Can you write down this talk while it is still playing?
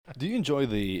Do you enjoy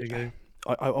There the? you go.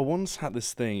 I once had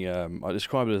this thing. I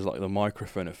describe it as like the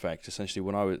microphone effect. Essentially,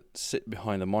 when I would sit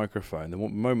behind the microphone, the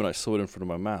moment I saw it in front of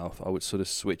my mouth, I would sort of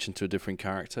switch into a different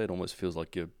character. It almost feels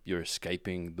like you're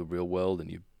escaping the real world and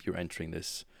you're entering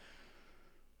this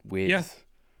weird. Yeah.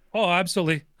 Oh,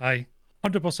 absolutely.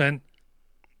 100%.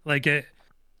 Like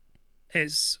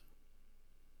it's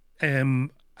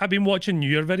I've been watching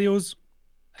your videos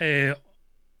uh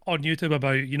on YouTube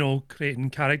about,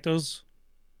 creating characters.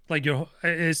 Like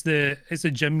it's the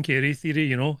Jim Carrey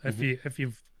theory, Hmm. if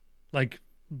you've like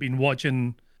been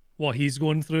watching what he's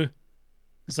going through.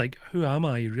 It's like, who am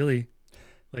I really?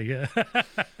 Like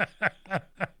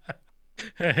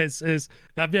it's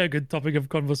that'd be a good topic of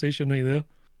conversation right there.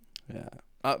 Yeah.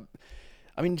 Uh,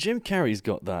 I mean, Jim Carrey's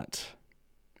got that.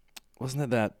 Wasn't it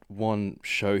that one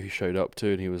show he showed up to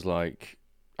and he was like,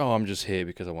 "Oh, I'm just here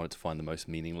because I wanted to find the most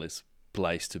meaningless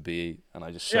place to be," and I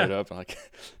just showed Yeah. up and like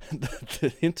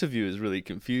the interviewer is really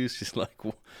confused. She's like,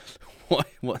 "Why?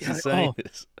 What's he Yeah. saying Oh,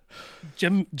 this?"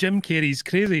 Jim Carrey's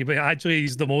crazy, but actually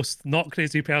he's the most not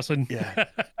crazy person. Yeah,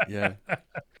 yeah,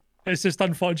 It's just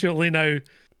unfortunately now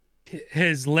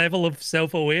his level of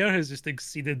self-aware has just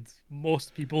exceeded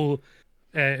most people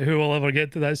who will ever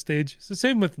get to that stage. It's the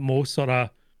same with most sort of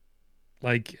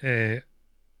like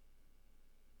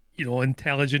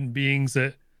intelligent beings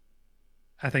that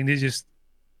I think they just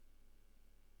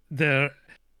their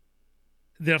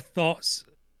their thoughts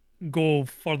go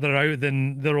further out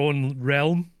than their own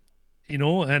realm, and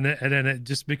then it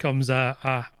just becomes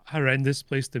a horrendous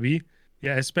place to be.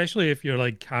 Yeah, especially if you're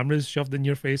like cameras shoved in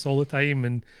your face all the time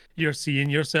and you're seeing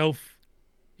yourself,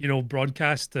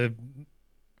 broadcast to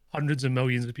hundreds of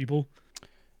millions of people.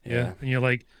 Yeah, yeah. and you're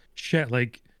like, shit,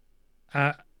 like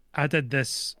I I did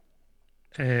this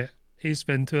uh Ace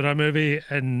Ventura movie,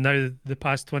 and now the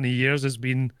past 20 years has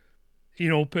been,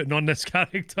 putting on this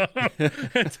character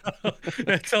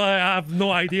until I have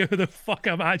no idea who the fuck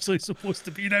I'm actually supposed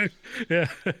to be now. Yeah.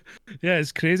 Yeah,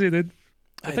 it's crazy, dude.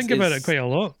 I It's think about it it's quite a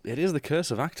lot. it is the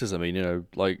curse of actors. I mean,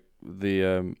 like the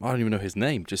I don't even know his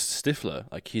name, just Stifler.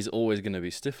 Like he's always going to be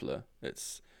Stifler.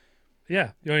 It's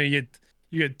Yeah. You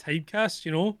get typecast,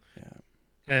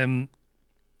 yeah. Um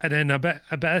and then a bit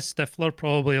of Stifler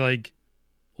probably like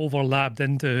overlapped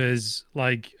into his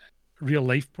like real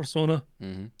life persona.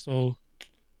 Hmm. So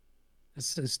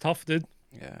it's tough, dude.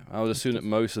 Yeah, I would It's assume that tough.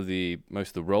 most of the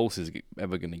roles he's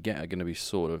ever going to get are going to be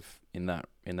sort of in that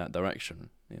direction.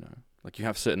 Like you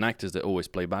have certain actors that always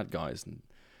play bad guys, and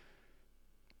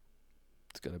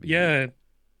it's got to be. Yeah.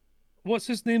 What's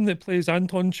his name that plays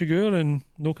Anton Chigurh in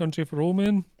No Country for Old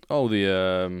Men? Oh,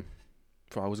 the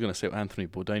I was going to say Anthony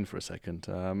Bourdain for a second.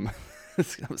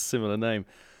 It's got a similar name.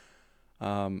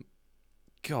 Um,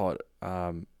 God,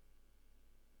 I'm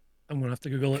gonna have to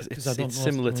Google it because because I it's don't know off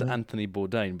the similar top of to my head. Anthony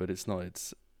Bourdain, but it's not.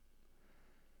 It's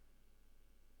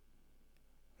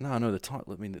no, no. The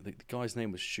title. I mean, the guy's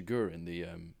name was Shigur in the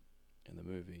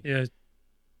movie, Yeah.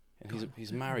 and he's God,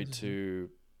 he's what was married his name? to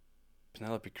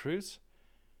Penelope Cruz.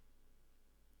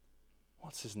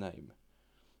 What's his name?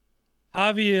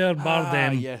 Javier Ah,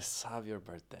 Bardem. yes, Javier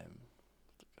Bardem.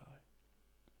 The guy.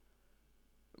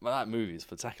 Well, that movie is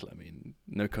spectacular. I mean,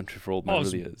 No Country for Old Men Oh,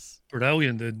 it's really is.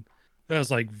 brilliant, dude.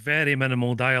 There's like very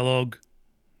minimal dialogue.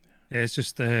 Yeah, it's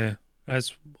just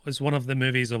it's one of the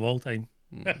movies of all time,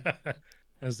 Mm,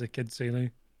 as the kids say now.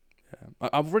 yeah.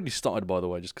 I've already started, by the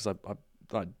way, just because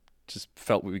I just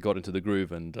felt we got into the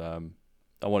groove and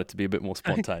I want it to be a bit more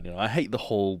spontaneous. I hate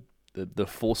the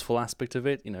forceful aspect of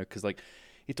it, because like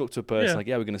you talk to a person Yeah, like,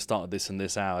 yeah, we're going to start at this and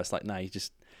this hour. It's like, nah, you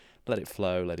just let it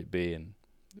flow, let it be, and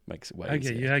it makes it way I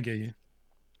get easier. you. I get you.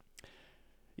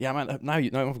 Yeah, man. Now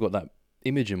I've got that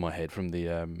image in my head from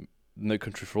the No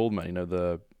Country for Old Men.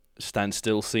 The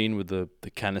standstill scene with the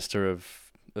canister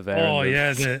of air and Oh the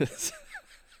yeah,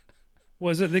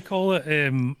 what is it they call it?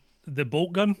 The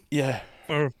bolt gun yeah.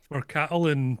 for cattle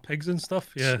and pigs and stuff.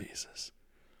 Yeah, Jesus,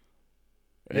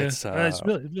 yeah. it's It's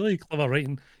really really clever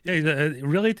writing. Yeah, he's a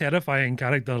really terrifying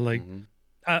character. Like mhm.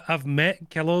 I've met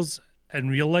killers in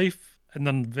real life,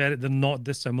 and they're not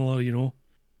dissimilar.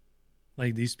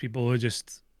 Like these people who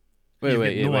just Wait, you've got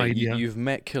wait, yeah, no wait. You, idea. you've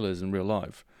met killers in real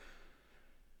life.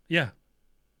 Yeah,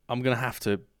 I'm gonna have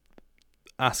to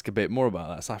ask a bit more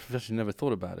about that. So I've actually never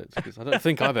thought about it because I don't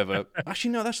think I've ever.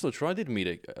 Actually, no, that's not true. I did meet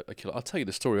a killer. I'll tell you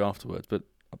the story afterwards, but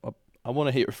I want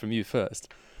to hear it from you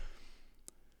first.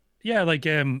 yeah. Like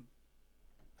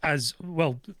as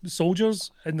well,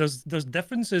 soldiers, and there's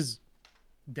differences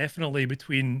definitely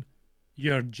between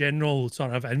your general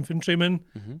sort of infantrymen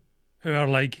Hmm. who are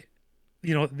like,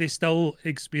 they still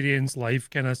experience life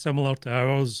kind of similar to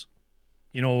ours,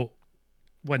 you know,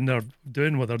 when they're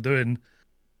doing what they're doing.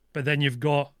 But then you've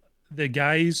got the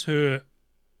guys who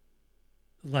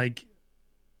like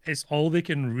it's all they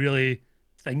can really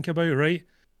think about, right?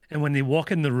 And when they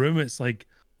walk in the room, it's like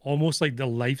almost like their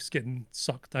life's getting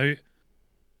sucked out,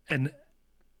 and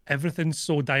everything's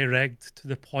so direct to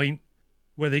the point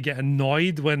where they get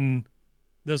annoyed when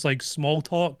there's like small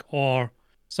talk or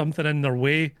something in their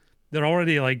way. They're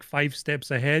already like 5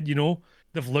 steps ahead, you know.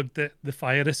 They've looked at the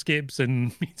fire escapes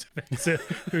and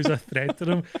who's a threat to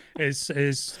them.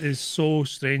 It's so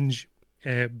strange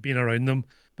being around them.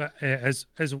 But as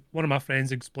one of my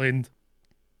friends explained,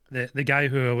 the guy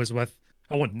who I was with,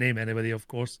 I won't name anybody, of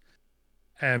course.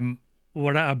 Um,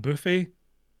 we're at a buffet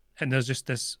and there's just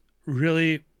this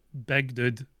really big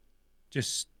dude,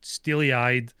 just steely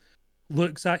eyed,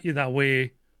 looks at you that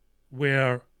way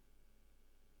where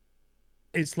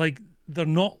it's like they're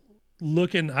not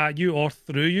looking at you or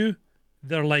through you.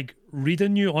 They're like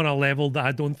reading you on a level that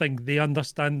I don't think they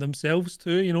understand themselves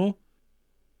to, you know?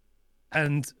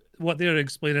 And what they're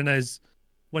explaining is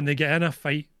when they get in a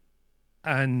fight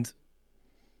and,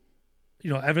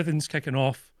 you know, everything's kicking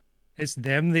off, it's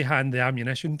them they hand the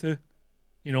ammunition to,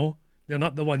 you know? They're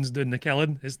not the ones doing the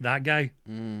killing, it's that guy,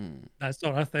 that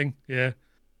sort of thing. Yeah.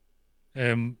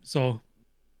 So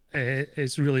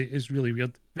it's really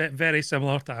weird. Very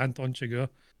similar to Anton Chigurh.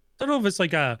 I don't know if it's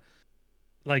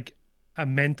like a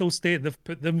mental state they've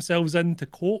put themselves in to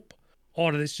cope,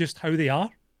 or it's just how they are.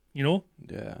 You know,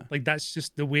 Yeah. like that's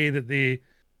just the way that the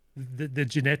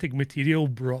genetic material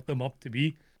brought them up to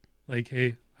be. Like,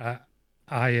 hey,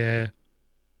 I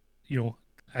you know,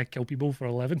 I kill people for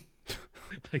a living.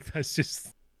 Like that's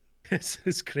just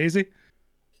it's crazy.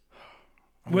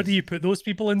 I Where mean, do you put those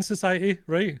people in society,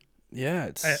 right? yeah, Uh,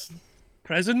 it's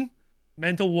Prison,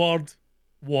 mental ward,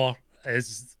 war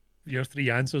is your three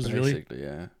answers, really. basically,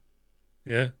 yeah.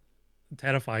 Yeah,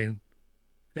 terrifying.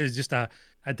 It's just a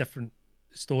different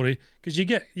story because you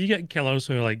get killers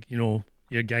who are like, you know,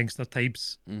 your gangster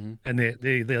types, Hmm. and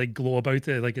they like glow about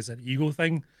it like it's an ego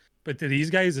thing, but to these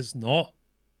guys it's not.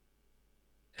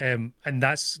 And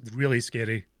that's really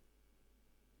scary.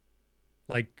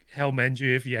 Like hell mend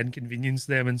you if you inconvenience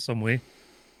them in some way.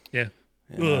 Yeah.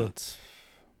 Yeah, Ugh. it's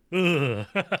Ugh.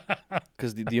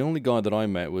 because the only guy that I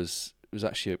met was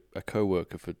actually a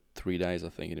co-worker for 3 days, I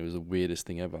think, and it was the weirdest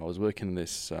thing ever. I was working in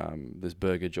this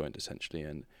burger joint essentially,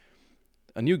 and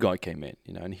a new guy came in,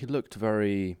 you know, and he looked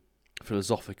very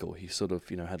philosophical. He sort of,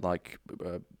 you know, had like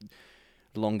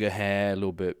longer hair, a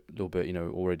little bit, you know,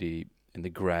 already in the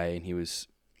grey, and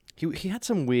he had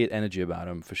some weird energy about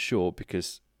him for sure,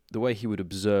 because the way he would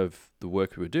observe the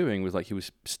work we were doing was like he was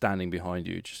standing behind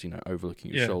you, just, you know, overlooking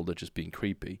your Yeah. shoulder, just being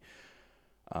creepy.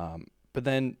 But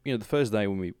then, you know, the first day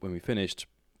when we finished,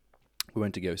 we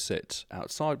went to go sit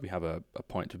outside. We have a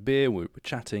pint of beer. We're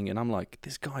chatting, and I'm like,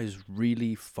 this guy is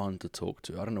really fun to talk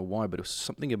to. I don't know why, but it was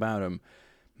something about him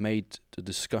made the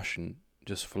discussion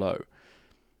just flow.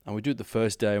 And we do it the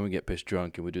first day and we get pissed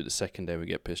drunk, and we do it the second day and we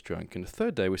get pissed drunk, and the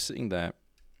third day we're sitting there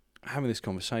having this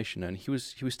conversation, and he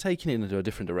was taking it into a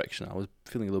different direction. I was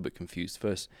feeling a little bit confused.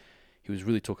 First, he was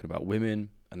really talking about women,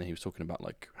 and then he was talking about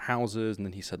like houses, and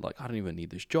then he said like, I don't even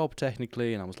need this job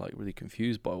technically, and I was like really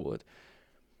confused by all it.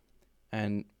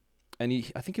 And I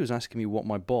think he was asking me what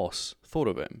my boss thought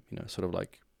of him, you know, sort of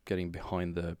like getting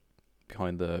behind the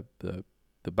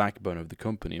backbone of the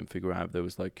company and figure out if there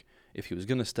was like if he was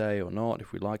gonna stay or not,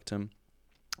 if we liked him.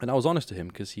 And I was honest to him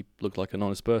because he looked like an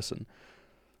honest person.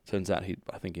 Turns out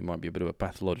I think he might be a bit of a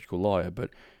pathological liar,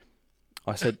 but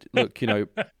I said, look, you know,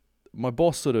 my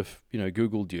boss sort of, you know,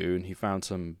 Googled you, and he found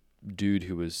some dude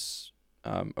who was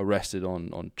arrested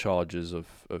on charges of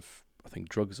I think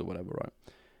drugs or whatever, right?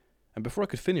 And before I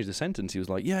could finish the sentence, he was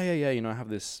like, yeah, you know, I have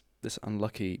this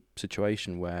unlucky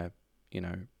situation where, you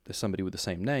know, there's somebody with the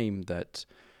same name that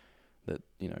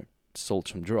you know, sold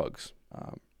some drugs,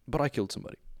 but I killed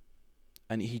somebody.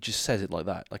 And he just says it like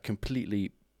that, like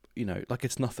completely, you know, like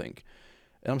it's nothing.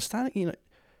 And I'm standing, you know,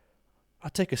 I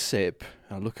take a sip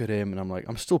and I look at him and I'm like,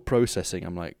 I'm still processing.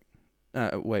 I'm like,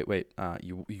 wait,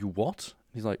 you what?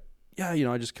 He's like, yeah, you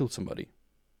know, I just killed somebody.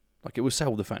 Like it was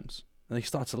self-defense. And he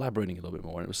starts elaborating a little bit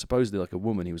more. And it was supposedly like a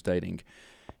woman he was dating.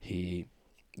 He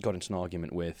got into an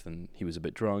argument with, and he was a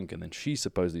bit drunk, and then she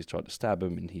supposedly tried to stab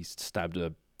him, and he stabbed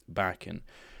her back. And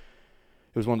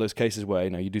it was one of those cases where, you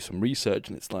know, you do some research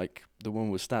and it's like the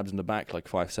woman was stabbed in the back like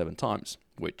 5-7 times,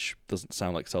 which doesn't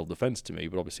sound like self-defense to me,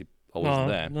 but obviously I wasn't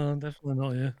there. No, definitely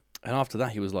not. Yeah. And after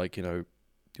that, he was like, you know, do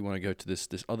you want to go to this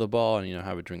other bar and, you know,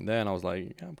 have a drink there? And I was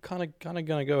like, yeah, I'm kind of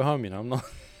gonna go home, you know, I'm not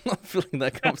not feeling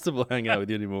that comfortable hanging out with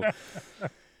you anymore.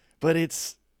 But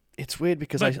it's weird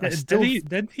because But I still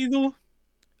did he though?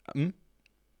 Hmm?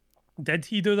 Did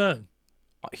he do that?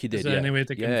 He Is did, there yeah. any way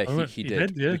to Yeah, confirm it? he He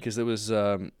did. did, yeah. Because there was,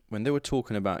 when they were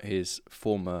talking about his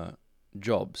former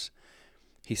jobs,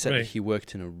 he said that Right. he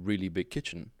worked in a really big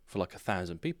kitchen for like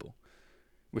 1,000 people,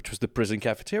 which was the prison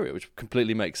cafeteria, which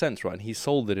completely makes sense, right? And he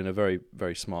sold it in a very,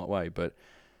 very smart way. But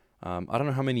I don't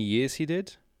know how many years he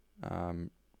did.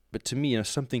 But to me,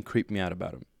 something creeped me out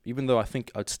about him. Even though I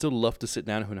think I'd still love to sit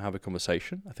down and have a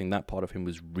conversation. I think that part of him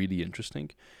was really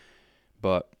interesting.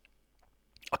 But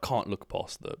I can't look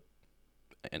past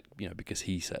because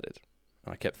he said it.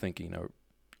 And I kept thinking,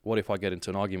 what if I get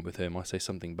into an argument with him, I say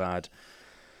something bad,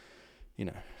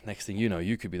 next thing you know,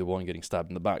 you could be the one getting stabbed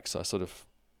in the back. So I sort of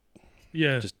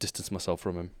just distanced myself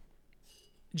from him.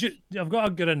 I've got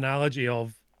a good analogy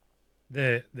of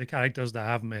the characters that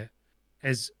I've met.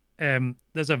 Is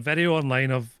there's a video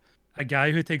online of a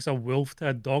guy who takes a wolf to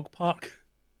a dog park,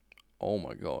 Oh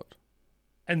my God.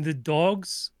 and the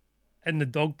dogs in the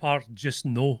dog park just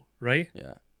know, right?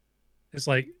 Yeah. It's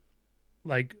like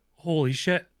holy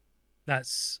shit,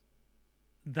 that's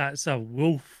a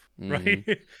wolf, Mm-hmm.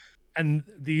 right? And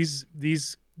these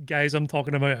guys I'm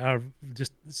talking about are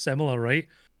just similar, right?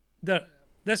 The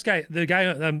the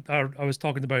guy that I was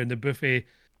talking about in the buffet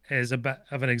is a bit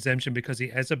of an exemption because he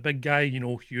is a big guy,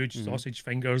 huge Mm-hmm. sausage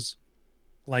fingers,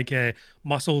 like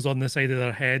muscles on the side of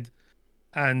their head,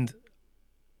 and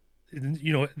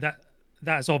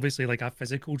that's obviously like a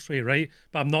physical trait, right?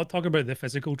 But I'm not talking about the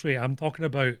physical trait. I'm talking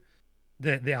about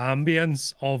the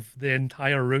ambience of the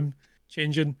entire room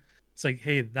changing. It's like,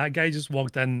 hey, that guy just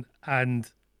walked in and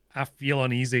I feel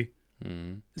uneasy.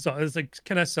 Mm-hmm. So it's like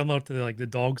kind of similar to like the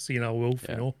dog seeing a wolf,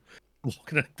 Yeah.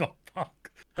 walking in a dog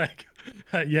park. Like,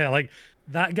 yeah, like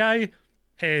that guy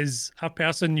is a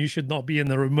person you should not be in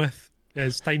the room with.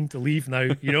 It's time to leave now,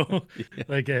 Yeah.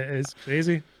 like it's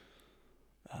crazy.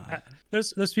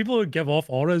 There's people who give off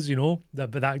auras,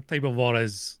 but that type of aura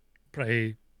is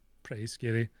pretty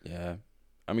scary. Yeah.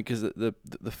 I mean, because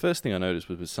the first thing I noticed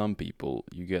was with some people,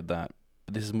 you get that.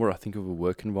 But this is more, I think, of a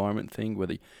work environment thing where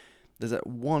there's that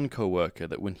one coworker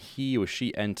that when he or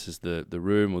she enters the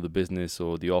room or the business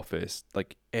or the office,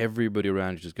 like everybody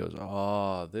around you just goes,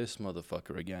 this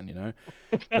motherfucker again.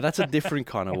 But that's a different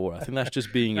kind of aura. I think that's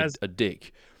just being a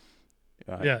dick.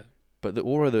 Right? Yeah. But the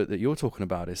aura that you're talking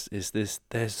about is this.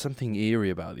 There's something eerie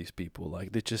about these people.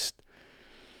 Like they just,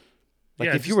 like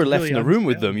if you just were left really in a room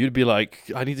with them, unsettling. you'd be like,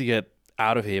 I need to get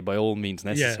out of here by all means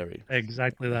Yeah, necessary.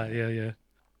 exactly that. Yeah.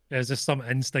 There's just some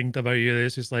instinct about you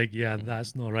that's just like, yeah,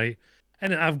 that's not right.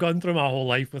 And I've gone through my whole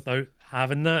life without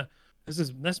having that.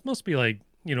 This must be like,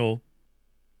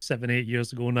 7, 8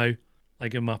 years ago now,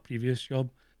 like in my previous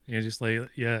job. And you're just like,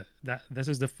 yeah, this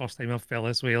is the first time I've felt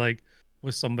this way, like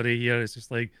with somebody here. It's just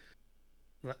like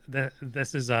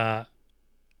this is a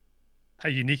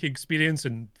unique experience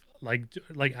and like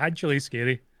actually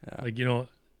scary. Yeah. Like,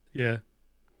 yeah.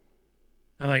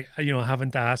 And like,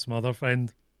 having to ask my other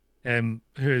friend,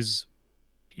 who's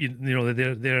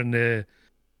they're in the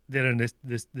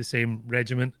same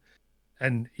regiment,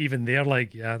 and even they're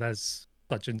like, yeah, that's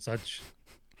such and such.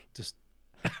 Just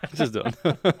Just done.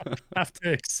 have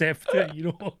to accept it,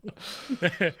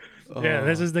 Yeah,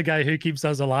 this Oh, is the guy who keeps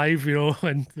us alive,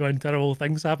 when terrible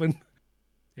things happen.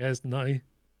 Yeah, it's nutty.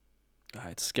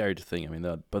 it's scary to think. I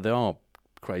mean, but there are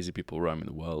crazy people roaming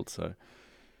the world, so you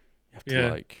have to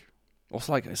Yeah.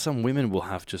 Also, like some women will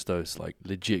have just those like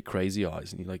legit crazy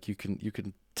eyes, and you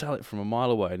can tell it from a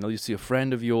mile away. And you see a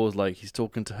friend of yours, like he's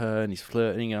talking to her and he's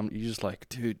flirting, and you're just like,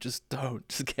 dude, just don't,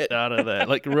 just get out of there,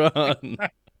 like run.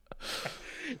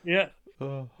 Yeah.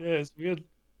 Oh. Yeah, it's weird.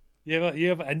 You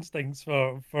have instincts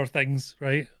for things,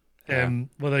 right? Yeah.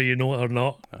 Whether you know it or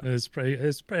not. Yeah. It's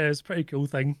pretty cool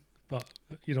thing. But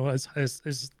it's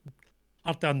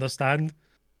hard to understand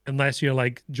unless you're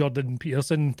like Jordan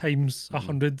Peterson times Mhm.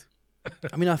 100.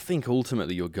 I mean, I think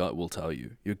ultimately your gut will tell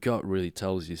you. Your gut really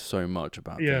tells you so much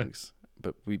about Yeah. things,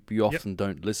 but we often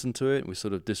don't listen to it. We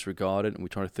sort of disregard it, and we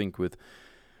try to think with,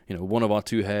 one of our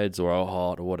two heads or our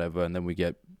heart or whatever, and then we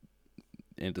get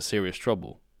into serious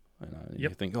trouble. You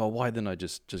think, why didn't I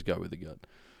just go with the gut?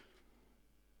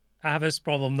 I have this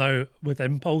problem now with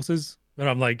impulses where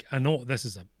I'm like, I know this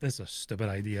is a stupid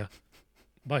idea,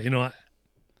 but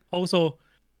also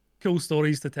cool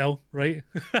stories to tell, right?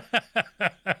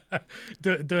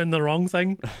 Doing the wrong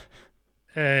thing.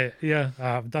 Yeah,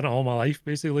 I've done it all my life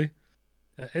basically.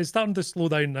 It's starting to slow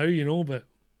down now, but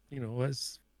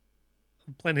it's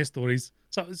plenty of stories.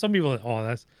 So some people are like,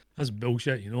 oh, that's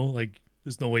bullshit, like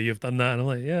there's no way you've done that. And I'm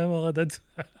like, yeah, well, I did.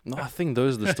 No, I think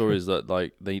those are the stories that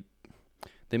like they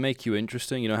make you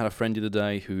interesting. I had a friend the other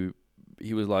day who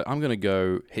he was like, I'm gonna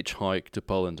go hitchhike to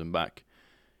Poland and back.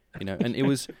 And it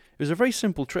was a very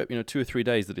simple trip, 2 or 3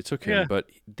 days that it took him, Yeah. but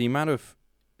the amount of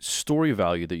story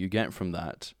value that you get from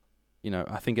that,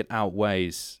 I think it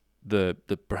outweighs the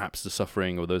perhaps the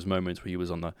suffering or those moments where he was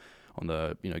on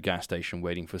the gas station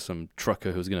waiting for some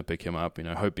trucker who's going to pick him up,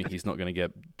 hoping he's not going to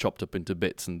get chopped up into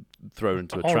bits and thrown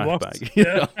into a trash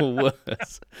bag. Or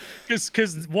worse.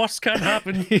 Because worse can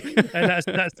happen, and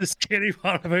that's the scary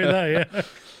part about that. Yeah.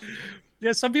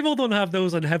 Yeah, some people don't have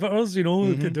those inhibitors,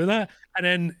 to do that. And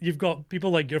then you've got people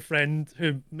like your friend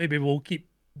who maybe will keep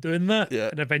doing that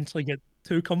and eventually get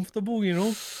too comfortable,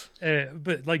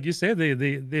 but like you said, they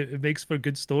it makes for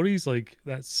good stories. Like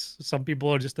some people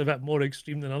are just a bit more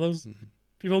extreme than others.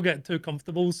 People get too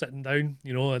comfortable sitting down,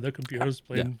 at their computers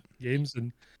playing games,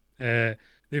 and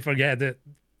they forget that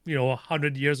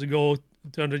 100 years ago,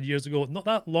 200 years ago, not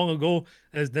that long ago,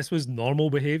 this was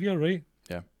normal behavior, right?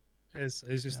 Yeah. It's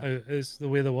just how it's the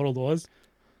way the world was.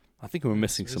 I think we're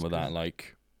missing some of that,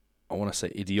 like, I want to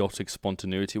say idiotic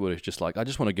spontaneity, where it's just like, I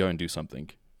just want to go and do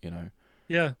something, Yeah.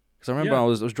 Because I remember I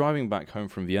was driving back home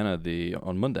from Vienna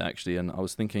on Monday, actually, and I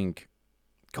was thinking,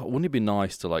 God, wouldn't it be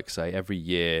nice to, like, say, every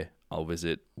year I'll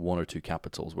visit one or two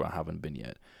capitals where I haven't been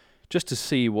yet, just to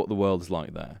see what the world is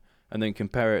like there, and then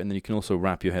compare it, and then you can also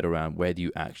wrap your head around, where do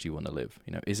you actually want to live?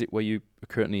 Is it where you are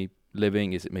currently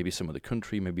living? Is it maybe some other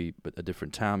country, maybe a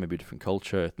different town, maybe a different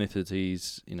culture,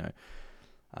 ethnicities,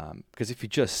 because if you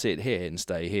just sit here and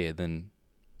stay here, then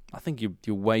I think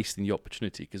you're wasting the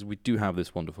opportunity, because we do have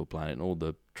this wonderful planet and all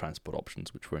the transport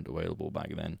options which weren't available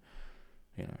back then.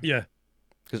 Yeah.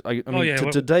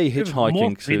 Because today hitchhiking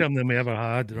more freedom than we ever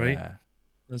had, right? Yeah.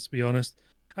 Let's be honest.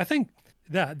 I think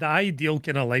that the ideal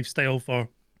kind of lifestyle for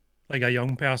like a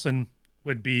young person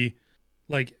would be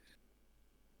like,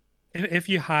 if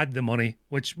you had the money,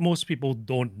 which most people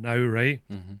don't now, right?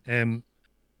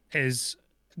 Is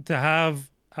to have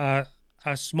a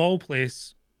small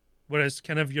place where it's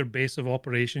kind of your base of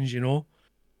operations,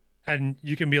 and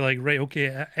you can be like, right, okay,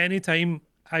 at any time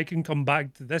I can come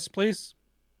back to this place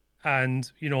and,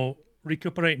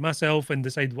 recuperate myself and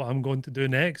decide what I'm going to do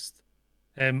next.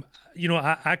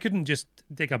 I couldn't just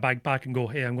take a backpack and go,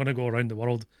 hey, I'm going to go around the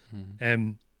world,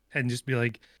 and just be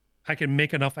like, I can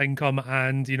make enough income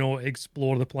and,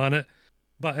 explore the planet.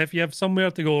 But if you have somewhere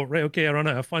to go, right, okay, I run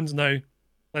out of funds now,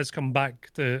 let's come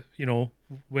back to,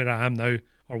 where I am now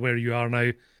or where you are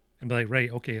now, and be like,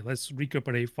 right, okay, let's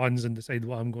recuperate funds and decide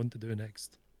what I'm going to do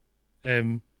next.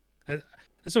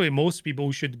 That's the way most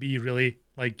people should be, really,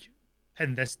 like,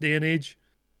 in this day and age.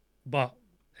 But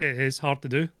it is hard to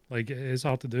do. Like, it is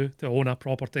hard to do, to own a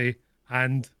property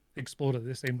and explore at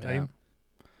the same time.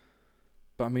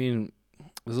 But I mean,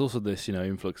 there's also this,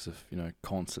 influx of,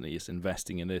 constantly just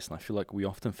investing in this. And I feel like we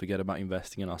often forget about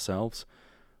investing in ourselves,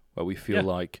 where we feel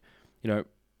like,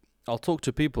 I'll talk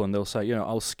to people and they'll say,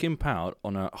 I'll skimp out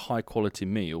on a high quality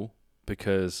meal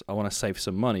because I want to save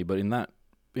some money. But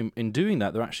in doing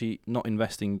that, they're actually not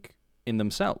investing in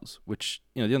themselves, which,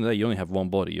 at the end of the day, you only have one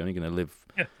body. You're only going to live,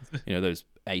 those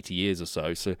 80 years or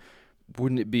so. So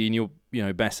wouldn't it be in your,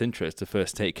 best interest to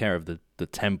first take care of the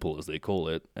temple, as they call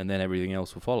it, and then everything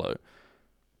else will follow?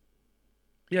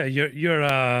 Yeah,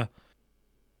 you're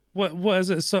what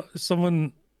is it? So,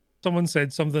 someone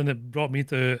said something that brought me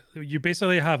to, you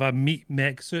basically have a meat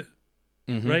mech suit,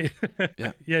 right?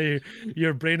 Yeah. Yeah,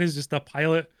 your brain is just a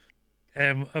pilot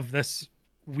of this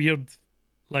weird,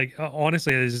 like,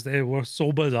 honestly, it was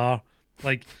so bizarre.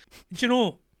 Like,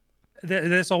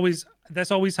 this always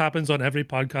happens on every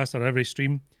podcast or every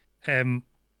stream.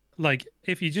 Like,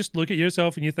 if you just look at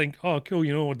yourself and you think, oh, cool,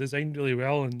 we're designed really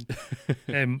well,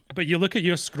 and but you look at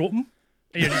your scrotum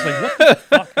and you're just like, what the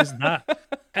fuck is that?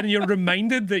 And you're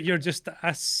reminded that you're just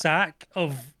a sack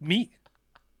of meat.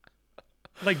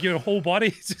 Like, your whole body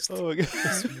is just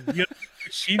this weird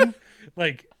machine,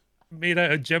 like, made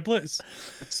out of giblets.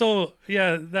 So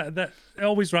yeah, that it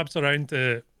always wraps around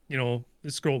to, the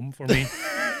scrotum for me.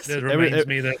 It reminds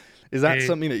me that. Is that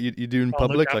something that you do in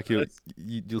public? Like,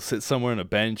 you'll sit somewhere on a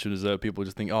bench and people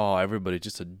just think, oh, everybody's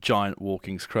just a giant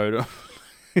walking scrotum.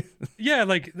 Yeah,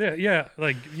 like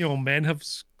men have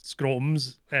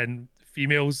scrotums and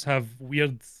females have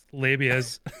weird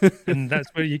labias, and that's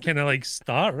where you kind of like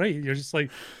start, right? You're just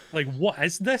like what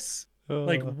is this?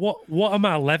 Like, what am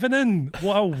I living in?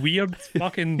 What a weird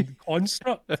fucking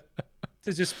construct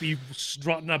to just be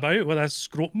strutting about with a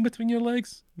scrotum between your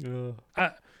legs.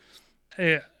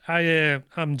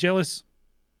 I'm jealous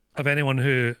of anyone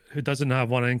who doesn't have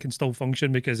one and can still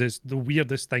function, because it's the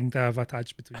weirdest thing to have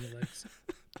attached between your legs.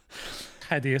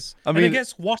 Hideous. I mean, and it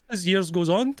gets worse as years goes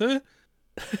on too.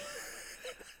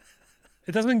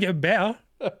 It doesn't get better.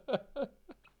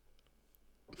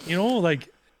 Like,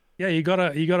 yeah, you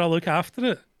gotta look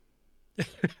after it.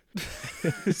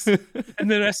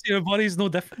 And the rest of your body's no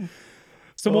different.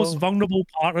 It's the most Oh, vulnerable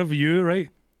part of you, right?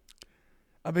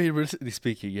 I mean, realistically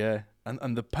speaking, yeah.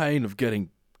 And the pain of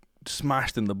getting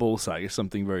smashed in the ball sack is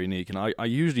something very unique. And I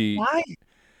usually, Why?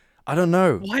 I don't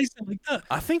know. Why is it like that?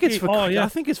 I think it's Okay, oh I yeah,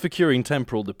 think it's for curing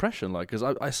temporal depression. Like, because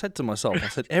I said to myself, I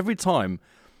said every time,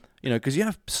 because you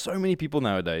have so many people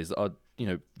nowadays that are,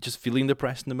 just feeling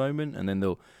depressed in the moment, and then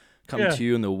they'll come yeah. to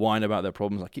you and they'll whine about their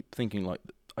problems. I keep thinking like,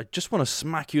 I just want to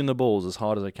smack you in the balls as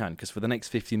hard as I can, because for the next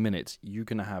 15 minutes, you're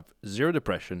gonna have zero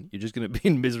depression. You're just gonna be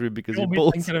in misery because You your won't be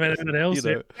balls, thinking of anything else.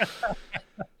 Yeah.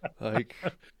 like,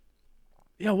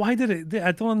 Yeah, why did it?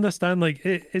 I don't understand. Like,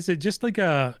 is it just like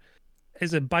a?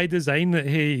 Is it by design that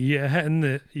hey, you're hitting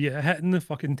the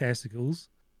fucking testicles,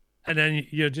 and then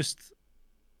you're just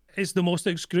it's the most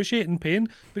excruciating pain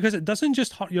because it doesn't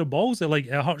just hurt your balls. It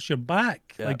hurts your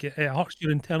back. yeah, Like it hurts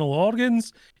your internal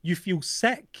organs. You feel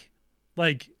sick.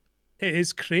 Like it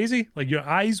is crazy. Like your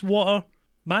eyes water.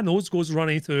 My nose goes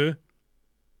runny too.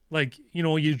 Like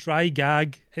you dry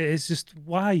gag. It's just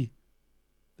why?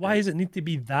 Why it, does it need to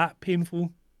be that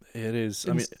painful? it is. It's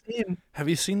I mean, insane. have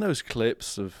you seen those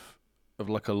clips of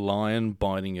like a lion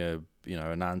biting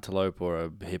an antelope or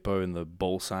a hippo in the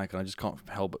ball sack? And I just can't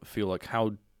help but feel like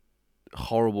how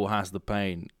horrible has the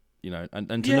pain, and to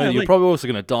know Yeah, that you're like probably also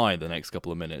going to die in the next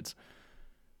couple of minutes.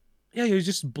 yeah, you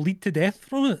just bleed to death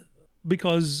from it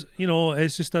because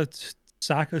it's just a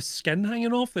sack of skin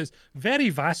hanging off. It's very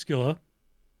vascular,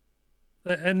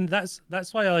 and that's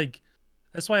why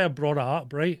that's why I brought it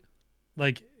up, right?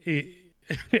 Like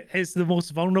it's the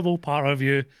most vulnerable part of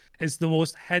you. It's the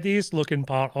most hideous looking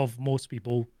part of most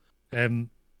people. Um,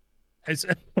 it's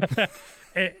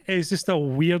it's just a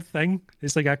weird thing.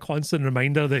 It's like a constant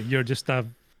reminder that you're just a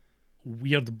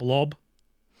weird blob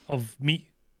of meat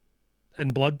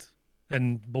and blood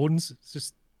and bones. It's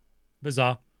just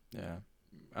bizarre. Yeah,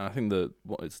 and I think that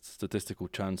what its statistical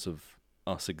chance of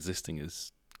us existing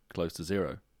is close to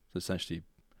zero. So essentially,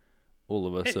 all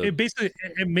of us are. It basically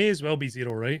it may as well be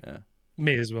zero, right? Yeah,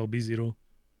 May as well be zero.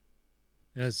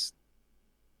 Yes.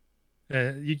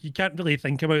 You can't really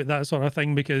think about that sort of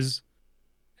thing because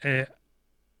uh,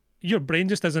 your brain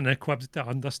just isn't equipped to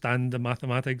understand the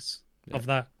mathematics yeah. of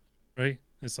that, right?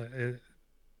 It's like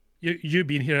you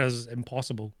being here is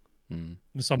impossible. Mm.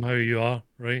 Somehow you are,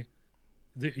 right?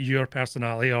 Your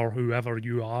personality or whoever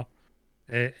you are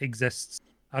exists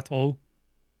at all.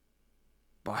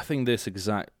 But I think this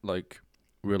exact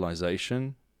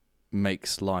realization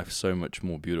makes life so much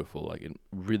more beautiful. Like it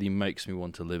really makes me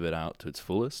want to live it out to its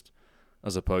fullest,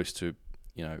 as opposed to,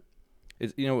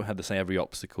 it's how they say every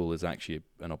obstacle is actually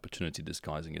an opportunity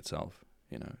disguising itself.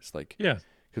 It's like Yeah.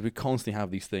 because we constantly have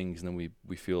these things, and then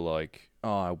we feel like,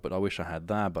 oh, but I wish I had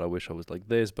that, but I wish I was like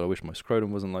this, but I wish my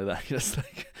scrotum wasn't like that. It's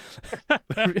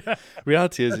like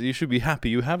reality is you should be happy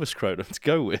you have a scrotum to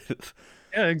go with.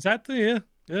 Yeah, exactly. Yeah.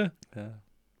 Yeah. Yeah,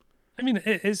 I mean,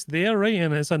 it's there, right?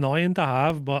 And it's annoying to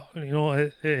have, but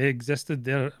it existed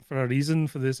there for a reason,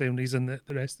 for the same reason that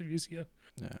the rest of you's here.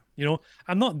 yeah.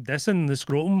 I'm not dissing the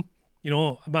scrotum.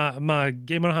 My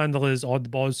gamer handle is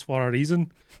OddBawz for a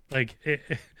reason. Like it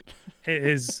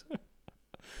is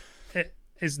it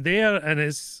is there and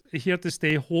it's here to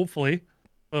stay, hopefully,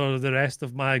 for the rest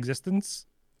of my existence.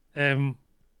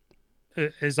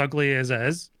 As ugly as it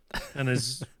is, and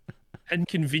as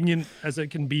inconvenient as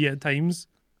it can be at times.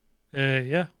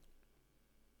 Yeah.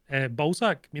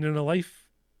 Ballsack, meaning of life,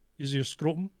 is your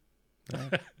scrotum. Yeah.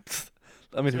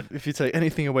 I mean, if you take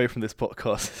anything away from this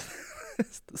podcast,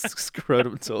 it's the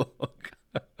scrotum talk.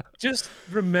 Just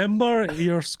remember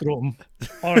your scrotum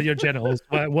or your genitals,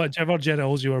 whichever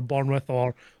genitals you were born with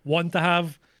or want to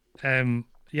have.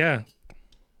 Yeah,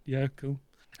 yeah, cool.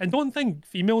 And don't think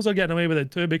females are getting away with it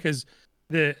too, because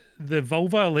the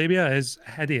vulva labia is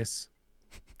hideous.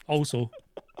 Also,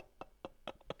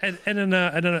 and in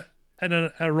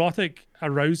an erotic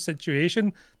aroused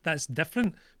situation, that's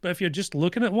different. But if you're just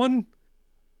looking at one,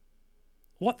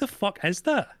 what the fuck is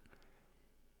that?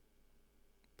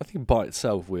 I think by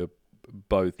itself, we're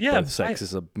both Yeah,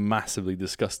 sexes are massively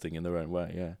disgusting in their own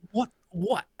way. Yeah,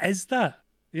 what is that?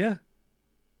 Yeah.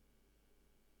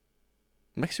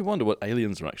 makes you wonder what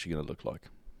aliens are actually going to look like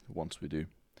once we do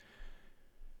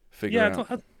figure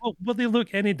out. Will they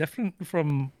look any different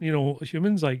from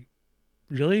humans? Like,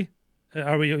 really?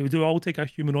 Are we? Do we all take a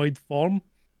humanoid form?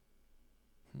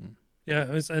 Hmm.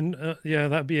 Yeah, yeah,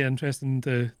 that'd be interesting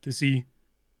to see.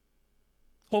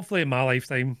 Hopefully, in my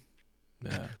lifetime.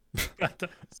 Yeah,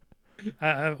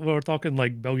 We're talking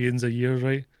like billions of years,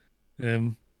 right?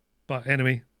 But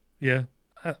anyway, yeah.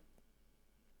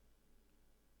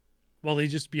 Will they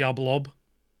just be a blob?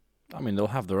 I mean they'll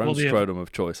have their own Will they have? scrotum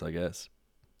of choice, I guess.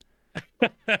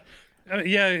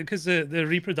 Yeah, because the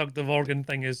reproductive organ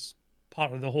thing is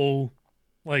part of the whole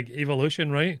like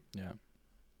evolution, right? Yeah.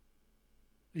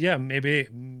 Yeah, maybe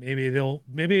they'll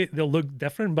look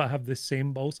different but have the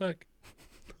same ball sack.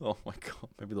 Oh my god,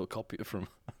 maybe they'll copy it from.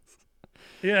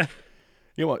 Yeah.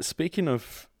 You know what? Speaking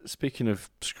of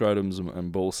scrotums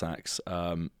and ball sacks,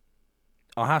 I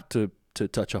have to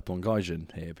touch up on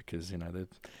Gaijin here because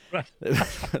Right.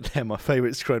 they're my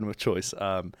favourite scrotum of choice.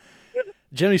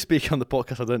 Generally speaking, on the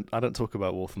podcast, I don't talk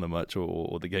about War Thunder much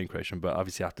or the game creation, but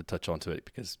obviously I have to touch onto it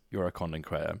because you're a content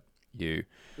creator. You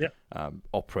Yeah.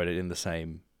 operated in the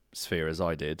same sphere as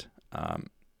I did.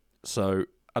 So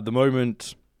at the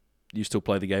moment, you still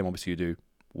play the game. Obviously, you do.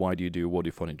 Why do you do? What do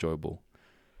you find enjoyable?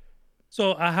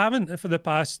 So I haven't for the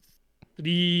past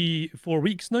 3-4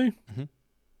 weeks now.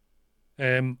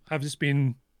 Mm-hmm. I've just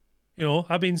been,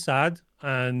 I've been sad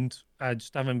and I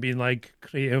just haven't been like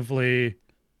creatively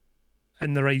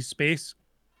in the right space.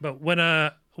 But when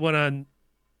I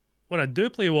do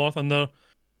play War Thunder,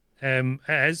 it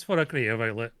is for a creative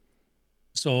outlet.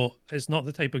 So it's not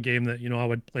the type of game that I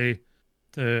would play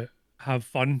to have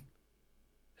fun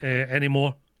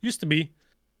anymore. Used to be,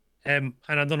 and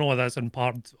I don't know whether that's in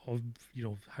part of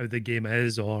how the game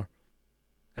is or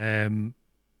um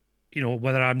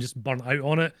whether I'm just burnt out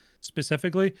on it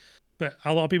specifically. But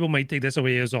a lot of people might take this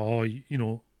away as, oh,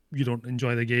 you don't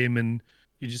enjoy the game and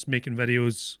you're just making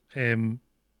videos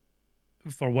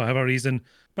for whatever reason.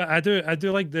 But I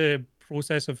do like the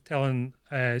process of telling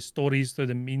stories through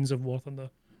the means of War Thunder.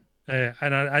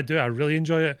 And I really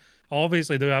enjoy it. I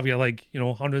obviously do have like,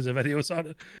 hundreds of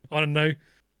videos on it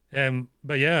now.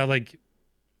 But yeah, like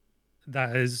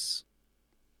that is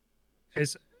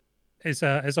it's it's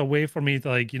a way for me to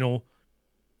like,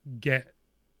 get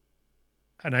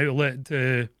an outlet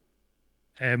to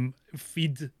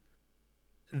feed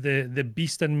the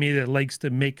beast in me that likes to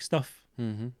make stuff,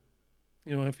 Mm-hmm.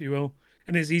 if you will.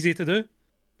 And it's easy to do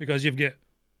because you've got,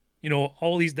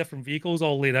 all these different vehicles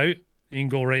all laid out. You can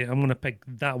go, right, I'm going to pick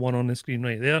that one on the screen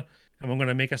right there, and I'm going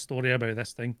to make a story about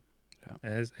this thing.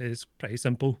 Yeah. It's pretty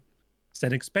simple. It's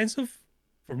inexpensive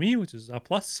for me, which is a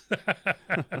plus.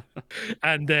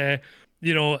 And,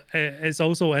 it's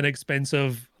also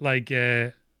inexpensive, like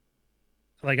as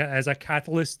a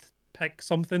catalyst, pick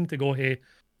something to go, hey,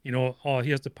 oh,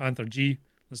 here's the Panther G.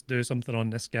 Let's do something on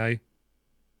this guy.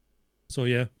 So,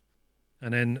 yeah.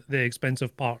 And then the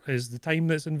expensive part is the time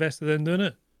that's invested in doing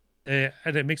it.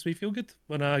 And it makes me feel good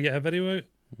when I get a video out.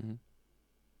 Mm-hmm.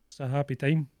 It's a happy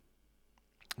time.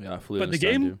 Yeah, I fully But the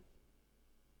understand game, you.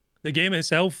 the game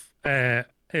itself,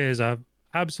 is a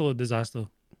absolute disaster.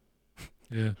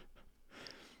 Yeah.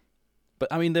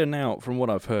 But I mean, they're now, from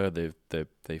what I've heard,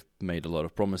 they've made a lot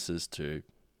of promises to,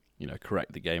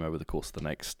 correct the game over the course of the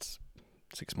next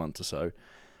 6 months or so.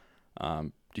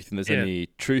 Do you think there's Yeah. any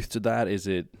truth to that? Is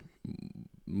it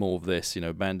more of this,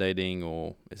 band-aiding,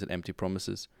 or is it empty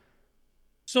promises?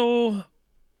 So,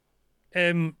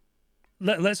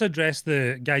 let's address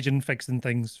the Gaijin fixing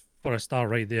things for a start,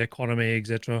 right? The economy,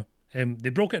 etc. They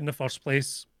broke it in the first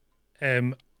place,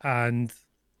 and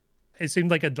it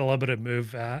seemed like a deliberate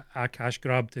move, a cash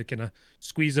grab to kind of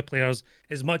squeeze the players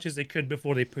as much as they could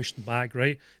before they pushed back,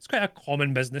 right? It's quite a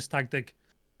common business tactic.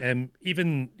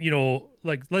 Even,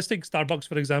 like let's take Starbucks,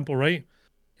 for example, right?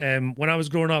 When I was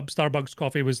growing up, Starbucks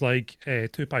coffee was like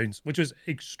 £2, which was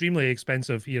extremely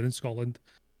expensive here in Scotland.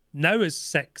 Now it's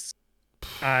 6.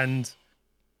 And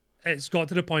it's got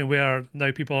to the point where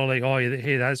now people are like, oh,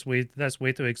 hey, that's way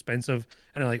too expensive.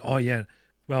 And they're like, oh, yeah,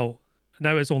 well,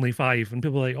 now it's only 5. And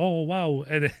people are like, oh, wow.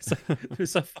 And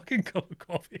it's a fucking cup of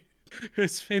coffee.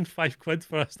 It's paying £5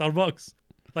 for a Starbucks.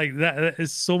 Like, that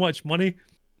is so much money.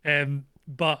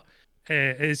 But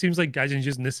it seems like Gaijin's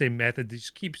using the same method. They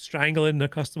just keep strangling the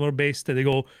customer base till they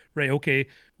go, right, okay,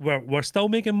 we're still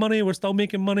making money. We're still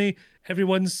making money.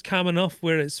 Everyone's calm enough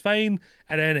where it's fine.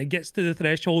 And then it gets to the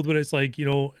threshold where it's like,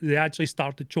 they actually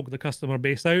start to choke the customer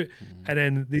base out. Mm-hmm. And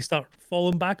then they start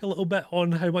falling back a little bit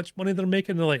on how much money they're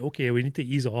making. They're like, okay, we need to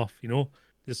ease off,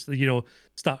 just,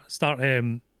 start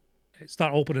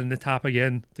opening the tap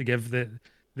again to give the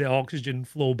oxygen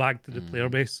flow back to the player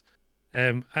Mm-hmm. base.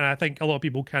 And I think a lot of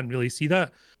people can't really see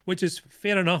that, which is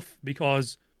fair enough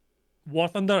because War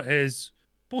Thunder is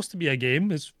supposed to be a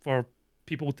game, is for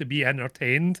people to be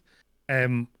entertained.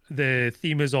 The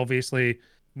theme is obviously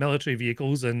military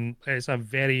vehicles, and it's a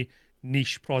very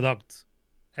niche product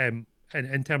in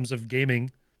terms of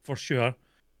gaming for sure.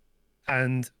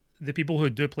 And the people who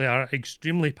do play are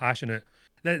extremely passionate.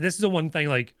 This is the one thing,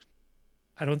 like,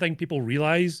 I don't think people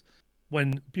realize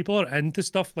when people are into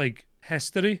stuff like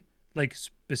history, like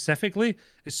specifically,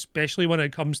 especially when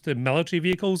it comes to military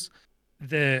vehicles,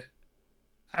 the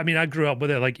I mean, I grew up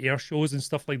with it like air shows and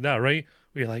stuff like that, right?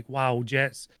 Where you're like, wow,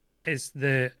 jets. It's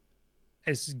the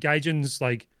it's Gaijin's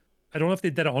like, I don't know if they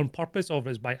did it on purpose or if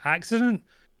it's by accident,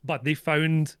 but they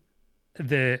found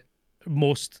the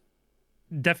most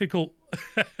difficult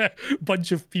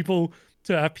bunch of people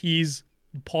to appease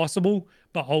possible,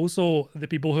 but also the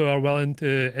people who are willing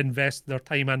to invest their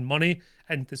time and money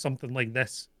into something like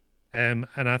this. And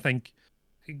I think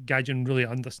Gaijin really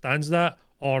understands that,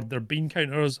 or their bean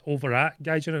counters over at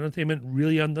Gaijin Entertainment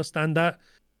really understand that,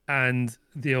 and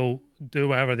they'll do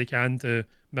whatever they can to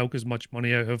milk as much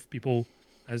money out of people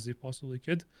as they possibly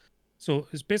could. So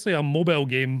it's basically a mobile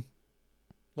game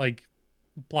like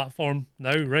platform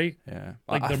now, right? Yeah,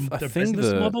 Like I their think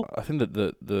business model. I think that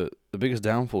the biggest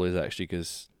downfall is actually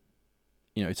because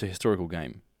it's a historical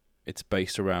game. It's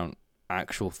based around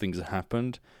actual things that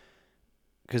happened.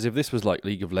 Because if this was like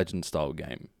League of Legends style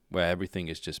game where everything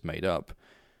is just made up,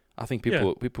 I think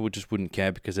Yeah, people would just wouldn't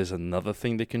care because there's another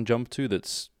thing they can jump to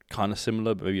that's kind of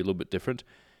similar but maybe a little bit different.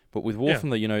 But with War yeah,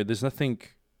 Thunder, there's nothing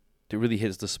that really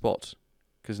hits the spot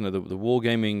because the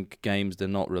wargaming games, they're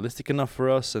not realistic enough for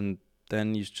us, and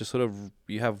then you just sort of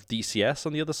you have DCS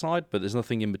on the other side, but there's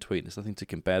nothing in between. There's nothing to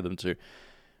compare them to.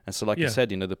 And so, like you yeah, said,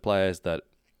 the players that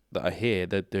are here,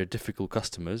 they're difficult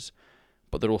customers,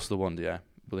 but they're also the ones,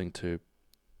 willing to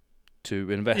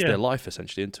invest yeah. their life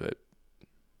essentially into it.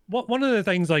 One of the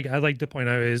things like I like to point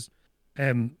out is,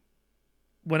 um,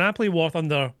 when I play War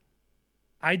Thunder,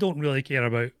 I don't really care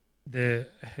about the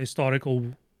historical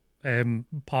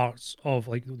parts of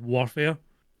like warfare.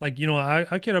 Like,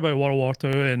 I care about World War Two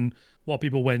and what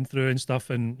people went through and stuff,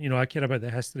 and I care about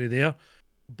the history there.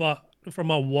 But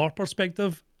from a war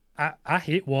perspective, I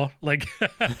hate war. Like,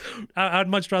 I'd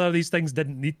much rather these things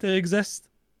didn't need to exist.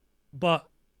 But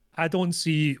I don't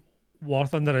see War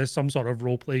Thunder as some sort of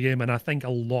role play game, and I think a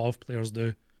lot of players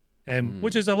do,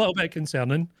 which Mm. is a little bit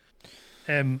concerning.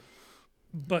 Um,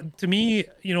 but to me,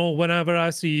 whenever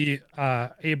I see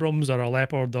Abrams or a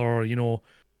Leopard or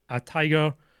a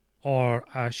Tiger or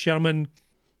a Sherman,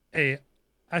 eh,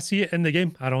 I see it in the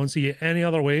game. I don't see it any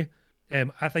other way.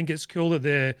 I think it's cool that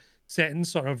the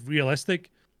setting's sort of realistic,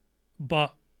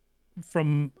 but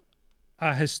from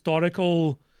a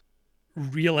historical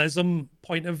realism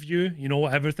point of view,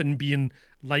 everything being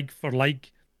like for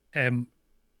like um,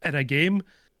 in a game,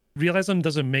 realism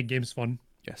doesn't make games fun.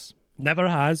 Yes. Never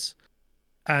has.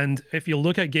 And if you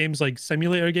look at games like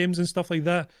simulator games and stuff like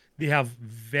that, they have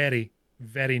very,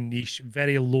 very niche,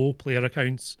 very low player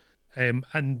accounts. And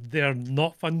they're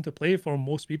not fun to play for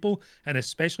most people, and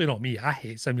especially not me. I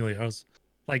hate simulators.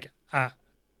 Like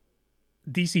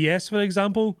DCS, for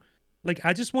example, like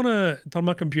I just want to turn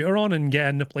my computer on and get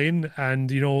in the plane,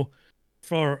 and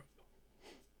for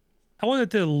I want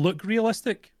it to look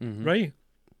realistic, Mm-hmm. right?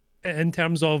 In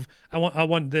terms of I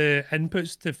want the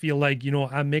inputs to feel like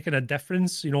I'm making a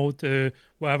difference, to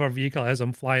whatever vehicle it is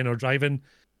I'm flying or driving.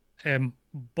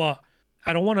 But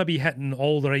I don't want to be hitting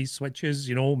all the right switches,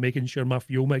 making sure my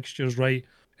fuel mixture's right,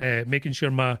 making sure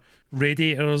my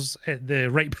radiator's at the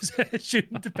right position,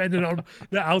 depending on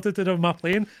the altitude of my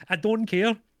plane. I don't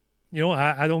care.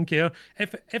 I don't care.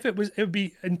 If it would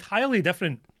be entirely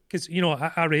different because,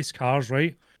 I race cars,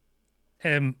 right?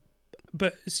 Um,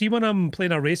 but see, when I'm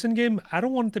playing a racing game, I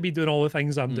don't want to be doing all the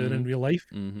things I'm doing Mm-hmm. in real life.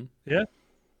 Mm-hmm. Yeah.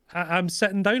 I'm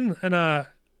sitting down in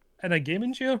a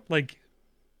gaming chair. Like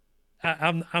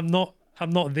I'm not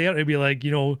there to be like,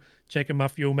 checking my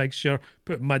fuel mixture,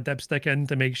 putting my dipstick in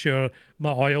to make sure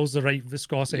my oil's the right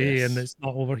viscosity and Yes. it's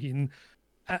not overheating.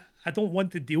 I don't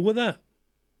want to deal with that.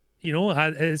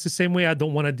 It's the same way I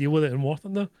don't want to deal with it in War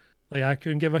Thunder. Like I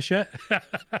couldn't give a shit.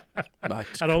 That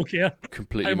I don't care how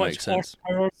completely much makes sense.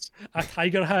 horsepower a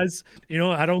Tiger has.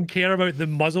 I don't care about the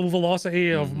muzzle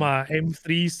velocity of Mm-hmm. my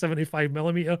M3 75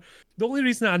 millimeter. The only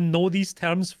reason I know these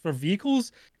terms for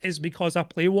vehicles is because I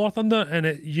play War Thunder,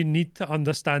 and you need to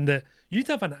understand it. You need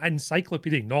to have an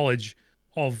encyclopedic knowledge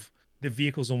of the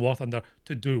vehicles in War Thunder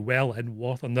to do well in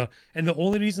War Thunder. And the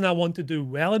only reason I want to do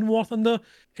well in War Thunder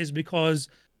is because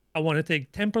I want to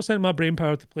take 10% of my brain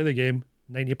power to play the game,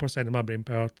 90% of my brain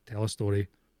power to tell a story.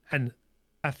 And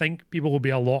I think people will be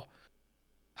a lot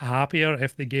happier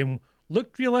if the game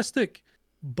looked realistic,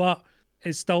 but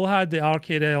it still had the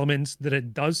arcade elements that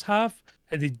it does have,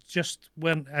 and they just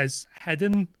weren't as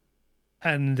hidden.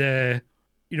 And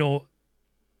you know,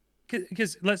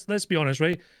 because let's be honest,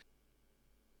 right?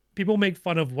 People make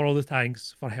fun of World of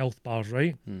Tanks for health bars,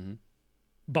 right? Mm-hmm.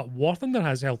 But War Thunder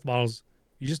has health bars.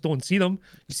 You just don't see them.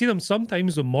 You see them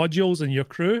sometimes with modules in your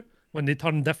crew when they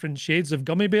turn different shades of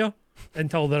gummy bear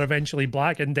until they're eventually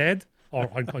black and dead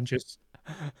or unconscious.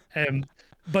 Um,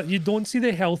 but you don't see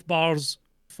the health bars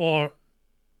for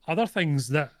other things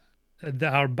that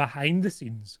are behind the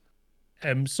scenes.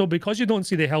 So because you don't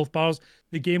see the health bars,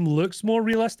 the game looks more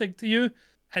realistic to you,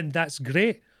 and that's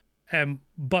great.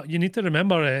 But you need to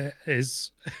remember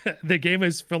is the game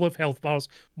is full of health bars,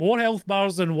 more health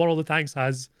bars than World of Tanks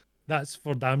has. That's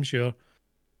for damn sure.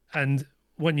 And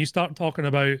when you start talking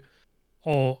about,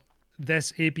 oh,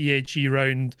 this APHE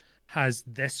round has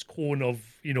this cone of,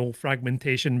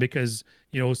 fragmentation because,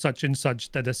 such and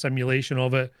such did a simulation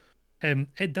of it.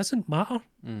 It doesn't matter.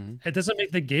 It doesn't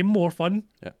make the game more fun.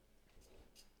 Yeah.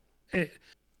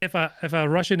 If a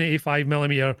Russian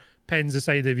 85mm pins the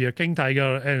side of your King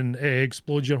Tiger and it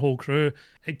explodes your whole crew,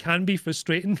 it can be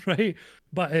frustrating, right?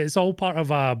 But it's all part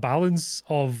of a balance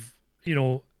of,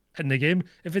 in the game.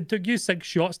 If it took you 6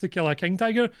 shots to kill a King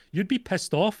Tiger, you'd be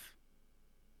pissed off.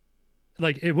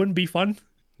 Like, it wouldn't be fun.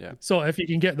 Yeah. So if you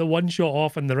can get the one shot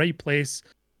off in the right place,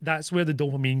 that's where the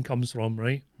dopamine comes from,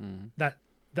 right?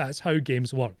 That's how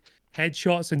games work.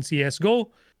 Headshots in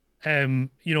CS:GO,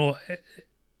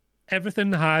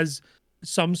 everything has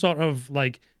some sort of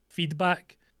like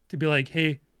feedback to be like,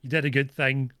 hey, you did a good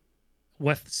thing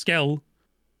with skill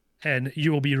and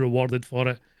you will be rewarded for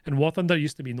it. And War Thunder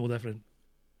used to be no different.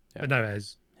 Yeah. But now it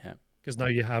is. Yeah. Because now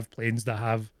you have planes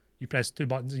that you press 2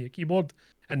 buttons on your keyboard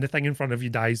and the thing in front of you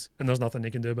dies and there's nothing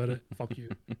they can do about it. Fuck you.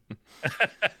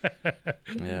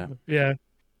 Yeah. Yeah.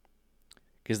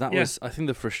 Because that was, I think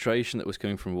the frustration that was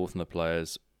coming from War Thunder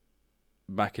players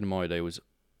back in my day was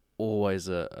always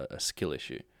a skill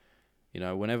issue.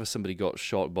 Whenever somebody got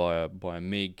shot by a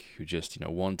MiG who just,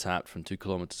 one-tapped from 2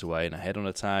 kilometers away in a head-on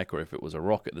attack, or if it was a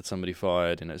rocket that somebody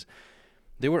fired,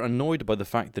 they were annoyed by the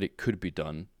fact that it could be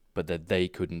done, but that they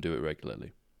couldn't do it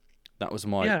regularly. That was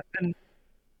my... Yeah, and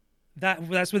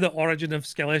that's where the origin of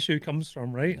skill issue comes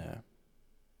from, right? Yeah.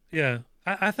 Yeah.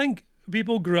 I think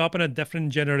people grew up in a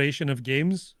different generation of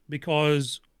games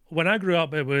because when I grew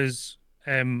up, it was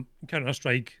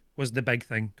Counter-Strike was the big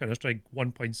thing. Counter-Strike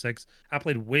 1.6. I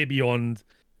played way beyond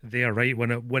there, right,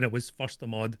 when it was first a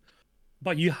mod.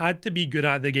 But you had to be good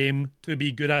at the game to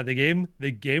be good at the game.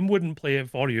 The game wouldn't play it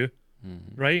for you,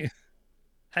 right?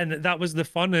 And that was the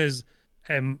fun, is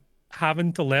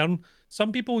having to learn.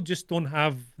 Some people just don't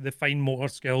have the fine motor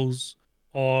skills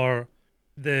or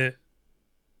the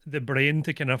brain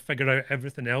to kind of figure out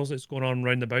everything else that's going on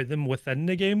round about them within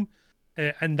the game,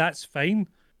 and that's fine.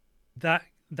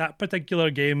 That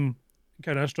particular game,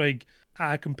 Counter-Strike,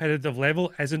 at a competitive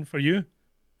level isn't for you,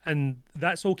 and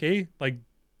that's okay. Like,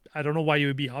 I don't know why you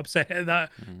would be upset at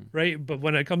that, right? But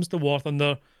when it comes to War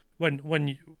Thunder,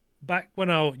 back when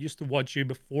I used to watch you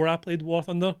before I played War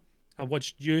Thunder, I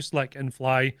watched you, Slick, and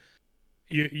Fly.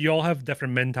 You all have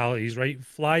different mentalities, right?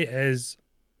 Fly is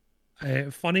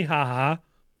funny, haha.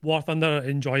 War Thunder,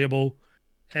 enjoyable.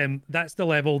 That's the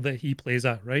level that he plays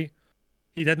at, right?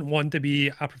 He didn't want to be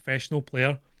a professional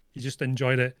player. He just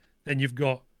enjoyed it. Then you've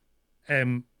got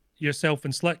yourself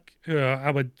and Slick, who I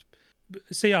would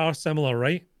say are similar,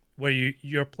 right? Where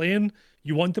you're playing,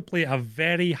 you want to play a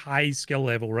very high skill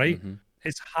level, right?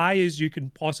 As high as you can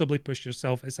possibly push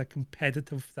yourself. It's a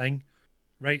competitive thing,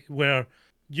 right? Where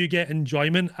you get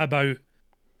enjoyment about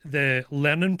the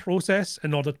learning process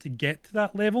in order to get to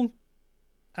that level.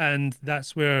 And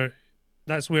that's where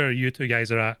you two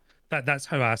guys are at. That's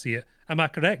how I see it. Am I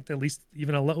correct? At least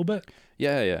even a little bit?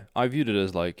 Yeah. I viewed it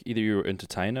as like either you're an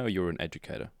entertainer or you're an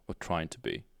educator, or trying to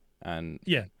be. And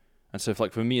so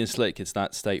for me and Slick, it's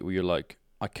that state where you're like,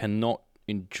 I cannot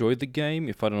enjoy the game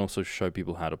if I don't also show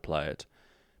people how to play it.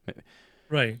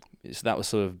 Right. So that was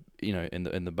sort of,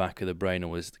 in the back of the brain,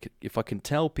 always, if I can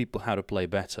tell people how to play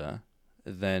better,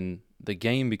 then the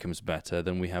game becomes better,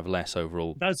 then we have less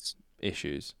overall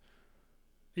issues.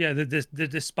 Yeah, the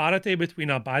disparity between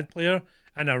a bad player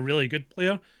and a really good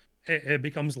player, it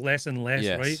becomes less and less,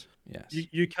 right? Yes.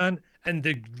 You can't, and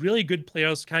the really good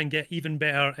players can get even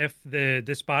better if the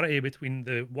disparity between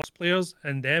the worst players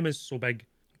and them is so big.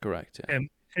 Correct, yeah.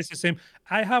 It's the same.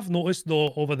 I have noticed,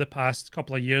 though, over the past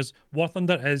couple of years, War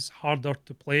Thunder is harder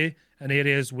to play in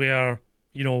areas where,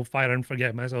 fire and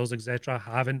forget missiles, etc.,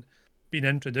 haven't been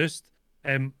introduced,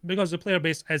 because the player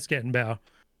base is getting better.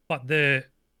 But the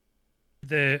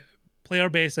player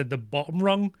base at the bottom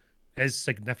rung is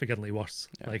significantly worse.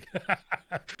 Yeah. Like,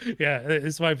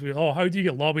 it's why how do you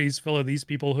get lobbies full of these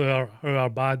people who are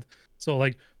bad? So,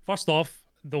 like, first off,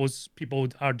 those people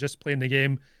are just playing the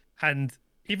game, and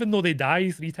even though they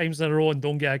die 3 times in a row and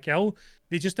don't get a kill,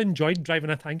 they just enjoyed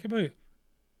driving a tank about,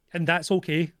 and that's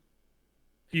okay.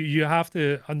 You have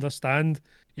to understand,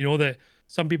 that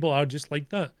some people are just like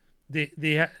that.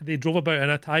 They drove about in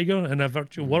a tiger in a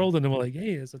virtual world, and they were like,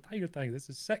 hey, it's a tiger tank, this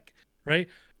is sick, right?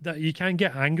 That you can't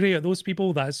get angry at those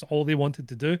people. That's all they wanted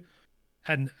to do.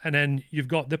 and then you've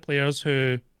got the players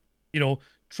who, you know,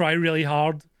 try really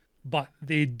hard, but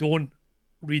they don't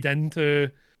read into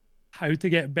how to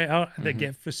get better. They Hmm.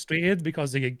 get frustrated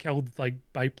because they get killed like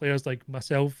by players like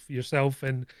myself, yourself,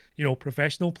 and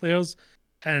professional players.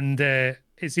 And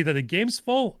it's either the game's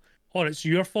fault or it's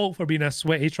your fault for being a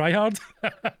sweaty tryhard.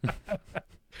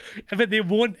 But they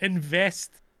won't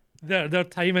invest their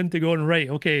time into going, right,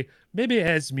 okay, maybe it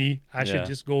is me. I should Yeah.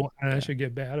 just go and I Yeah. should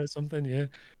get better at something. Yeah.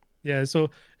 Yeah. So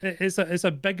it's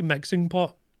a big mixing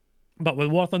pot. But with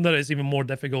War Thunder, it's even more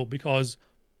difficult because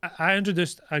I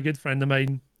introduced a good friend of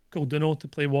mine called Duno to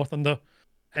play War Thunder,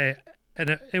 uh,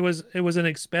 and it was an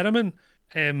experiment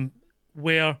um,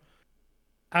 where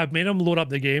I made him load up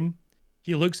the game.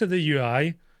 He looks at the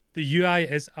UI. The UI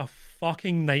is a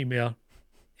fucking nightmare.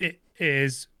 It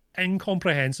is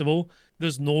incomprehensible.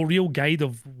 There's no real guide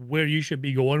of where you should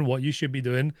be going, what you should be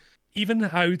doing, even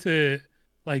how to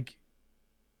like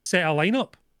set a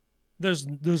lineup. There's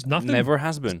nothing. Never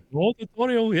has There's been. no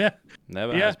tutorial. Yeah,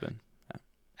 Never yeah. has been.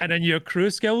 And then your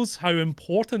crew skills, how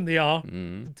important they are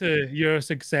Mm. to your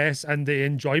success and the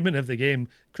enjoyment of the game.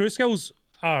 Crew skills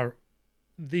are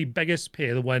the biggest pay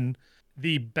to win,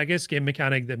 the biggest game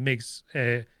mechanic that makes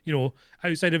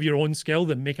outside of your own skill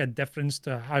that make a difference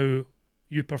to how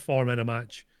you perform in a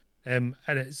match. And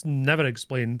it's never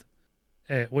explained,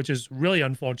 which is really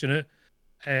unfortunate.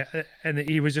 And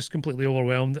he was just completely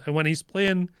overwhelmed. And when he's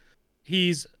playing,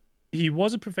 he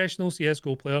was a professional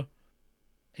CS:GO player.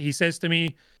 He says to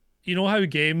me, "You know how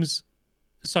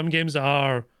some games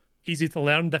are easy to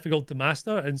learn, difficult to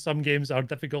master, and some games are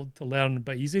difficult to learn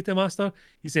but easy to master."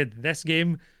 He said, "This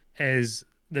game is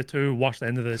the two worst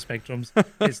end of the spectrums.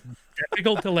 It's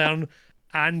difficult to learn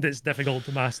and it's difficult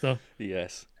to master.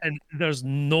 Yes. And there's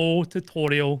no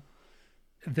tutorial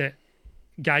that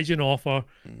Gaijin offer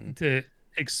Mm. to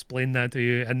explain that to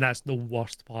you, and that's the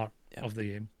worst part Yeah. of the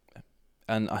game."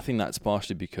 And I think that's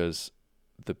partially because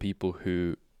the people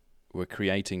who were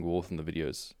creating War Thunder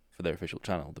videos for their official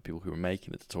channel, the people who were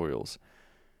making the tutorials,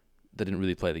 they didn't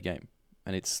really play the game,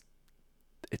 and it's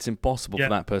impossible Yeah. for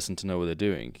that person to know what they're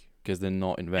doing because they're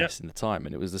not investing the time.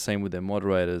 And it was the same with their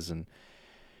moderators, and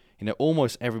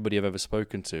almost everybody I've ever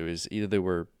spoken to is either they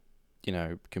were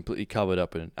completely covered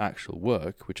up in actual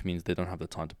work, which means they don't have the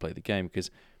time to play the game.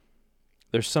 Because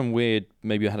there's some weird,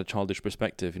 maybe I had a childish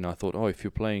perspective. I thought, oh, if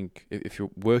you're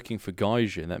working for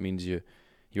Gaijin, that means your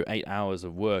 8 hours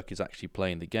of work is actually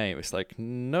playing the game. It's like,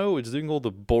 no, it's doing all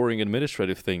the boring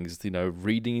administrative things,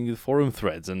 reading the forum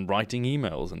threads and writing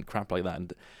emails and crap like that.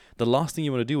 And the last thing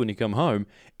you want to do when you come home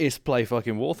is play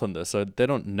fucking War Thunder. So they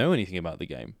don't know anything about the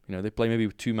game. They play maybe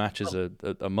 2 matches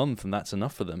a month, and that's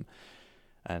enough for them.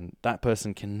 And that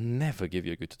person can never give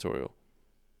you a good tutorial.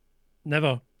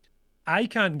 Never. I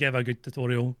can't give a good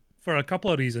tutorial for a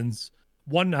couple of reasons.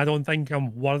 One, I don't think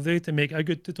I'm worthy to make a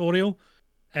good tutorial.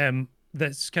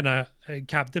 That's kind of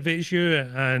captivates you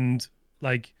and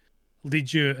like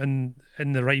leads you in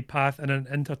the right path in an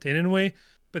entertaining way.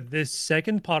 But the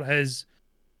second part is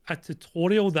a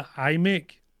tutorial that I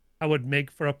would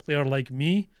make for a player like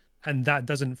me, and that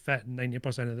doesn't fit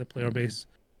 90% of the player base.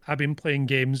 I've been playing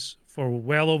games for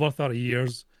well over 30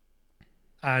 years,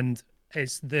 and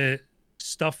it's the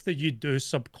stuff that you do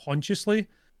subconsciously,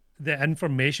 the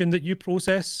information that you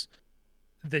process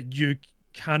that you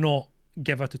cannot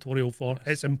give a tutorial for. Yes.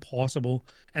 It's impossible.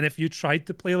 And if you tried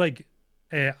to play like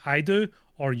I do,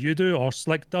 or you do, or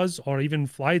Slick does, or even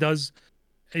Fly does,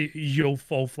 you'll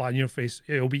fall flat on your face.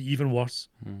 It'll be even worse.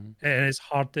 Mm-hmm. And it's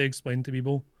hard to explain to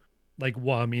people like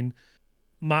what I mean.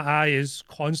 My eye is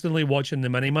constantly watching the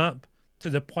minimap to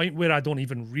the point where I don't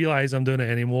even realize I'm doing it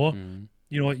anymore. Mm-hmm.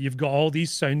 You've got all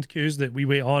these sound cues that we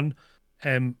wait on.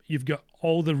 You've got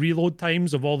all the reload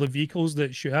times of all the vehicles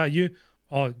that shoot at you.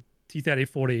 Oh,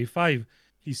 T-34-85,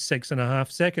 he's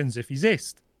 6.5 seconds if he's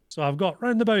aced. So I've got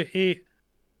round about 8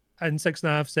 and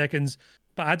 6.5 seconds,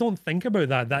 but I don't think about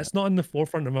that. That's not in the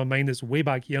forefront of my mind. It's way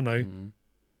back here now. Mm-hmm.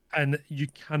 And you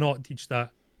cannot teach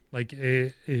that. Like,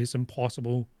 it's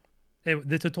impossible.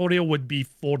 The tutorial would be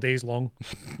 4 days long,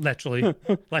 literally.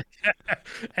 Like,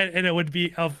 and it would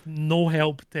be of no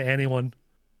help to anyone,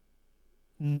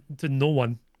 to no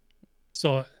one.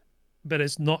 So, but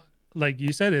it's not, like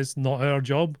you said, it's not our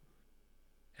job.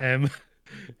 And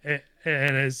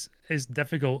it's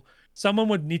difficult. Someone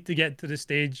would need to get to the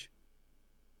stage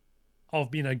of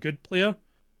being a good player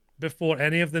before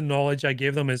any of the knowledge I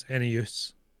gave them is any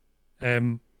use.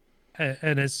 And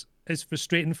it's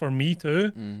frustrating for me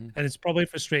too, Mm-hmm. and it's probably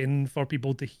frustrating for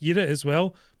people to hear it as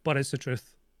well. But it's the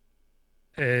truth.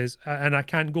 And I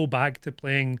can't go back to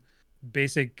playing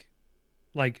basic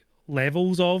like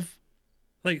levels of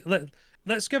like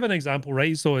let's give an example,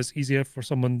 right? So it's easier for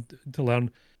someone to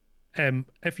learn.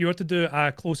 If you were to do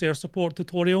a close air support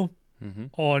tutorial Mm-hmm.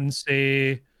 on,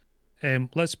 say,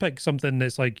 let's pick something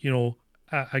that's like,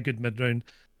 a good mid round.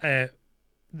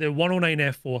 The 109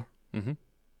 F4. Mm-hmm.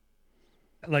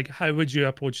 Like, how would you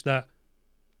approach that?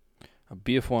 A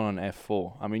BF1 on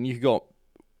F4. I mean, you've got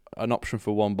an option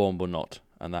for one bomb or not,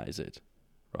 and that is it,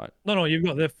 right? No, you've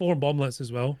got the 4 bomblets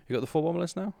as well. You got the 4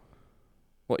 bomblets now?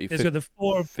 What, you It's got the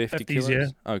 4 50 50s, yeah.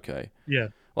 kilos? Okay. Yeah.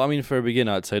 Well, I mean, for a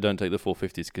beginner, I'd say don't take the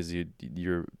 450s because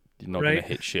you're not going to Right.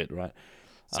 hit shit, right?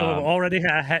 So I've already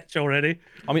hit a hitch already.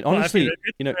 I mean, But if honestly, you're a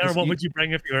good you know, player, what would you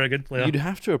bring if you were a good player? you'd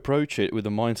have to approach it with the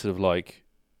mindset of like,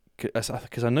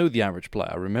 because I know the average player.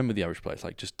 I remember the average player. It's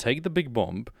like, just take the big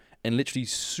bomb and literally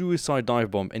suicide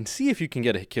dive bomb and see if you can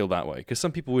get a kill that way. Because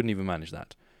some people wouldn't even manage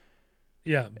that.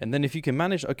 Yeah. And then if you can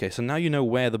manage, okay, so now you know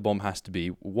where the bomb has to be,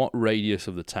 what radius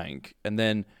of the tank, and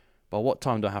then by what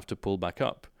time do I have to pull back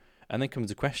up? And then comes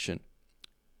the question: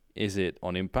 is it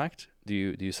on impact? Do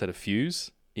you set a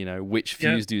fuse? Which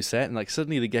fuse do you set? And like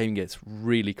suddenly the game gets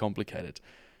really complicated.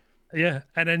 Yeah.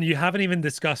 And then you haven't even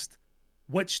discussed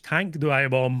which tank do I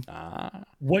bomb?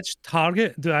 Which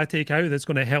target do I take out that's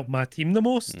going to help my team the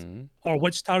most? Mm-hmm. Or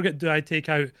which target do I take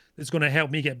out that's going to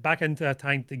help me get back into a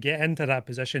tank to get into that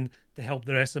position to help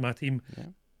the rest of my team?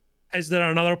 Yeah. Is there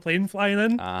another plane flying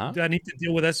in? Do I need to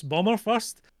deal with this bomber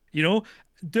first? Do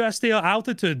I stay at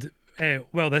altitude?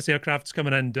 Well, this aircraft's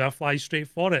coming in. Do I fly straight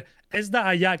for it? Is that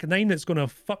a Yak 9 that's going to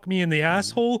fuck me in the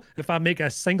asshole if I make a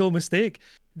single mistake?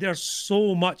 There's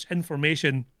so much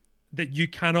information that you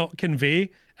cannot convey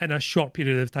in a short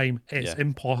period of time. It's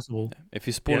impossible. Yeah. If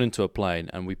you spawn into a plane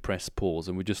and we press pause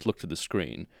and we just looked at the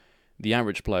screen, the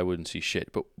average player wouldn't see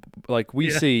shit. But like we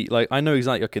see, like I know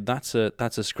exactly. Okay, that's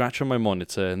a scratch on my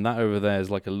monitor, and that over there is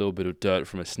like a little bit of dirt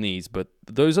from a sneeze. But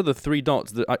those are the 3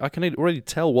 dots that I can already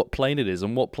tell what plane it is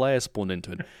and what player spawned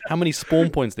into it, how many spawn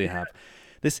points they have.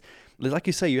 This, like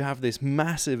you say, you have this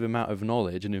massive amount of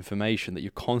knowledge and information that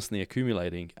you're constantly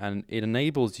accumulating, and it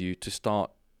enables you to start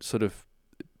sort of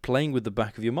playing with the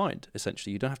back of your mind.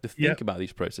 Essentially, you don't have to think about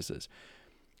these processes.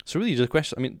 So really, just a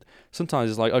question. I mean,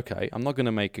 sometimes it's like, okay, I'm not going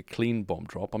to make a clean bomb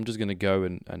drop. I'm just going to go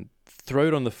and throw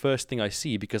it on the first thing I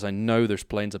see because I know there's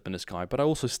planes up in the sky. But I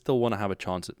also still want to have a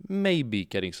chance at maybe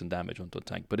getting some damage onto a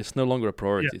tank. But it's no longer a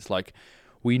priority. Yeah. It's like,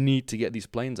 we need to get these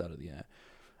planes out of the air.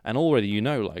 And already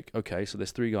like, okay, so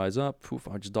there's 3 guys up. Oof,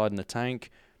 I just died in a tank.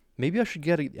 Maybe I should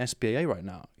get an SPA right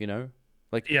now,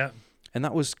 Like, yeah. And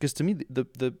that was, because to me,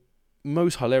 the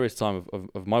most hilarious time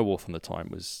of my war from the time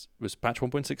was patch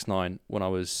 1.69 when I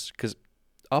was, because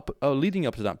leading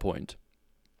up to that point,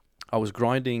 I was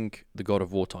grinding the God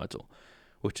of War title,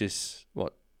 which is,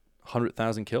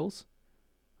 100,000 kills,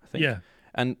 I think? Yeah.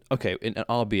 And, okay, in an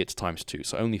RB it's ×2,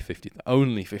 so only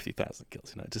 50,000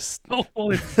 kills, just...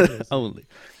 only.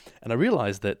 And I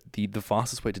realized that the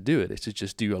fastest way to do it is to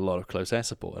just do a lot of close air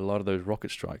support, a lot of those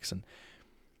rocket strikes. And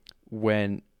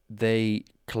when they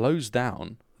closed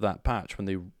down that patch, when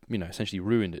they essentially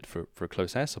ruined it for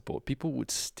close air support, people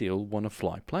would still want to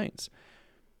fly planes.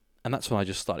 And that's when I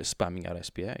just started spamming out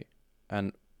SPA.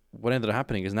 And what ended up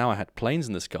happening is now I had planes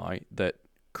in the sky that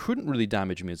couldn't really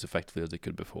damage me as effectively as they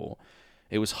could before.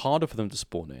 It was harder for them to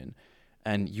spawn in,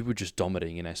 and you were just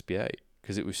dominating in SPA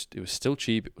because it was still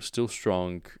cheap, it was still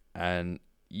strong, and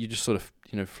you just sort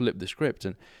of flipped the script.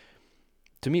 And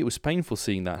to me, it was painful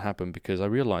seeing that happen because I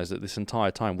realized that this entire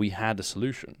time we had a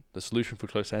solution. The solution for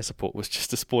close air support was just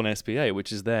to spawn SPA,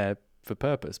 which is there for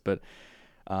purpose. But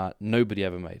nobody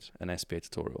ever made an SPA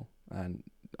tutorial, and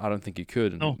I don't think you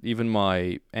could. And even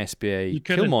my SPA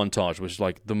kill montage was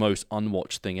like the most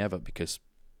unwatched thing ever because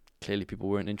clearly people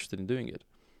weren't interested in doing it.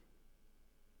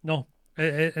 No,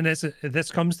 and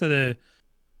this comes to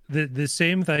the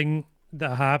same thing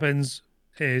that happens.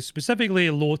 Specifically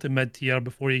low to mid tier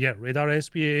before you get radar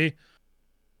SPA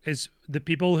is the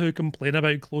people who complain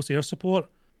about close air support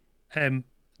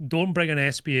don't bring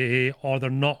an SPA, or they're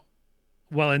not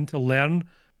willing to learn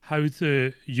how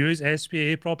to use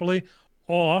SPA properly,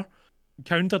 or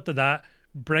counter to that,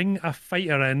 bring a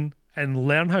fighter in and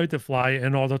learn how to fly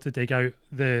in order to take out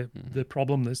the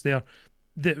problem that's there.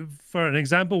 For an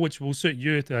example which will suit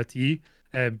you to a T,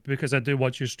 because I do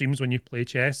watch your streams when you play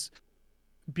chess,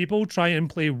 people try and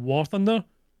play War Thunder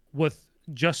with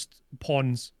just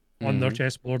pawns on their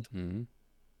chessboard. Mm-hmm.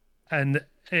 And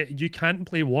you can't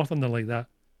play War Thunder like that.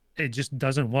 It just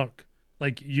doesn't work.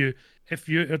 Like if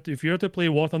you're to play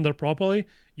War Thunder properly,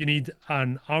 you need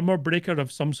an armor breaker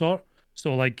of some sort.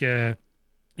 So like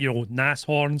NAS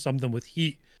horn, something with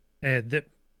heat. That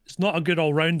it's not a good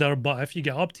all-rounder, but if you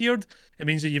get up-tiered, it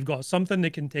means that you've got something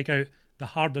that can take out the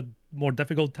harder, more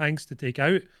difficult tanks to take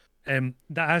out.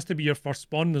 That has to be your first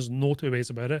spawn. There's no two ways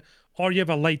about it. Or you have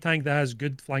a light tank that has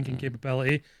good flanking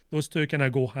capability. Those two kind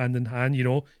of go hand in hand. You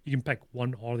know, you can pick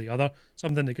one or the other.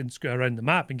 Something that can scoot around the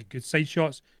map and get good side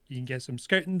shots. You can get some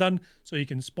scouting done, so you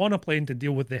can spawn a plane to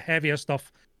deal with the heavier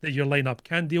stuff that your lineup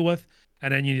can't deal with.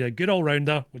 And then you need a good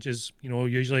all-rounder, which is, you know,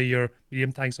 usually your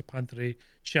medium tanks, a Panther,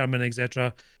 Sherman,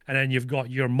 etc. And then you've got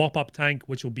your mop-up tank,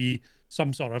 which will be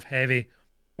some sort of heavy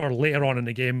for later on in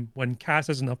the game when CAS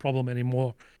isn't a problem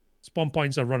anymore. Spawn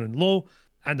points are running low,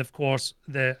 and of course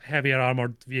the heavier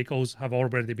armored vehicles have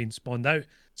already been spawned out,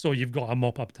 so you've got a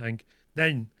mop-up tank.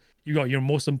 Then you got your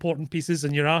most important pieces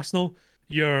in your arsenal,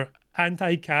 your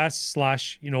anti-CAS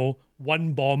slash, you know,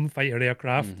 one bomb fighter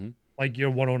aircraft, like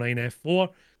your 109F4.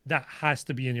 That has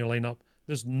to be in your lineup.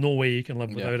 There's no way you can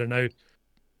live without it now.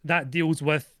 That deals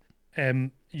with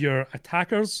your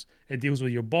attackers. It deals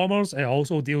with your bombers. It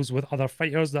also deals with other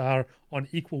fighters that are on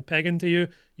equal pegging to you.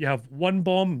 You have one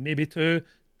bomb, maybe two.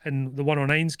 In the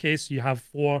 109's case, you have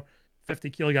 4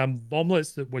 50-kilogram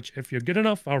bomblets, which, if you're good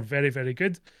enough, are very, very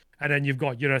good. And then you've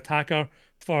got your attacker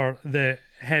for the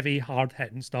heavy,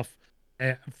 hard-hitting stuff.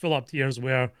 Full up tiers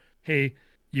where, hey,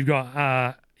 you've got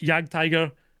a Yag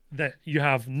Tiger that you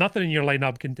have nothing in your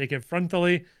lineup can take it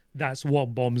frontally. That's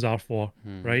what bombs are for,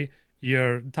 right?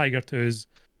 Your Tiger 2s.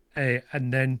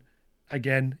 And then,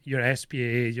 again, your SPA,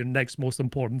 your next most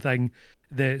important thing.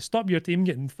 The stop your team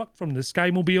getting fucked from the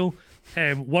Skymobile,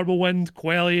 Whirlwind,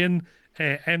 Quellian,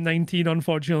 M19,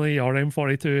 unfortunately, or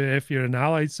M42 if you're an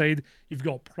allied side. You've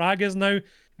got Pragas now.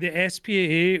 The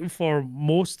SPA for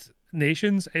most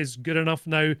nations is good enough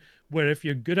now where if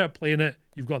you're good at playing it,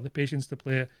 you've got the patience to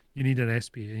play it, you need an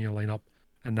SPA in your lineup.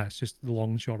 And that's just the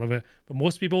long and short of it. But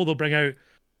most people, they'll bring out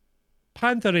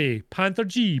Panther A, Panther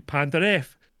G, Panther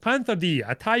F, Panther D,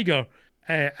 a Tiger,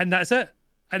 and that's it.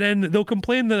 And then they'll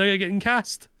complain that they're getting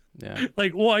cast. Yeah.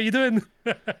 Like, what are you doing?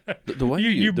 The way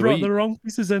you brought the wrong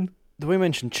pieces in. The way you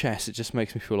mentioned chess, it just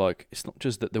makes me feel like it's not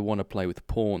just that they want to play with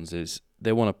pawns, is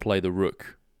they want to play the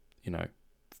rook, you know.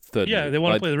 They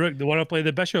want to play the rook. They want to play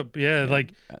the bishop. Yeah,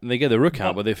 like... And they get the rook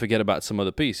out, but they forget about some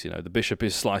other piece, you know. The bishop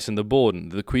is slicing the board, and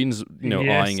the queen's, you know,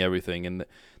 eyeing everything. And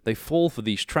they fall for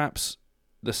these traps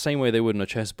the same way they would on a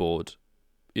chessboard,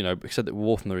 you know, except that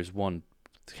War Thunder is one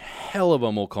hell of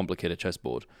a more complicated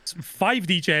chessboard. It's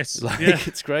 5D chess. Like,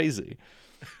 it's crazy.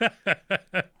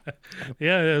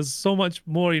 There's so much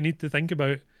more you need to think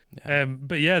about. Yeah.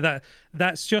 But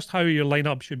that's just how your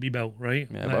lineup should be built, right?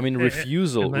 Yeah, but I mean,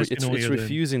 refusal. It's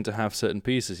refusing doing. To have certain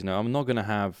pieces. You know, I'm not going to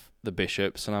have the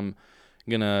bishops, and I'm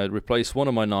going to replace one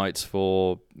of my knights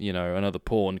for, you know, another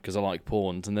pawn because I like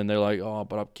pawns. And then they're like, oh,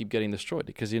 but I keep getting destroyed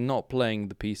because you're not playing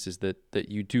the pieces that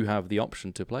you do have the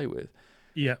option to play with.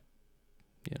 Yeah.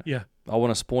 Yeah. I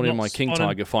want to spawn in my King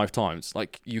Tiger 5 times.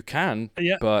 Like, you can,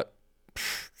 but...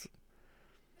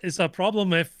 It's a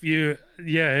problem if you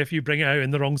bring it out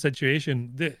in the wrong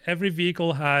situation. Every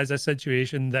vehicle has a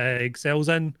situation that it excels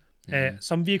in.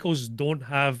 Some vehicles don't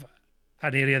have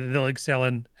an area that they'll excel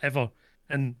in ever,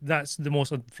 and that's the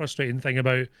most frustrating thing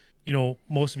about, you know,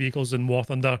 most vehicles in War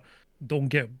Thunder don't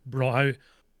get brought out.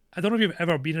 I don't know if you've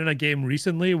ever been in a game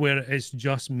recently where it's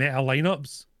just meta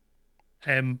lineups.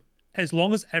 As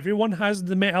long as everyone has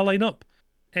the meta lineup,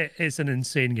 it's an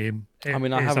insane game. I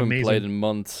mean, I haven't played in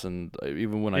months, and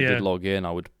even when I did log in,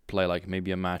 I would play like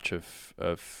maybe a match of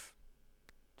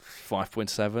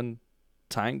 5.7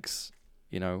 tanks,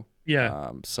 you know.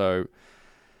 Yeah. So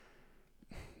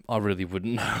I really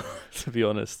wouldn't know, to be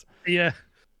honest. Yeah.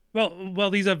 Well,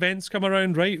 these events come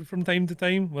around, right, from time to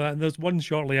time. Well, there's one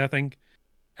shortly, I think,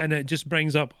 and it just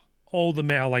brings up all the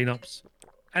meta lineups.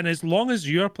 And as long as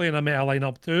you're playing a meta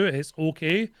lineup too, it's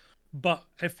okay. But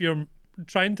if you're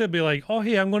trying to be like, oh,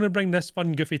 hey, I'm going to bring this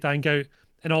fun goofy tank out,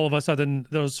 and all of a sudden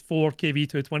there's 4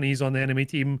 KV-220s on the enemy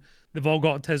team. They've all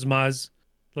got Tismas,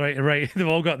 right? They've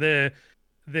all got the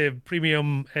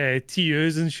premium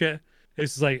TUs and shit.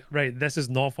 It's like, right, this is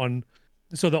not fun.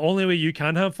 So the only way you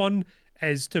can have fun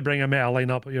is to bring a meta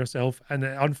lineup yourself. And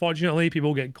unfortunately,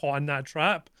 people get caught in that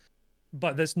trap.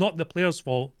 But that's not the player's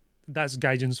fault. That's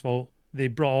Gaijin's fault. They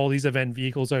brought all these event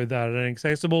vehicles out that are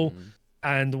inaccessible.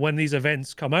 And when these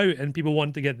events come out and people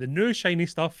want to get the new shiny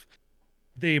stuff,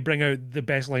 they bring out the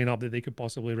best lineup that they could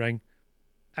possibly bring.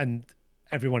 And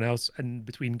everyone else in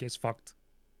between gets fucked.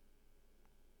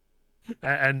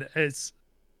 And it's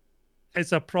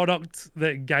a product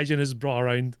that Gaijin has brought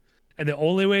around. And the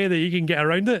only way that you can get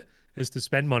around it is to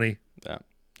spend money. Yeah,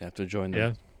 you have to join them.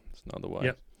 Yeah. It's not the way.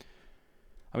 Yep.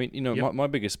 I mean, you know, my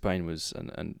biggest pain was,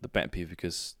 and the pet peeve,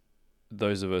 because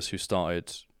those of us who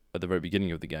started at the very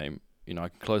beginning of the game, you know, I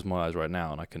can close my eyes right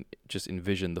now and I can just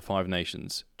envision the 5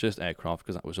 nations, just aircraft,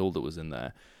 because that was all that was in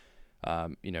there.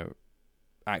 you know,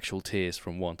 actual tiers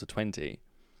from 1 to 20,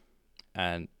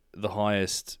 and the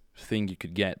highest thing you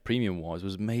could get premium wise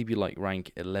was maybe like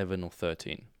rank 11 or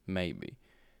 13, maybe.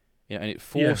 You know, and it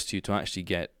forced you to actually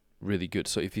get really good.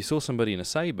 So if you saw somebody in a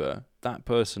saber, that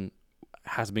person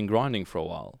has been grinding for a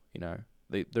while. You know,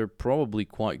 they're probably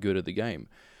quite good at the game.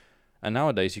 And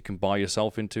nowadays you can buy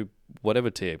yourself into whatever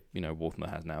tier, you know, War Thunder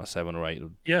has now, 7 or 8,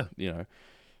 Yeah. you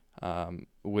know,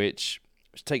 which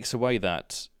takes away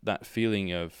that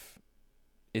feeling of,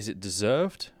 is it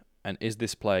deserved, and is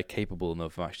this player capable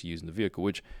enough of actually using the vehicle?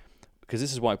 Because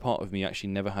this is why part of me actually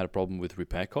never had a problem with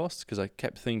repair costs, because I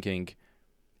kept thinking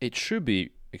it should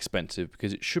be expensive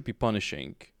because it should be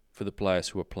punishing for the players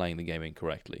who are playing the game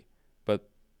incorrectly. But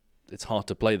it's hard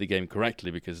to play the game correctly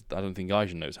because I don't think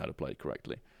Gaijin knows how to play it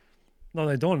correctly. No,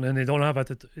 they don't, and they don't have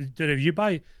it. If you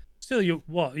buy, still, you've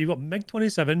got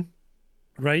MiG-27,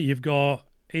 right? You've got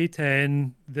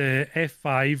A10, the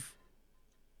F5.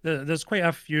 There's quite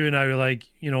a few now, like,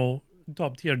 you know,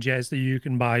 top tier jets that you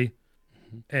can buy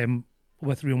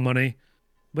with real money.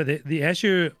 But the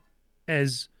issue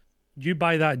is you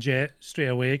buy that jet straight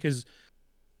away, because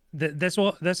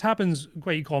this happens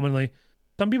quite commonly.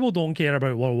 Some people don't care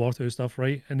about World War II stuff,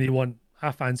 right? And they want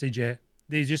a fancy jet.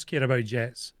 They just care about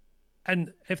jets.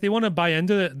 And if they want to buy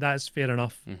into it, that's fair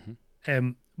enough.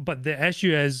 But the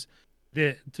issue is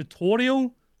the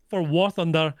tutorial for War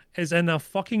Thunder is in a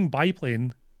fucking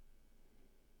biplane.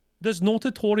 There's no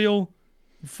tutorial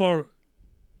for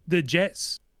the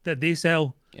jets that they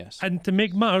sell. Yes. And to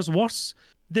make matters worse,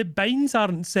 the binds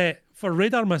aren't set for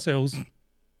radar missiles.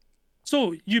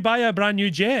 So you buy a brand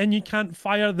new jet and you can't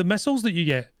fire the missiles that you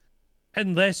get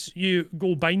unless you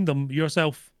go bind them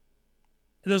yourself.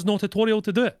 There's no tutorial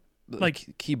to do it.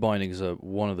 Like, key bindings are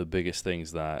one of the biggest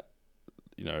things that,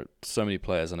 you know, so many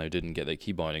players I know didn't get their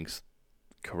key bindings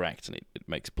correct, and it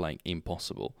makes playing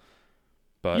impossible.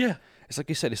 But yeah, it's like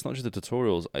you said, it's not just the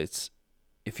tutorials. It's,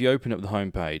 if you open up the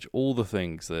homepage, all the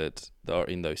things that are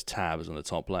in those tabs on the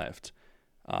top left,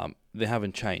 they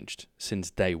haven't changed since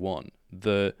day one.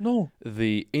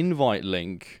 The invite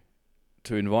link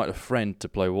to invite a friend to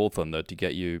play War Thunder to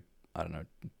get you, I don't know,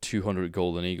 200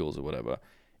 golden eagles or whatever,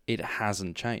 it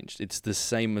hasn't changed. It's the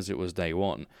same as it was day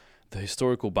one. The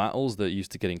historical battles that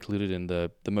used to get included in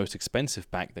the most expensive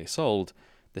pack they sold,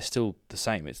 they're still the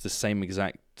same. It's the same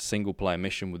exact single player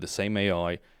mission with the same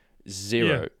AI,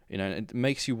 zero. Yeah. You know, and it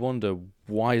makes you wonder,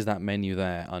 why is that menu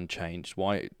there unchanged?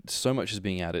 Why so much is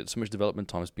being added, so much development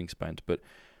time is being spent, but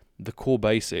the core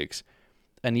basics,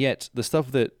 and yet the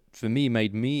stuff that for me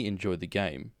made me enjoy the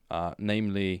game,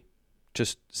 namely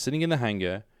just sitting in the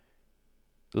hangar,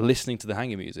 listening to the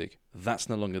hangar music, that's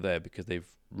no longer there because they've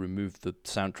removed the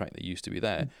soundtrack that used to be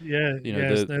there. Yeah, you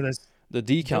know, the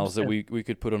decals that we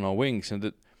could put on our wings, and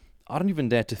that I don't even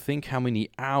dare to think how many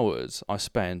hours I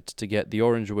spent to get the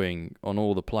orange wing on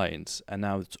all the planes, and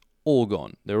now it's all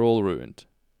gone. They're all ruined.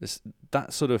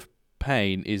 That sort of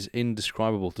pain is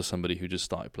indescribable to somebody who just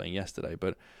started playing yesterday.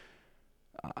 But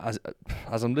as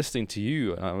I'm listening to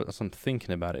you, and as I'm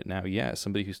thinking about it now, yeah,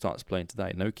 somebody who starts playing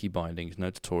today, no key bindings,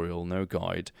 no tutorial, no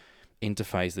guide,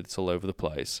 interface that's all over the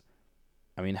place.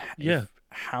 I mean, yeah.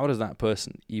 How does that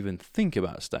person even think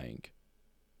about staying?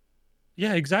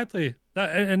 Yeah, exactly.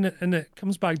 That and it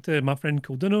comes back to my friend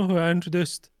Coldino, who I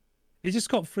introduced. He just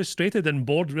got frustrated and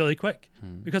bored really quick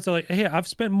because they're like, hey, I've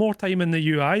spent more time in the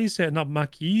UI setting up my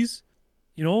keys,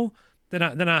 you know, than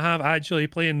I have actually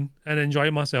playing and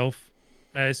enjoying myself.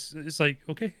 It's like,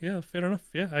 okay, yeah, fair enough.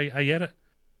 Yeah, I get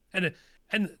it.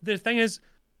 And the thing is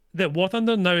that War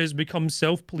Thunder now has become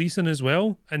self-policing as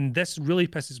well, and this really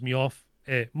pisses me off.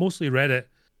 Mostly Reddit.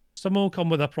 Someone will come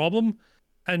with a problem,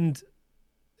 and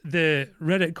the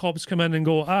Reddit cops come in and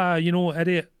go, you know,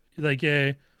 idiot, like,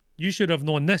 you should have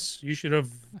known this. You should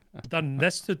have done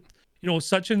this to, you know,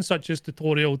 such and such's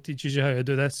tutorial teaches you how to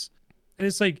do this. And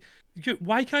it's like,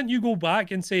 why can't you go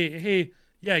back and say, hey,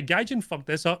 yeah, Gaijin fucked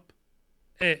this up?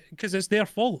 Because it's their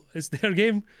fault. It's their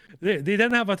game. They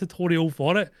didn't have a tutorial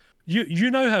for it. You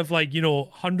now have, like, you know,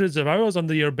 hundreds of hours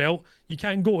under your belt. You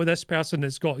can't go to this person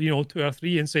that's got, you know, 2 or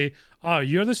 3 and say,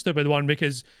 you're the stupid one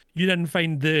because you didn't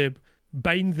find the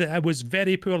bind that was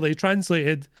very poorly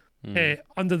translated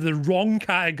under the wrong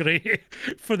category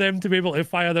for them to be able to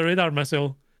fire the radar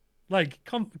missile. Like,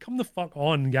 come the fuck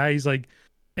on, guys. Like,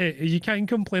 you can't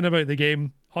complain about the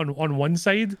game on one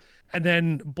side and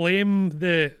then blame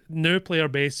the new player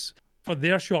base for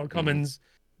their shortcomings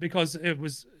because it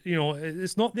was, you know,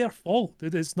 it's not their fault,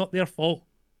 dude. It's not their fault.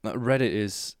 Reddit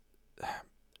is...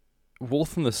 War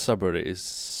Thunder subreddit is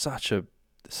such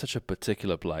a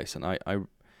particular place, and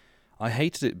I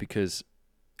hated it because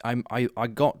I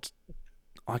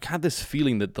I had this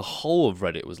feeling that the whole of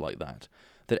Reddit was like that.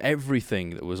 That everything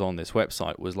that was on this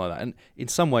website was like that. And in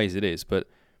some ways it is, but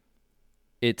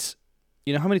it's,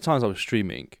 you know, how many times I was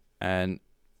streaming and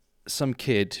some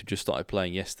kid who just started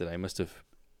playing yesterday must have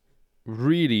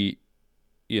really,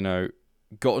 you know,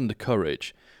 gotten the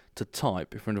courage to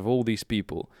type in front of all these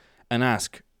people and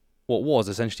ask what was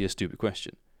essentially a stupid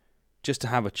question, just to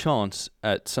have a chance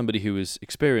at somebody who was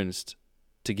experienced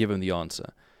to give him the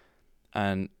answer.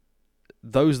 And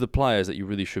those are the players that you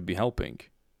really should be helping,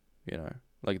 you know.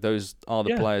 Like, those are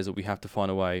the players that we have to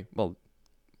find a way. Well,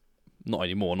 not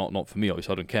anymore. Not for me,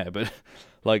 obviously. I don't care. But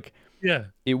like,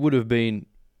 it would have been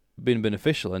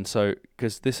beneficial. And so,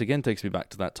 because this again takes me back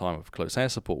to that time of close air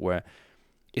support, where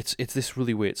it's this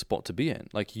really weird spot to be in.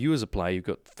 Like, you as a player, you've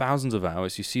got thousands of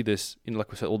hours. You see this, you know,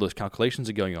 like we said, all those calculations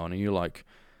are going on, and you're like,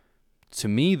 to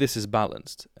me, this is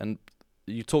balanced. And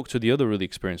you talk to the other really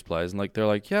experienced players, and like they're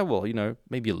like, yeah, well, you know,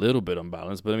 maybe a little bit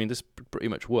unbalanced, but I mean, this pretty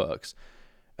much works.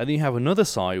 And then you have another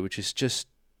side, which is just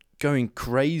going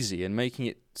crazy and making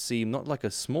it seem not like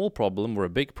a small problem or a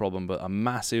big problem, but a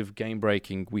massive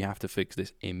game-breaking, we have to fix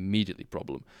this immediately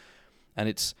problem. And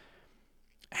it's,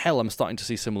 hell, I'm starting to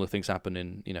see similar things happen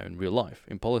in, you know, in real life,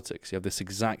 in politics. You have this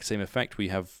exact same effect. We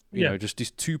have, you know, just these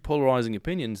two polarizing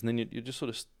opinions, and then you're just sort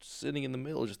of sitting in the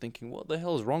middle, just thinking, what the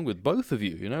hell is wrong with both of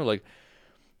you? You know, like,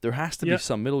 there has to be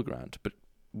some middle ground. But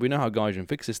we know how Gaijin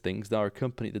fixes things. They're a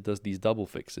company that does these double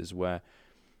fixes where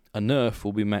a nerf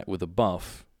will be met with a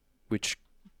buff, which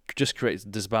just creates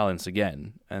disbalance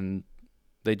again, and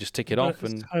they just tick it off.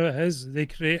 And how it is. They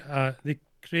create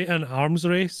an arms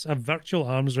race, a virtual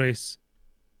arms race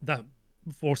that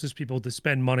forces people to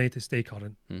spend money to stay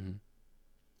current,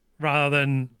 rather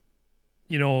than,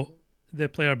 you know, the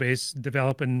player base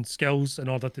developing skills in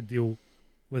order to deal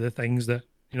with the things that,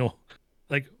 you know,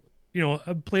 like, you know,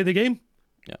 play the game.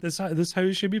 Yeah. This is how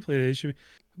it should be played. It should be.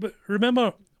 But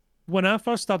remember, when I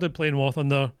first started playing War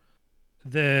Thunder,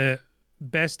 the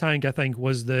best tank, I think,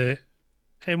 was the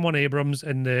M1 Abrams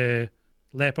and the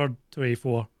Leopard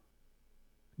 2A4.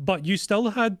 But you still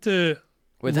had to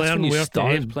wait, that's learn when you where to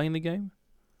started aim. playing the game?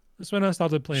 That's when I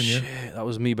started playing, Shit, that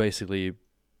was me basically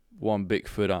one big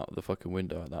foot out the fucking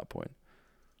window at that point.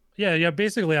 Yeah.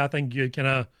 Basically, I think you kind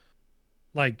of,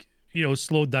 like, you know,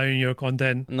 slowed down your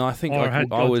content. No, I think or I had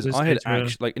where-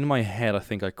 actually, like, in my head, I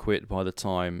think I quit by the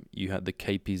time you had the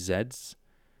KPZs.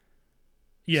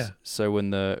 Yeah. So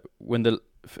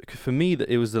for me,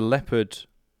 it was the Leopard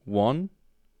 1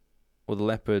 or the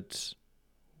Leopard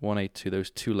 1A2,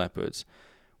 those two Leopards.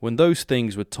 When those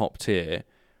things were top tier,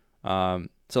 so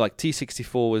like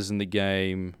T64 was in the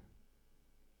game.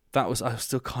 I was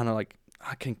still kind of like,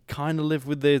 I can kind of live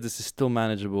with this. This is still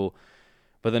manageable.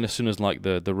 But then as soon as like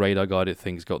the radar guided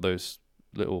things got those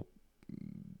little,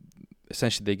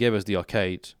 essentially they gave us the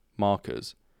arcade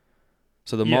markers.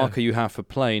 So the marker you have for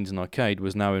planes in arcade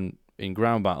was now in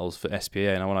ground battles for SPA.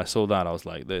 And when I saw that, I was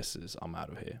like, I'm out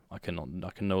of here. I can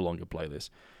no longer play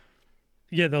this.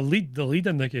 Yeah, the lead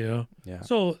indicator. Yeah.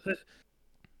 So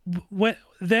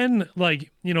then,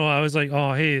 like, you know, I was like,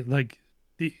 oh, hey, like,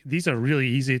 these are really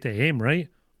easy to aim, right?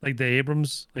 Like the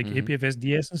Abrams, like APFS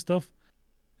DS and stuff.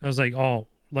 I was like, oh,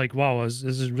 like, wow, this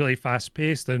is really fast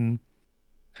paced, and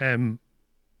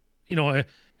you know,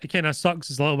 it kind of sucks.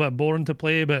 It's a little bit boring to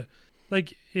play, but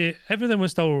like everything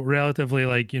was still relatively,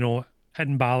 like, you know,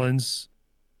 in balance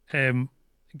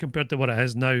compared to what it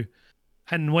is now.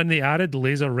 And when they added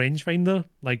laser rangefinder,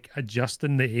 like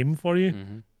adjusting the aim for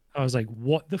you, I was like,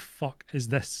 what the fuck is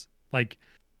this? Like,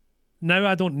 now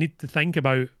I don't need to think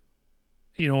about,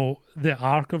 you know, the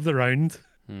arc of the round,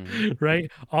 right?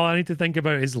 All I need to think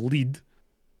about is lead.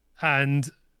 And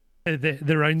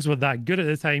the rounds were that good at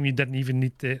the time, you didn't even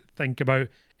need to think about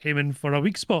aiming for a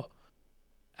weak spot.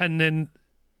 And then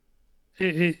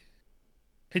it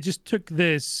just took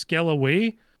the skill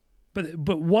away. But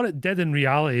what it did in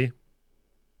reality,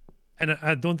 and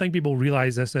I don't think people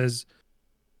realize this, is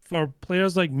for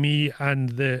players like me and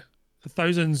the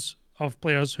thousands of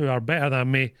players who are better than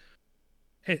me,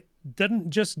 it didn't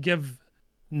just give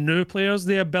new players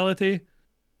the ability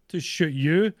to shoot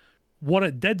you. What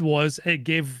it did was it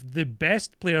gave the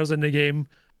best players in the game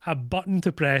a button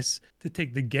to press to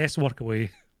take the guesswork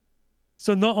away.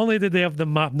 So not only did they have the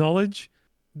map knowledge,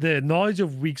 the knowledge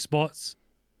of weak spots,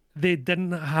 they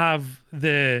didn't have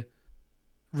the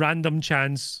random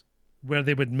chance where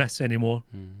they would miss anymore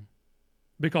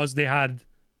because they had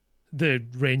the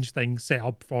range thing set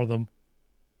up for them,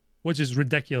 which is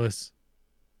ridiculous.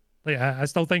 Like, I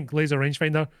still think laser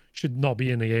rangefinder should not be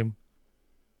in the game.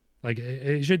 Like,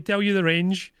 it should tell you the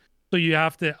range, so you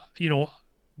have to, you know,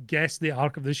 guess the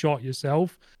arc of the shot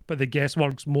yourself, but the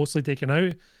guesswork's mostly taken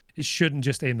out, it shouldn't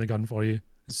just aim the gun for you.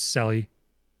 It's silly.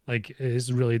 Like, it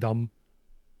is really dumb.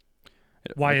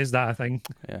 Why is that a thing?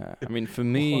 Yeah, I mean, for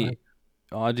me,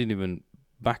 I didn't even,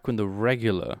 back when the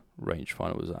regular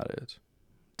rangefinder was added,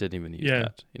 didn't even use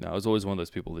that. You know, I was always one of those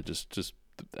people that just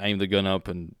aim the gun up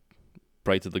and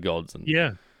pray to the gods, and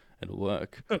it'll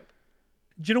work. But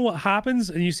do you know what happens?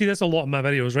 And you see this a lot in my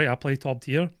videos, right? I play top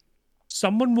tier.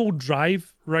 Someone will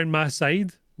drive around my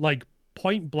side, like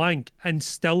point blank, and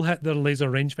still hit their laser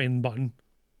rangefinding button.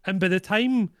 And by the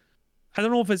time, I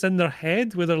don't know if it's in their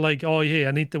head where they're like, oh, yeah,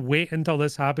 I need to wait until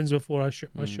this happens before I shoot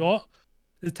my shot.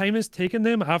 The time it's taken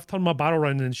them, I've turned my barrel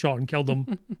around and shot and killed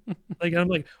them. Like, I'm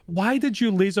like, why did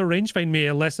you laser rangefind me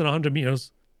at less than 100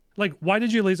 meters? Like, why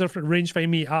did you laser rangefind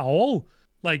me at all?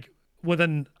 Like,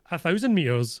 within 1,000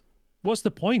 meters? What's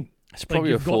the point? It's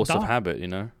probably a force of habit, you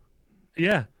know?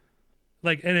 Yeah.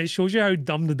 Like, and it shows you how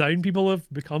dumbed down people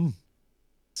have become.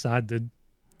 Sad, dude.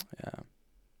 Yeah.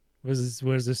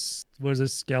 Where's this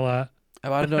skill at?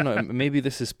 I don't know. Maybe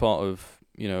this is part of,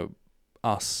 you know,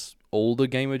 us older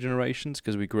gamer generations,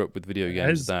 because we grew up with video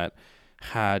games that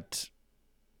had,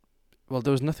 well,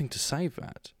 there was nothing to save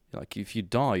at. Like, if you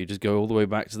die, you just go all the way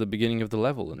back to the beginning of the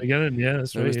level. And again, yeah,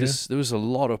 that's right. There was a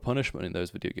lot of punishment in those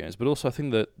video games, but also I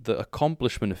think that the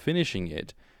accomplishment of finishing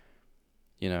it,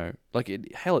 you know, like,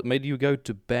 hell, it made you go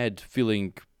to bed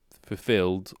feeling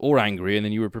fulfilled or angry, and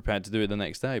then you were prepared to do it the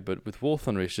next day. But with War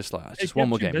Thunder, it's just like, it's just one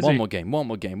more game. And it's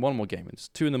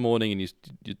 2 a.m. and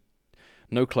you're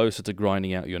no closer to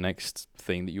grinding out your next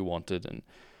thing that you wanted. And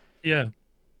yeah,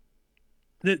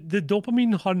 the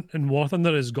dopamine hunt in War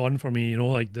Thunder is gone for me. You know,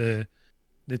 like the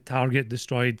target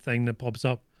destroyed thing that pops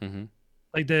up. Mm-hmm.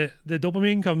 Like the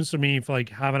dopamine comes for me for like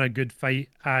having a good fight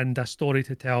and a story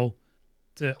to tell,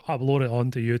 to upload it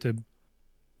onto YouTube,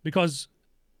 because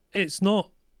it's not,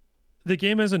 the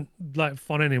game isn't like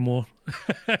fun anymore.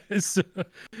 it's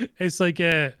like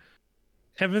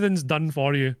everything's done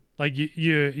for you. Like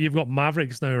you've got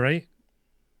Mavericks now, right?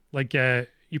 Like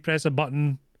you press a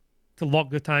button to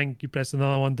lock the tank, you press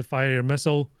another one to fire your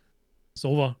missile. It's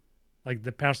over. Like,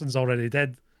 the person's already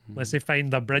dead. Unless they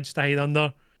find a bridge to hide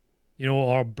under, you know,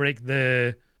 or break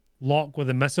the lock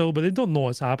with a missile, but they don't know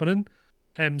what's happening.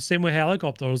 Same with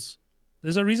helicopters.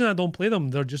 There's a reason I don't play them.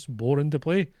 They're just boring to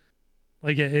play.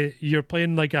 Like, you're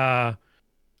playing like a,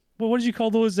 what do you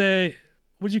call those?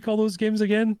 What do you call those games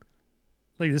again?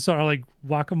 Like the sort of like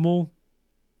whack-a-mole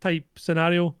type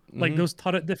scenario, like those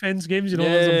turret defense games. You know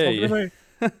what I'm talking about?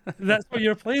 That's what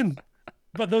you're playing.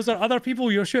 But those are other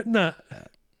people you're shooting at,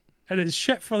 and it's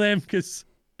shit for them because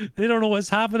they don't know what's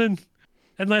happening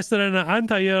unless they're in an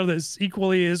anti-air that's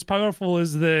equally as powerful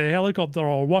as the helicopter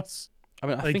or worse. I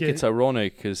mean, I think it's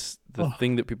ironic because the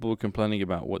thing that people were complaining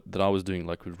about, that I was doing,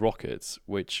 like with rockets,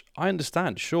 which I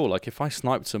understand, sure. Like, if I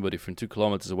sniped somebody from 2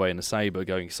 kilometers away in a saber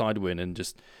going sidewind and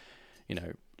just, you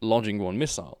know, lodging one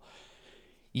missile,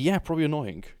 yeah, probably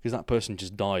annoying because that person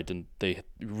just died and they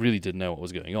really didn't know what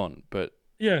was going on. But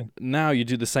yeah, now you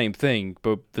do the same thing,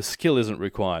 but the skill isn't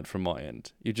required from my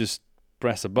end. You just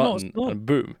press a button and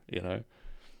boom, you know.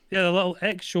 Yeah, the little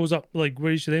X shows up like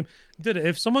where you should aim. Dude,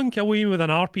 if someone killed me with an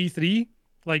RP3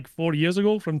 like 4 years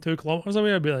ago from 2 kilometers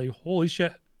away, I'd be like, holy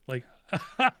shit. Like,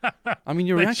 I mean,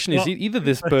 your reaction is either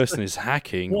this person is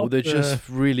hacking or they're just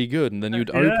really good. And then you'd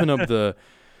open up the...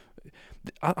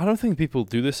 I don't think people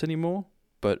do this anymore,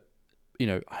 but, you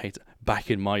know,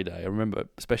 back in my day, I remember,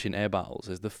 especially in air battles,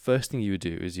 is the first thing you would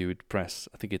do is you would press,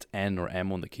 I think it's N or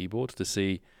M on the keyboard to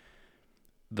see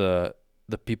the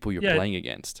people you're playing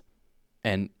against.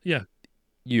 And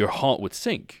your heart would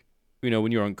sink, you know,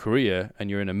 when you're on Korea and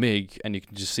you're in a MiG and you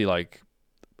can just see like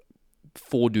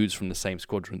 4 dudes from the same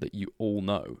squadron that you all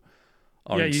know.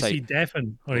 You see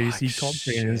Defen or you see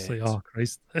Topsy and it's like, oh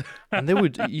Christ. And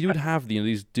you would have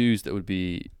these dudes that would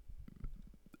be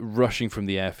rushing from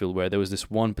the airfield where there was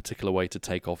this one particular way to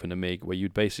take off in a MiG where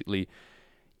you'd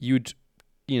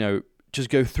you know, just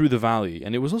go through the valley,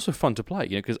 and it was also fun to play,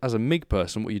 you know, because as a MiG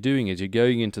person, what you're doing is you're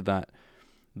going into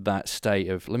that state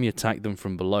of, let me attack them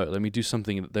from below, let me do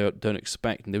something that they don't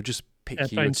expect, and they'll just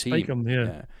pick you a team.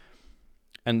 Yeah.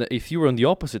 And if you were on the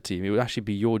opposite team, it would actually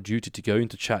be your duty to go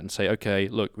into chat and say, okay,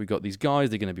 look, we got these guys,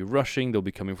 they're going to be rushing, they'll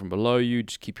be coming from below you,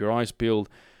 just keep your eyes peeled.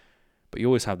 But you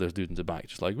always have those dudes in the back,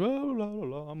 just like, oh, la, la,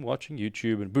 la, I'm watching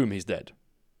YouTube, and boom, he's dead.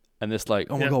 And it's like,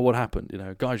 oh my God, what happened? You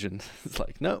know, Gaijin. It's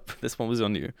like, nope, this one was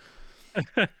on you.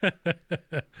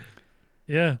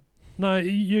 Yeah. No,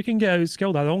 you can get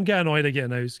outskilled. I don't get annoyed at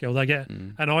getting outskilled. I get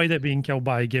annoyed at being killed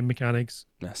by game mechanics.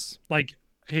 Yes. Like,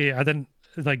 hey, I didn't,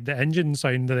 like, the engine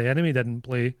sound of the enemy didn't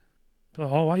play. But,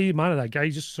 oh, why are you mad at that guy?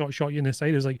 He just shot you in the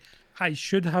side. It was like, I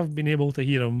should have been able to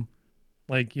hear him.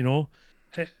 Like, you know,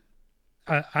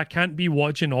 I can't be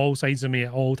watching all sides of me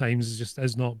at all times. It just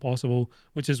is not possible,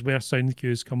 which is where sound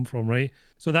cues come from, right?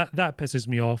 So that pisses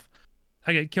me off.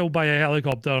 I get killed by a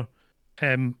helicopter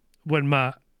when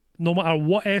no matter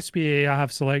what SPA I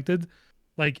have selected,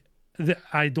 like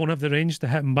I don't have the range to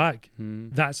hit him back.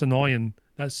 That's annoying.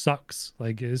 That sucks.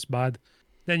 Like it's bad.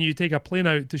 Then you take a plane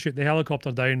out to shoot the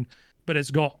helicopter down, but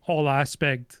it's got all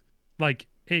aspect, like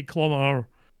 8 kilometer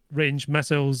range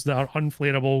missiles that are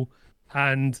unflareable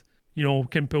and, you know,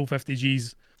 can pull 50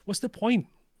 Gs. What's the point?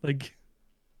 Like,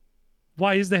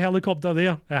 why is the helicopter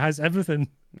there? It has everything.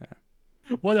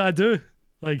 Yeah. What do I do?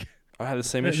 Like, I had the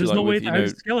same issue. there's Like no way with, to you know,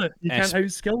 outskill it. You can't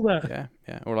outskill that. Yeah,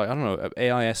 yeah. Or like, I don't know,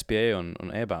 AI SPA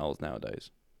on air battles nowadays.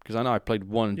 Because I know I played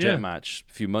one jet match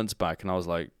a few months back, and I was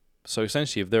like, so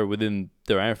essentially, if they're within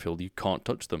their airfield, you can't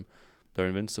touch them. They're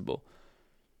invincible.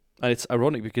 And it's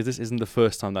ironic because this isn't the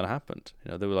first time that happened.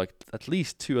 You know, there were like at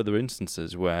least 2 other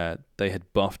instances where they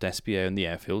had buffed SPA on the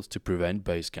airfields to prevent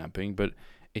base camping, but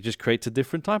it just creates a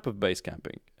different type of base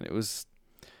camping. And it was...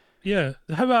 Yeah,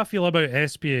 how I feel about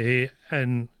SPA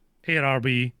and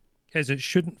ARB is it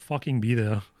shouldn't fucking be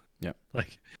there. Yeah.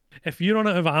 Like, if you run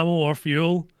out of ammo or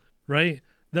fuel, right,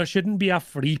 there shouldn't be a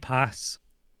free pass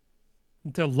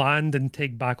to land and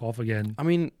take back off again. I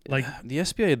mean, like the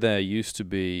SPA there used to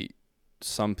be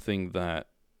something that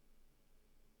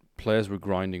players were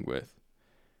grinding with.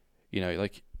 You know,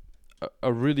 like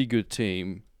a really good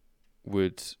team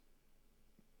would,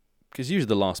 because usually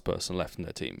the last person left in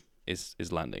their team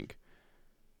is landing.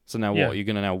 So now what? You're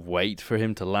going to now wait for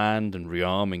him to land and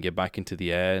rearm and get back into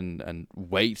the air and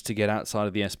wait to get outside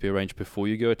of the SPA range before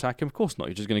you go attack him? Of course not.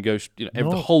 You're just going to go, you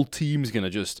know, the whole team's going to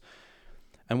just...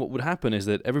 And what would happen is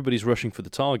that everybody's rushing for the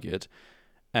target,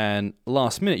 and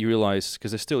last minute you realize,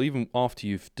 because there's still, even after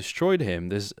you've destroyed him,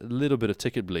 there's a little bit of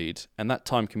ticket bleed, and that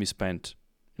time can be spent,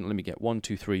 you know, let me get 1,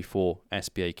 2, 3, 4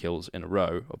 SPA kills in a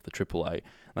row of the AAA.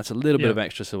 That's a little bit of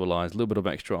extra civilized, a little bit of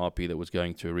extra RP that was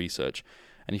going through research.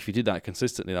 And if you did that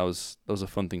consistently, that was a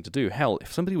fun thing to do. Hell,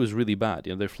 if somebody was really bad,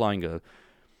 you know, they're flying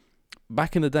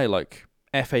back in the day, like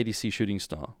F-ADC Shooting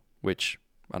Star, which,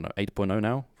 I don't know, 8.0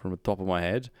 now, from the top of my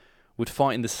head, would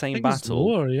fight in the same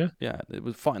battle. Lower, it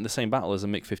would fight in the same battle as a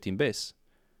MiG-15 bis.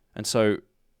 And so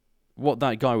what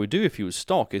that guy would do if he was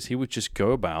stock is he would just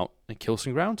go about and kill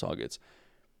some ground targets.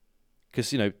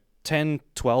 Because, you know, 10,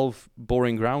 12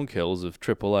 boring ground kills of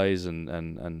AAAs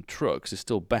and trucks is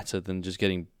still better than just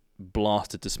getting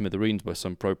blasted to smithereens by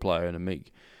some pro player in a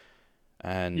MiG.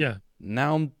 And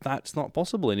now that's not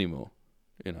possible anymore,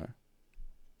 you know.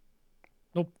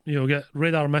 Nope, you'll get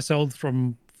radar missiled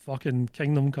from fucking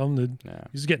Kingdom Come, dude. Yeah.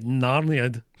 You just get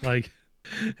Narnia'd. Like,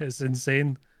 it's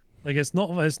insane. Like, it's not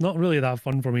really that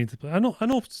fun for me to play. I know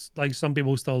like some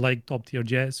people still like top tier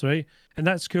jets, right? And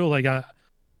that's cool. Like,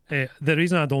 the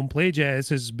reason I don't play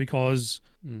jets is because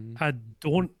I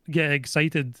don't get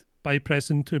excited by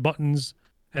pressing 2 buttons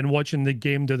and watching the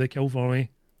game do the kill for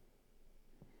me.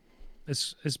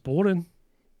 It's boring.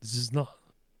 It's not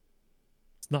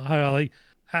how I like.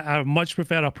 I much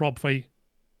prefer a prop fight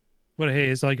where, hey,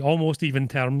 it's like almost even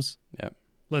terms. Yeah.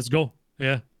 Let's go.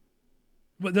 Yeah.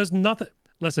 But there's nothing.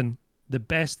 Listen, the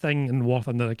best thing in War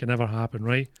Thunder that can ever happen,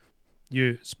 right?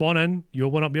 You spawn in, you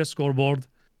open up your scoreboard,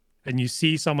 and you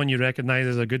see someone you recognize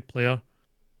as a good player.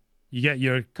 You get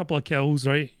your couple of kills,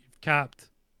 right? You've capped.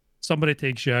 Somebody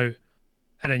takes you out.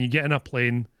 And then you get in a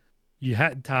plane, you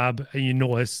hit tab, and you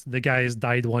notice the guy has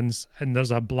died once, and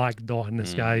there's a black dot in the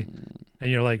sky.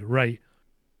 And you're like, right,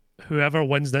 whoever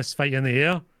wins this fight in the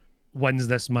air wins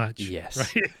this match. Yes.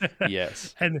 Right?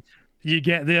 Yes. And you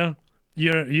get there,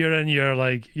 you're in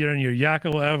your yak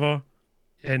or whatever,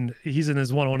 and he's in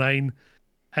his 109,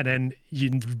 and then you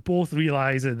both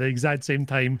realize at the exact same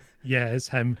time, yeah, it's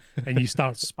him, and you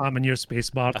start spamming your space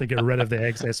bar to get rid of the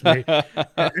excess weight.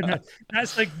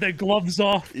 That's like the gloves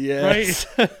off, yes.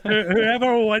 right?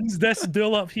 Whoever wins this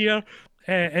duel up here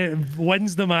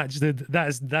wins the match.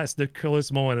 That's the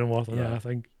coolest moment in War Thunder, I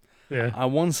think. Yeah. I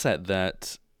once said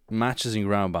that matches in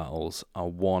ground battles are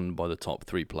won by the top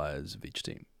 3 players of each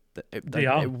team. They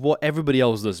are. What everybody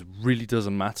else does really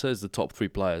doesn't matter. Is the top 3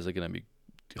 players are going to be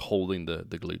holding the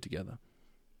glue together.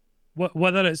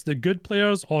 Whether it's the good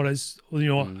players or it's, you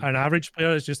know, an average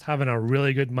player is just having a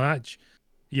really good match.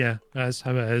 Yeah, that's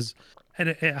how it is. And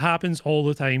it happens all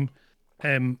the time.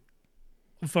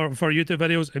 For YouTube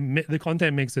videos, the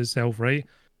content makes itself, right?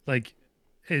 Like,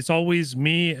 it's always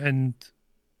me and,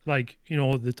 like, you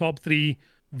know, the top 3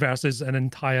 versus an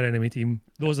entire enemy team.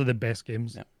 Those are the best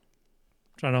games. Yeah.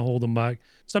 Trying to hold them back.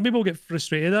 Some people get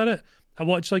frustrated at it. I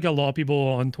watch like a lot of people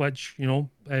on Twitch, you know,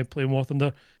 playing War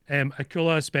Thunder,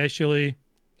 Akula especially,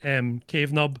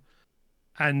 Cave Nub,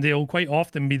 and they'll quite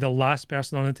often be the last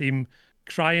person on the team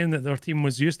crying that their team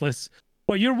was useless.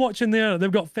 But you're watching there,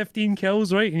 they've got 15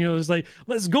 kills, right? And you're just like,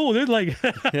 let's go, dude. Like,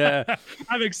 Yeah.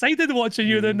 I'm excited watching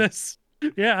you doing this.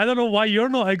 Yeah, I don't know why you're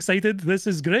not excited. This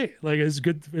is great. Like, it's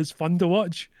good. It's fun to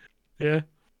watch. Yeah.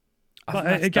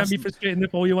 But it can be frustrating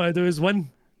if all you want to do is win.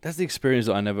 That's the experience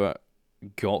that I never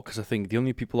got, because I think the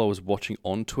only people I was watching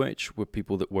on Twitch were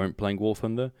people that weren't playing War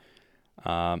Thunder.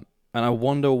 And I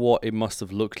wonder what it must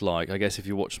have looked like, I guess, if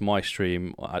you watched my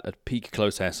stream at peak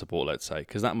close air support, let's say,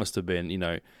 because that must have been, you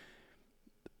know,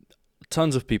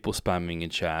 tons of people spamming in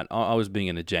chat. I was being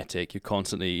energetic. You're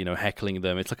constantly, you know, heckling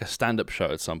them. It's like a stand-up show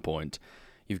at some point.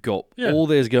 You've got all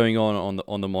this going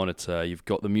on the monitor. You've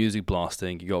got the music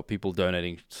blasting. You've got people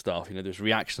donating stuff. You know, there's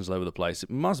reactions all over the place. It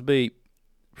must be,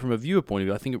 from a viewer point of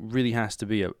view, I think it really has to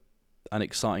be an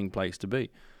exciting place to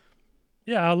be.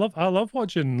 Yeah, I love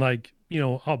watching, like, you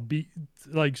know, upbeat,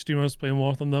 like, streamers playing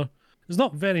War Thunder. There's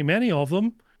not very many of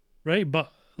them, right?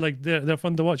 But like they're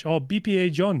fun to watch. Oh,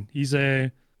 BPA John, he's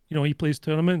you know, he plays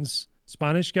tournaments,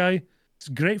 Spanish guy. It's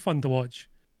great fun to watch.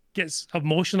 Gets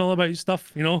emotional about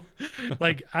stuff, you know,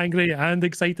 like angry and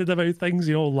excited about things,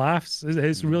 you know, laughs.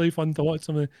 It's really fun to watch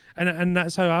something, and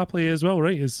that's how I play as well,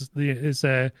 right? It's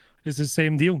the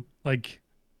same deal. Like,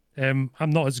 I'm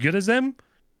not as good as them,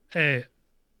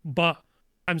 but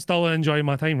I'm still enjoying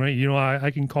my time, right? You know,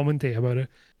 I can commentate about it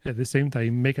at the same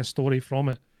time, make a story from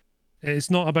it.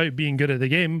 It's not about being good at the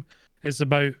game. It's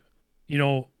about, you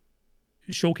know,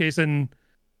 showcasing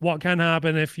what can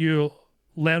happen if you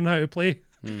learn how to play.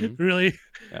 Really.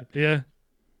 Yeah.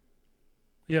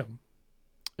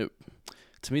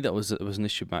 To me, it was an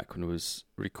issue back when I was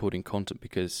recording content,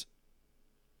 because,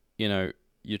 you know,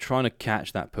 you're trying to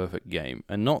catch that perfect game,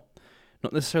 and not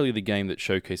necessarily the game that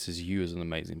showcases you as an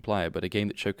amazing player, but a game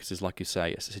that showcases, like you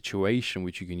say, a situation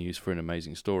which you can use for an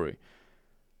amazing story.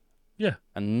 Yeah.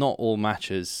 And not all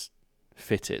matches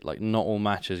fit it. Like, not all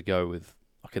matches go with,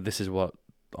 okay, this is what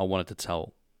I wanted to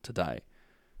tell today.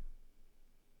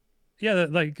 Yeah,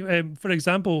 like, for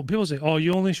example, people say, oh,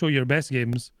 you only show your best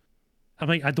games. I'm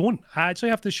like, I don't. I actually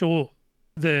have to show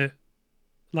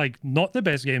not the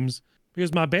best games,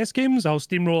 because my best games, I'll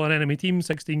steamroll an enemy team,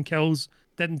 16 kills,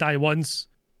 didn't die once,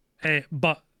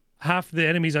 but half the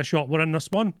enemies I shot were in their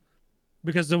spawn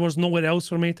because there was nowhere else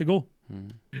for me to go,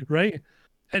 right?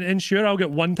 And sure, I'll get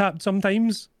one-tapped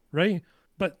sometimes, right?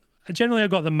 But generally, I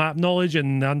got the map knowledge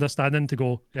and the understanding to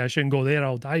go, yeah, I shouldn't go there,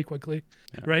 I'll die quickly,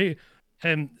 right?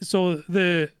 So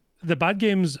the bad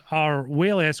games are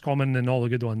way less common than all the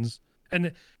good ones,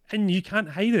 and you can't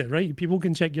hide it, right? People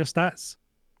can check your stats.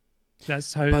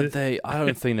 That's how. But I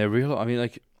don't think they're real. I mean,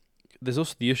 like, there's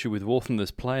also the issue with War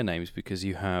Thunder's player names, because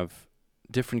you have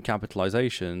different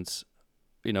capitalizations,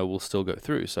 you know, will still go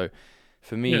through. So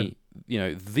for me, you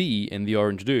know, the in the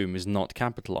Orange Doom is not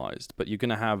capitalized, but you're going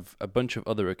to have a bunch of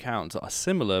other accounts that are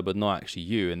similar but not actually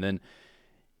you, and then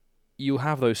you'll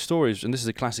have those stories, and this is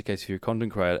a classic case for your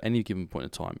content creator at any given point in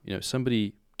time. You know,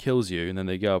 somebody kills you, and then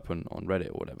they go up on Reddit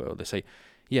or whatever, or they say,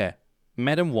 yeah,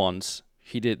 met him once,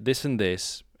 he did this and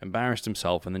this, embarrassed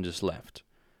himself, and then just left.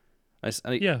 And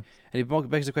it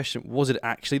begs the question, was it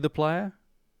actually the player?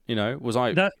 You know, was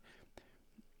I...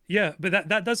 Yeah, but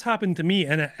that does happen to me,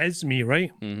 and it is me,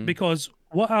 right? Because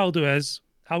what I'll do is,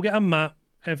 I'll get a map.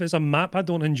 If it's a map I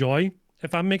don't enjoy,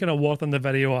 if I'm making a War Thunder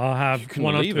video, I'll have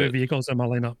one or two vehicles in my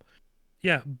lineup.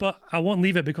 Yeah, but I won't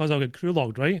leave it because I'll get crew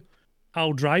logged, right?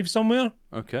 I'll drive somewhere,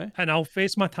 and I'll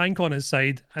face my tank on its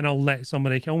side, and I'll let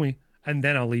somebody kill me, and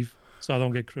then I'll leave so I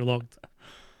don't get crew logged.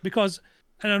 Because,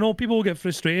 and I know people will get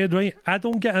frustrated, right? I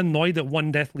don't get annoyed at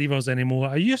one death leavers anymore.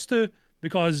 I used to,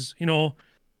 because, you know,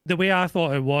 the way I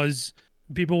thought it was,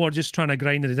 people were just trying to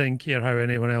grind and they didn't care how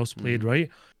anyone else played, right?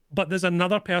 But there's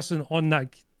another person on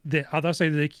the other side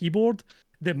of the keyboard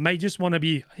that might just want to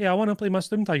be, hey, I want to play my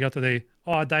Stim Tiger today.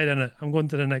 Oh, I died in it. I'm going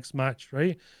to the next match,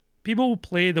 right? People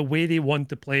play the way they want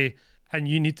to play, and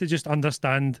you need to just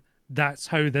understand that's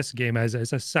how this game is.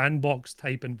 It's a sandbox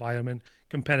type environment,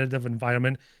 competitive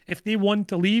environment. If they want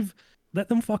to leave, let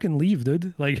them fucking leave,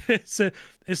 dude. Like,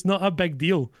 it's not a big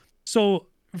deal. So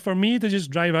for me to just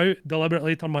drive out,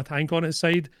 deliberately turn my tank on its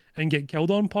side and get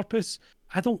killed on purpose,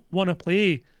 I don't want to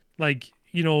play, like,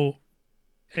 you know,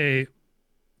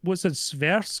 what's it,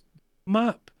 Sverse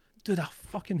map? Dude, I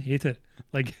fucking hate it.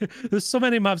 Like, there's so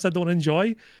many maps I don't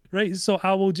enjoy, right? So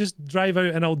I will just drive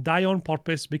out and I'll die on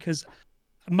purpose, because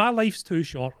my life's too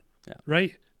short,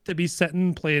 right? To be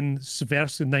sitting playing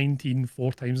Sverse 19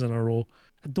 4 times in a row.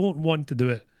 I don't want to do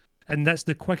it. And that's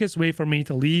the quickest way for me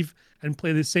to leave and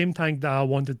play the same tank that I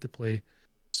wanted to play.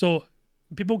 So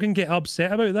people can get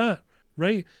upset about that,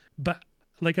 right? But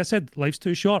like I said, life's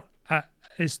too short.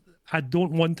 It's, I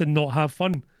don't want to not have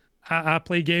fun. I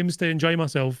play games to enjoy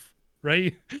myself,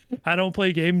 right? I don't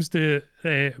play games to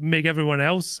make everyone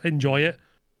else enjoy it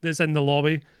that's in the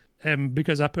lobby,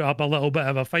 because I put up a little bit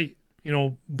of a fight,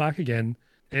 back again.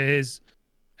 It is,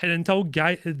 and until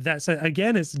that's it.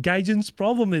 Again, it's Gaijin's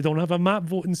problem. They don't have a map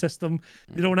voting system.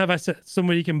 They don't have a system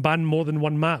where you can ban more than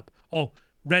one map. Oh,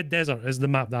 Red Desert is the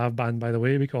map that I've banned, by the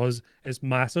way, because it's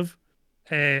massive.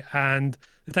 And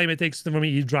the time it takes for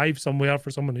me to drive somewhere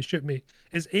for someone to shoot me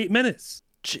is 8 minutes.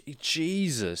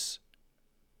 Jesus.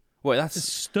 Wait, It's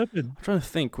stupid. I'm trying to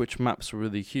think which maps were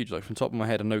really huge. Like, from the top of my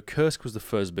head, I know Kursk was the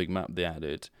first big map they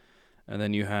added. And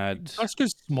then you had... Kursk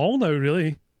is small now,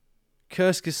 really.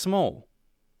 Kursk is small?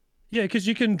 Yeah, because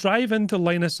you can drive into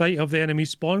line of sight of the enemy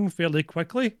spawn fairly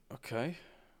quickly. Okay.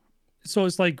 So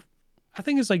it's like, I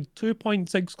think it's like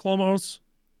 2.6 kilometers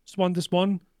spawn to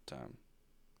spawn. Damn.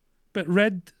 But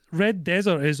Red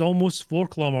Desert is almost 4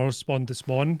 kilometers spawn to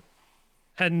spawn.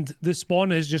 And the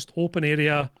spawn is just open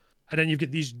area. And then you've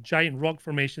got these giant rock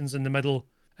formations in the middle.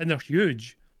 And they're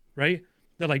huge, right?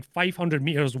 They're like 500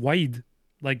 meters wide.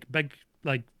 Like big,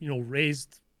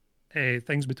 raised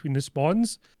things between the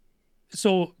spawns.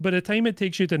 So by the time it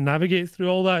takes you to navigate through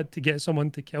all that to get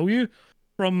someone to kill you,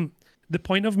 from the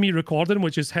point of me recording,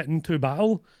 which is hitting to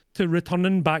battle, to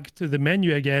returning back to the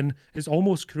menu again, is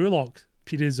almost crew locked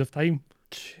periods of time.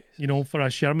 Jesus. For a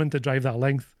Sherman to drive that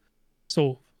length.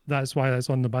 So that's why that's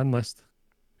on the ban list.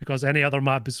 Because any other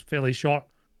map is fairly short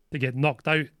to get knocked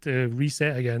out to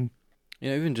reset again.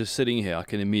 Even just sitting here, I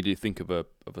can immediately think of a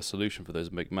solution for those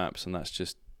big maps, and that's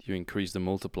just you increase the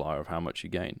multiplier of how much you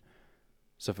gain.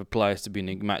 So for players to be in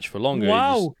a match for longer,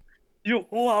 wow, dude,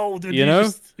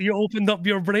 you opened up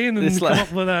your brain and come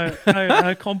up with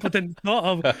a competent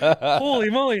thought of, holy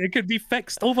moly, it could be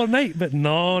fixed overnight. But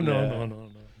no.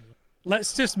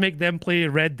 Let's just make them play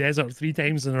Red Desert 3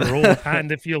 times in a row.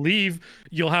 And if you leave,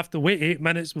 you'll have to wait 8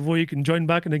 minutes before you can join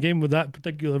back in the game with that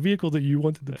particular vehicle that you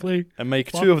wanted to play. And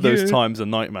make 2 of those times a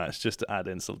night match just to add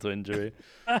insult to injury.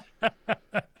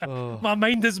 My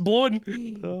mind is blown.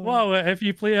 Wow, if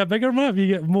you play a bigger map, you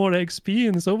get more XP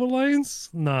and Silver Lions?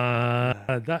 Nah,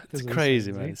 it's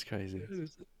crazy, man. It's crazy.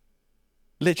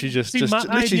 Literally just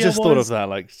thought of that.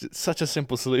 Like, such a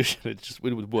simple solution. It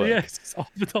would work. Yes, off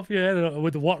the top of your head, it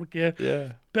would work.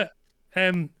 Yeah. But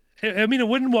I mean, it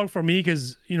wouldn't work for me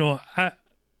because I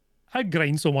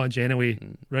grind so much anyway,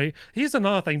 right? Here's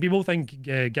another thing: people think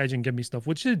Gaijin give me stuff,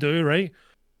 which they do, right?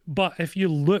 But if you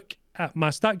look at my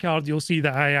stat card, you'll see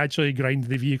that I actually grind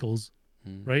the vehicles,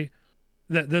 right?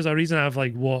 There's a reason I have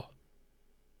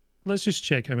let's just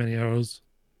check how many hours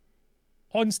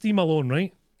on Steam alone,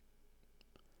 right?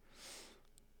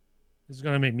 This is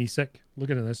going to make me sick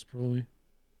looking at this, probably.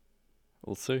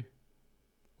 We'll see.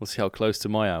 We'll see how close to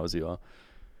my hours you are.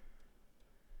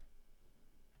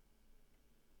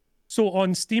 So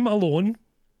on Steam alone,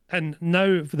 and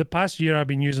now for the past year I've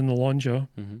been using the launcher,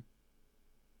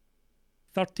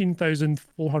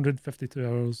 13,452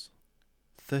 hours.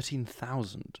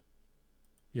 13,000?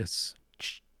 Yes.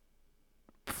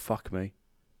 Fuck me.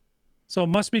 So it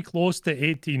must be close to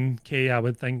 18k, I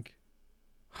would think.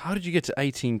 How did you get to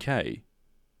 18k?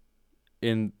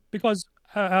 Because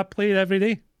I play it every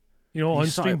day, on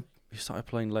stream. You started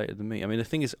playing later than me. I mean, the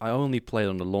thing is, I only played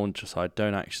on the launcher, so I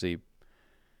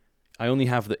only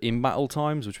have the in-battle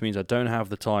times, which means I don't have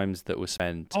the times that were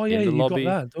spent in the lobby. You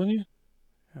got that, don't you?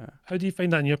 Yeah. How do you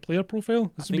find that in your player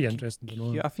profile? This would be interesting to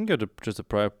know. Yeah, I think go to just a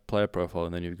player profile,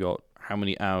 and then you've got how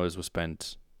many hours were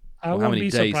spent. I won't be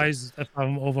surprised if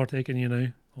I'm overtaking you now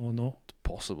or not. It's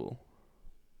possible.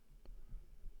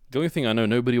 The only thing I know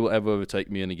nobody will ever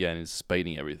overtake me in again is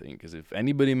spading everything, because if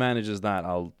anybody manages that,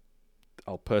 I'll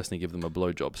personally give them a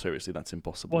blowjob. Seriously, that's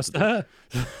impossible. What's that?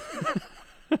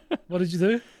 What did you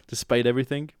do? To spade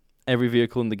everything. Every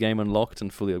vehicle in the game unlocked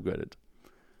and fully upgraded.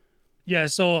 Yeah,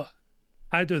 so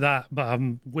I do that, but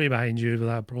I'm way behind you with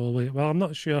that probably. Well, I'm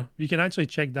not sure. You can actually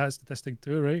check that statistic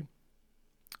too, right?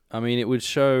 I mean, it would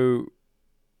show,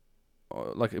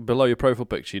 like, below your profile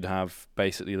picture, you'd have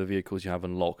basically the vehicles you have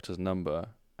unlocked as number,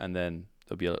 and then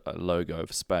there'll be a logo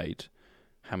of Spade.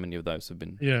 How many of those have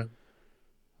been? Yeah.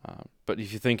 But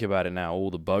if you think about it now,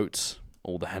 all the boats,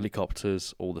 all the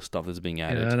helicopters, all the stuff that's being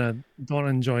added. Yeah, and I don't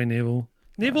enjoy Naval.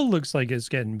 Naval looks like it's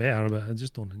getting better, but I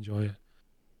just don't enjoy it.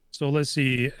 So let's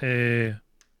see. Air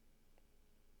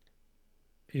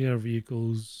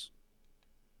vehicles.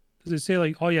 Does it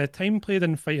say time played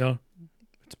in fighter?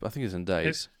 I think it's in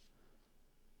days.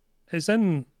 It's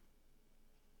in...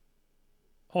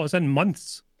 Oh, it's in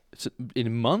months. It's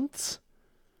in months?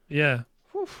 Yeah.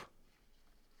 Whew.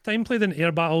 Time played in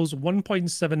air battles,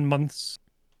 1.7 months.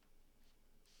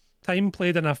 time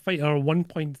played in a fighter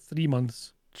 1.3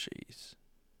 months. Jeez.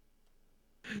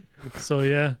 So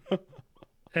yeah.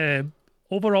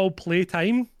 Overall play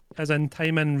time, as in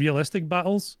time in realistic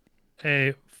battles,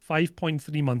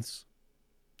 5.3 months.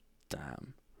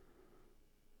 Damn.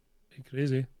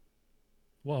 Crazy.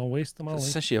 What a waste of my That's life.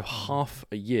 essentially half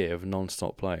a year of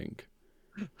non-stop playing.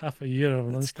 Half a year of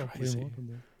That's non-stop crazy.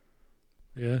 playing.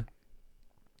 Yeah.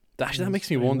 Actually, that makes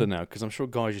me wonder now, because I'm sure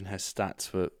Gaijin has stats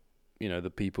for, the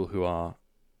people who are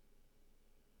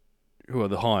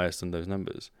the highest in those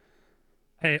numbers.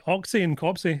 Oxy and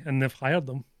Copsy, and they've hired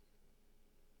them.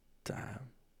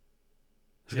 Damn.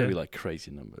 It's going to be like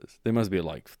crazy numbers. They must be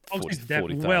like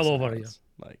 40,000 well over a year. hours.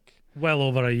 Like, well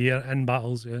over a year in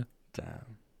battles, yeah.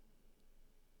 Damn.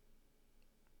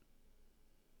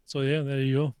 So yeah, there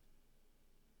you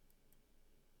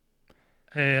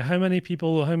go. How many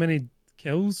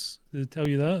kills? Did it tell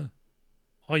you that?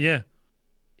 Oh yeah.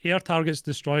 Air targets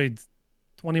destroyed,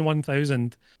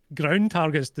 21,000. Ground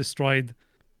targets destroyed.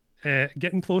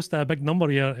 Getting close to a big number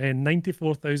here,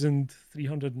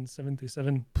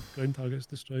 94,377 ground targets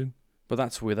destroyed. But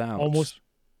that's without. Almost.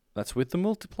 That's with the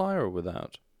multiplier or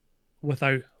without?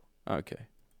 Without. Okay.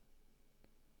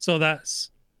 So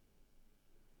that's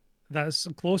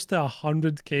close to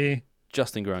 100k.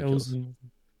 Just in ground kills.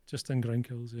 Just in ground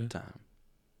kills, yeah. Damn.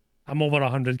 I'm over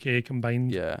 100k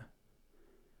combined. Yeah.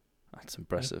 That's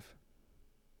impressive.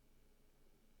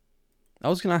 Yeah. I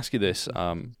was going to ask you this.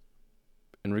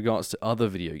 In regards to other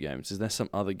video games, is there some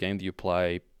other game that you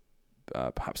play,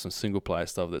 perhaps some single player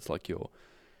stuff that's like your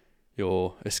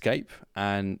escape?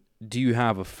 And do you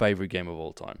have a favorite game of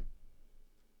all time?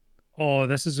 Oh,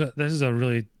 this is a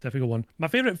really difficult one. My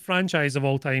favorite franchise of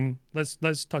all time.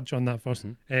 Let's touch on that first.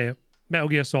 Mm-hmm. Metal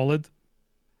Gear Solid.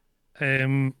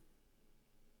 Yeah,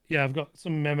 I've got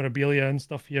some memorabilia and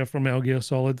stuff here from Metal Gear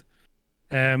Solid.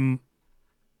 Yeah,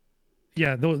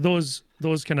 those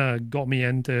kind of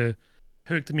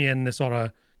hooked me in the sort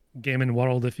of gaming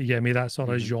world, if you get me, that sort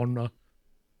of genre.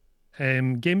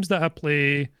 Games that I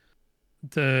play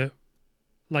to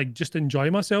like just enjoy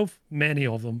myself, many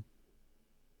of them.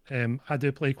 I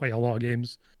do play quite a lot of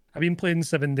games. I've been playing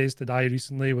 7 Days to Die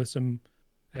recently with some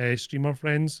streamer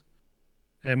friends,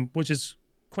 which is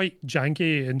quite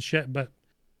janky and shit, but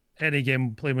any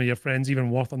game playing with your friends, even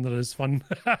War Thunder, is fun.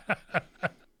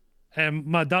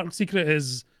 My dark secret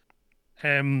is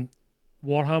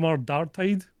Warhammer Dark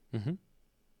Tide,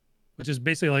 which is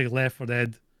basically like Left 4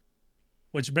 Dead,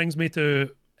 which brings me to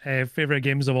favorite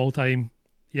games of all time.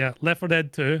 Yeah, Left 4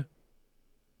 Dead 2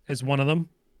 is one of them.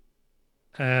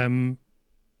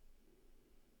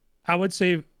 I would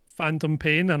say Phantom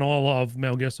Pain. I know a lot of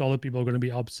Metal Gear Solid people are going to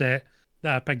be upset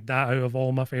that I picked that out of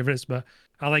all my favorites, but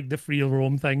I like the free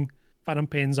roam thing. Phantom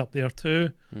Pain's up there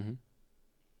too.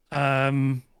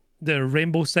 The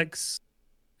Rainbow Six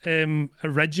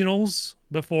originals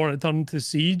before it turned to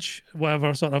Siege,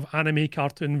 whatever sort of anime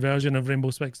cartoon version of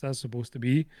Rainbow Six that's supposed to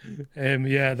be.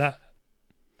 Yeah, that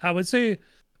I would say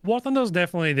War Thunder's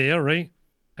definitely there, right?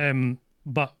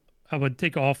 But I would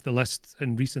take it off the list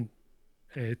in recent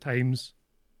times.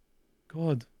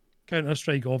 God,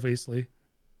 Counter-Strike, obviously.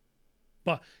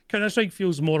 But Counter-Strike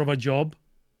feels more of a job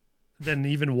than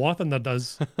even War Thunder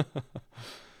does.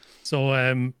 So,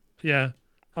 yeah,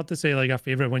 hard to say like a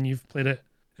favorite when you've played it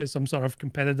at some sort of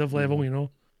competitive level, you know?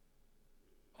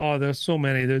 Oh, there's so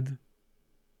many, dude.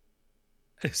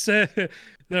 It's so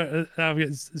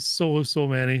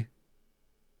many.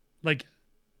 Like,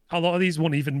 a lot of these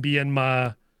won't even be in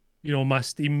my, my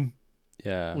Steam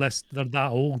list. They're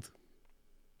that old.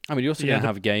 I mean, you're also going to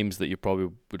have games that you probably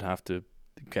would have to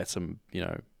get some,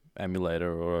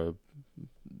 emulator or a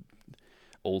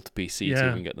old PC to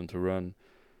even get them to run.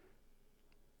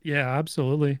 Yeah,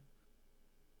 absolutely.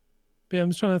 But yeah,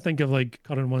 I'm just trying to think of like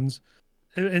current ones.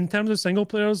 In terms of single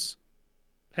players,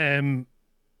 Titanfall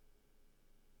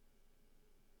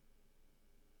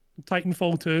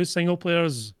 2 single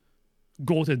players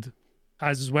goated,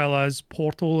 as well as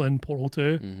Portal and Portal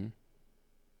 2.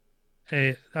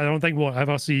 I don't think we'll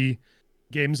ever see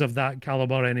games of that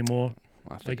caliber anymore,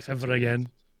 like ever again.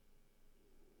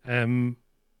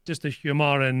 Just the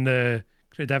humor and the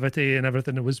creativity and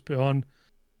everything that was put on,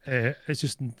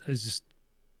 it's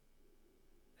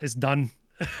done.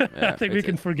 I think we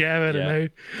can forget about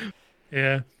it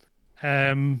now.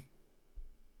 Yeah.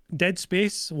 Dead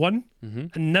Space 1.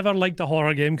 I never liked a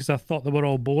horror game because I thought they were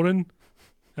all boring.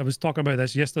 I was talking about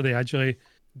this yesterday, actually.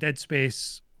 Dead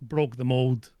Space broke the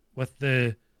mold with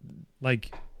the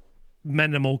like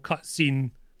minimal cutscene,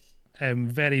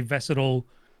 very visceral.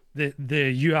 The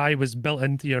UI was built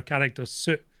into your character's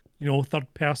suit,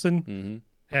 third person.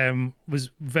 Was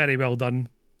very well done.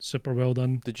 super well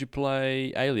done. Did you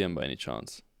play Alien by any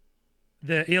chance?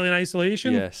 The Alien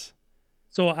Isolation. Yes.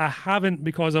 So I haven't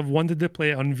because I've wanted to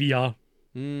play it on VR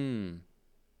Hmm.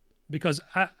 because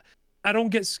I don't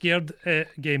get scared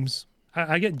at games.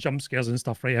 I get jump scares and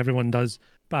stuff, right? Everyone does,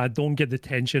 but I don't get the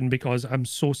tension because I'm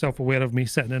so self-aware of me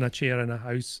sitting in a chair in a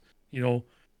house, you know,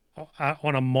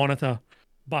 on a monitor.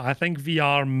 But I think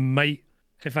VR might,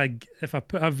 if I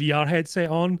put a VR headset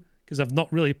on, because I've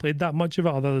not really played that much of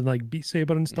it other than like Beat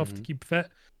Saber and stuff to keep fit.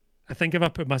 I think if I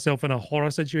put myself in a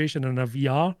horror situation in a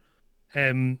VR,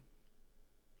 um,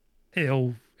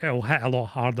 it'll hit a lot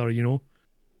harder, you know.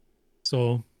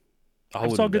 So I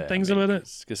I've saw wouldn't good dare, things about it.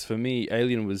 because for me,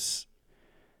 Alien was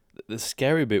the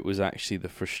scary bit was actually the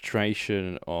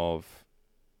frustration of,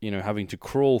 having to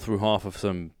crawl through half of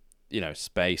some,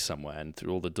 space somewhere and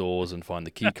through all the doors and find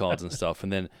the key cards and stuff.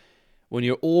 And then when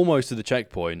you're almost to the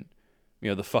checkpoint,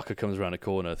 the fucker comes around a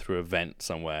corner through a vent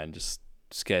somewhere and just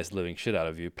scares the living shit out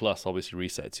of you. Plus, obviously,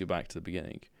 resets you back to the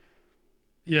beginning.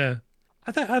 Yeah,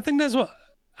 I think that's what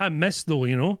I miss though,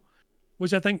 you know.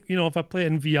 Which I think, if I play it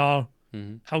in VR,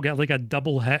 I'll get like a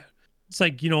double hit. It's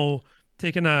like,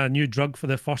 taking a new drug for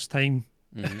the first time.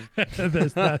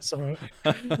 That's sort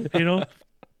of, you know.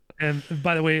 And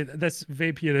by the way, this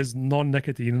vape here is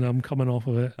non-nicotine, and I'm coming off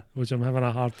of it, which I'm having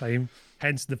a hard time.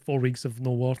 Hence the 4 weeks of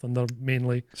no worth, and they're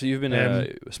mainly So you've been a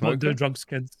not smoker? do drugs,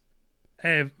 kids.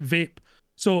 Vape.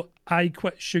 So I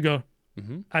quit sugar,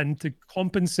 and to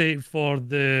compensate for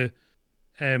the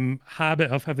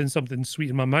habit of having something sweet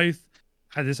in my mouth,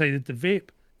 I decided to vape.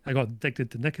 I got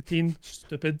addicted to nicotine.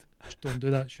 Stupid. Don't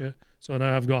do that shit. So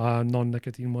now I've got a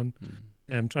non-nicotine one.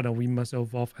 I'm trying to wean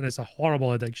myself off, and it's a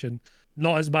horrible addiction.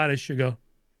 Not as bad as sugar.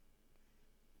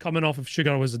 Coming off of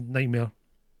sugar was a nightmare.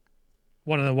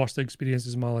 One of the worst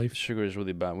experiences in my life. Sugar is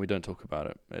really bad. We don't talk about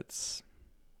it. It's,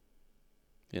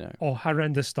 Oh,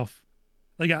 horrendous stuff.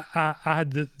 Like I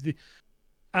had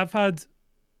I've had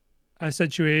a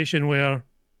situation where,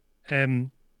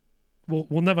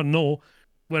 we'll never know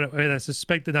where I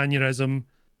suspected aneurysm,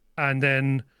 and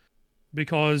then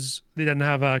because they didn't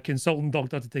have a consultant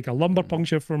doctor to take a lumbar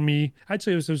puncture from me.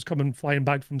 Actually, it was coming flying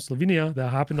back from Slovenia.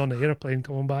 That happened on the airplane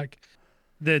coming back.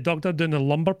 The doctor doing the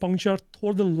lumbar puncture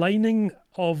tore the lining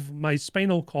of my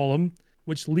spinal column,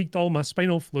 which leaked all my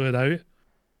spinal fluid out,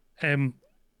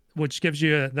 which gives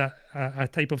you a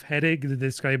type of headache they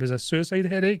describe as a suicide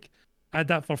headache. I had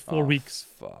that for 4 weeks.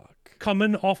 Fuck.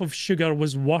 Coming off of sugar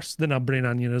was worse than a brain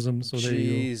aneurysm. So there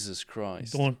you go. Jesus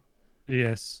Christ.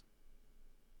 Yes.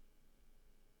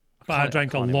 But I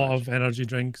drank a lot of energy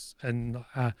drinks, and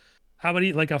I would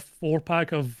eat like a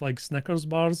 4-pack of like Snickers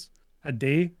bars a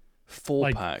day.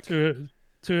 4-pack? Like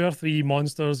two or three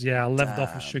monsters. Yeah, I lived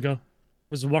off of sugar.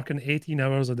 Was working 18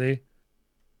 hours a day.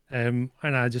 And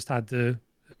I just had to,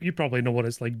 you probably know what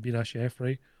it's like being a chef,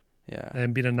 right? Yeah.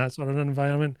 And being in that sort of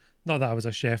environment. Not that I was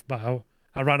a chef, but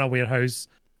I ran a warehouse.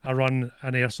 I run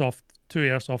two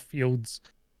airsoft fields,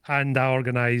 and I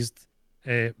organised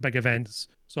big events.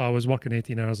 So I was working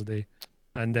 18 hours a day,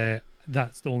 and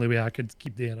that's the only way I could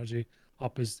keep the energy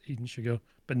up, is eating sugar.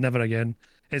 But never again.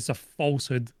 It's a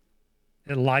falsehood.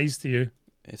 It lies to you.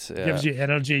 It gives you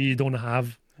energy you don't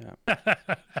have. Yeah.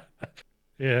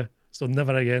 Yeah. So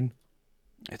never again.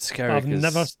 It's scary. I've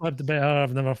never slept better.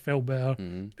 I've never felt better.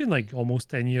 Mm-hmm. It's been like almost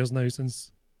 10 years now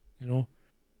since, But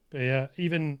yeah,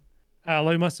 even I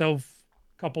allow myself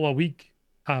a couple a week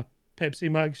a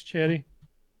Pepsi Max cherry.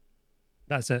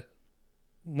 That's it.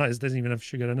 That doesn't even have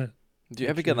sugar in it. Do you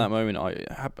ever get that moment?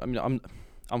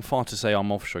 I'm far to say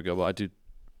I'm off sugar, but I do.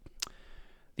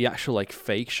 The actual like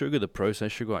fake sugar, the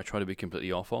processed sugar, I try to be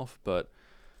completely off. But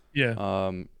yeah,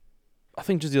 I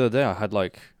think just the other day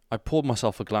I poured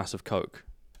myself a glass of Coke,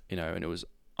 and it was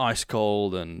ice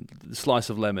cold and a slice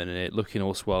of lemon in it, looking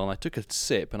all swell. And I took a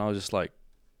sip, and I was just like,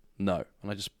 no, and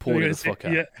I just poured it the fuck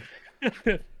out.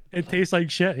 Yeah. It tastes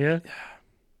like shit. Yeah.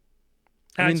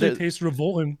 It tastes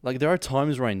revolting. Like there are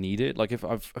times where I need it. Like if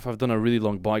I've done a really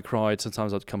long bike ride,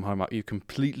 sometimes I'd come home you're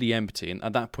completely empty, and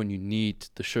at that point you need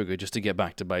the sugar just to get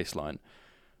back to baseline.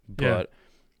 But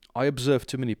I observed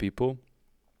too many people.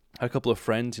 I had a couple of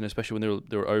friends, especially when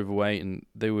they were overweight, and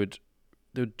they would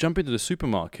jump into the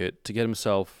supermarket to get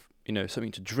themselves,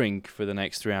 something to drink for the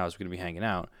next 3 hours we're going to be hanging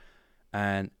out,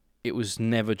 and it was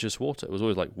never just water. It was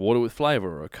always like water with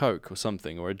flavor, or a Coke, or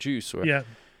something, or a juice,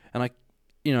 and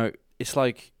it's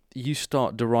like you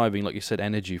start deriving, like you said,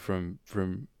 energy from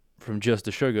just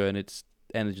the sugar, and it's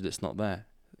energy that's not there.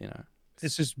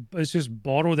 It's just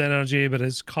borrowed energy, but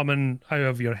it's coming out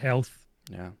of your health.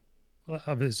 Yeah,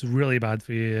 it's really bad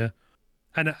for you. Yeah.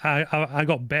 And I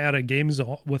got better at games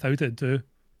without it too.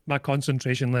 My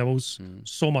concentration levels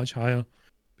so much higher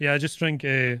Yeah, I just drink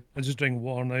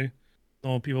water now.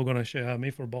 No, people are gonna shout at me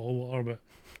for bottled water,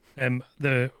 but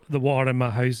the water in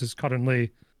my house is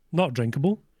currently not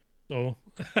drinkable. So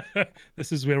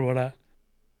this is where we're at.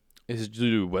 Is it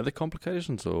due to weather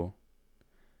complications or?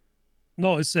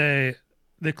 No, it's the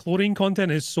chlorine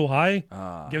content is so high,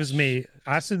 Ah, gives me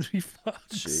acid reflux.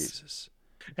 Jesus.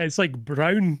 It's like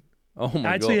brown. Oh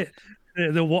my Actually,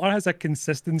 God. the water has a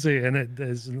consistency, and it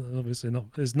is obviously not.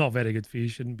 It's not very good for you. You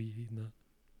shouldn't be eating that,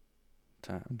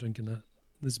 Damn. drinking that.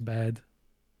 It's bad.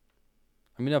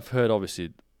 I mean, I've heard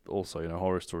obviously also,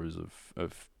 horror stories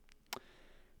of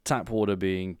tap water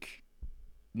being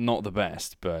not the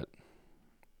best, but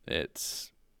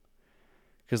it's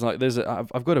because like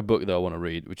I've got a book that I want to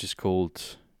read, which is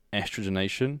called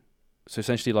Estrogenation. So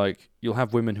essentially, like you'll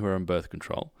have women who are on birth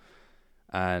control,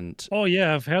 and Oh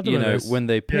yeah, I've heard about this. when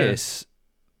they Yeah, piss,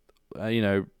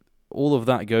 all of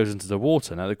that goes into the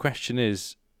water. Now the question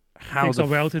is, takes a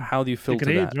while to how do you filter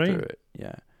degrade, that right? through it?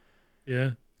 Yeah.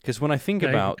 Yeah, Because when I think yeah,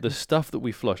 about the stuff that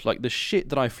we flush, like the shit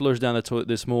that I flushed down the toilet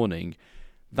this morning,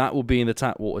 that will be in the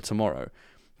tap water tomorrow.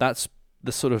 That's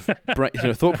the sort of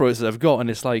thought process I've got, and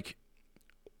it's like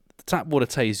the tap water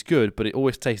tastes good, but it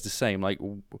always tastes the same. Like,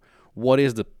 what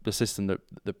is the system that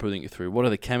they're putting it through? What are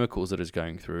the chemicals that it's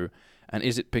going through, and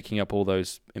is it picking up all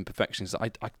those imperfections? I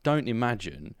don't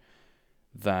imagine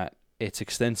that it's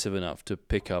extensive enough to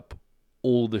pick up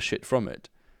all the shit from it.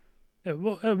 it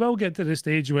will get to the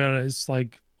stage where it's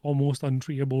like almost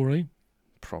untreatable, right?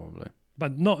 Probably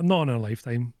But not in our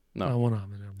lifetime. no, That won't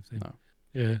happen in our lifetime.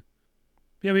 no. Yeah,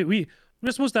 yeah.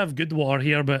 We're supposed to have good water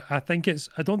here, but I think it's.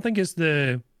 I don't think it's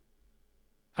the.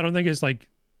 I don't think it's like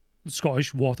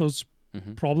Scottish water's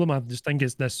Hmm. problem. I just think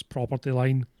it's this property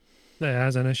line that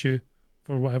has an issue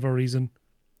for whatever reason.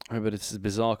 I mean, but it's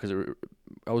bizarre because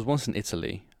I was once in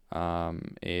Italy,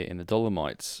 in the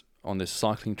Dolomites on this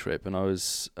cycling trip, and I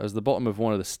was at the bottom of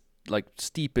one of the like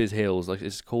steepest hills. Like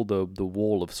it's called the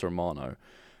Wall of Sormano,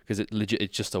 because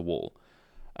it's just a wall,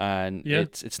 and Yeah.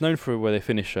 it's known for where they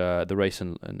finish the race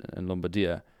in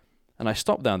Lombardia. And I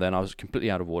stopped down there, and I was completely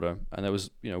out of water. And there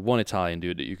was one Italian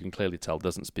dude that you can clearly tell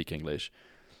doesn't speak English,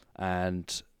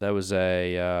 and there was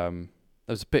a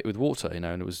pit with water, and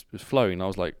it was flowing. And I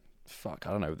was like, fuck,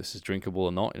 I don't know if this is drinkable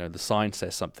or not. The sign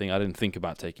says something. I didn't think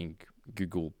about taking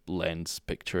Google Lens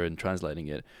picture and translating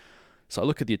it. So I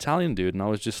look at the Italian dude, and I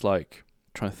was just like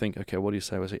trying to think, okay, what do you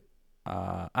say? Was it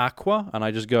aqua? And I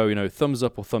just go, thumbs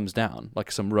up or thumbs down,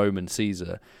 like some Roman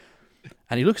Caesar.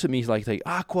 And he looks at me, he's like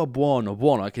aqua buono,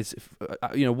 buono, like it's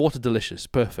water delicious,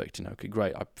 perfect. Okay,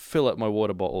 great. I fill up my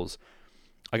water bottles.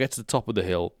 I get to the top of the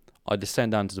hill. I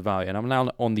descend down to the valley, and I'm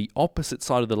now on the opposite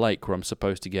side of the lake where I'm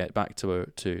supposed to get back to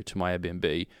my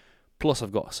Airbnb. Plus,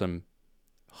 I've got some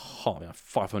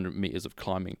 500 meters of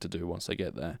climbing to do once I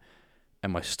get there,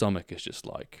 and my stomach is just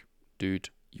like, dude,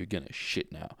 you're gonna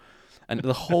shit now. And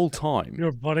the whole time,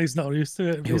 Your body's not used to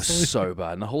it. it was Basically. so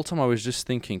bad. And the whole time I was just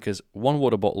thinking, because one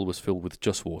water bottle was filled with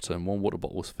just water, and one water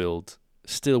bottle was filled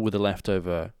still with a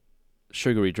leftover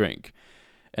sugary drink.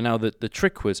 And now the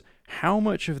trick was, how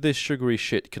much of this sugary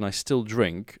shit can I still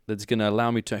drink that's going to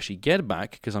allow me to actually get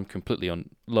back, because I'm completely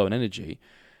low on energy,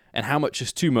 and how much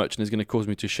is too much and is going to cause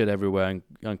me to shit everywhere and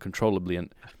uncontrollably.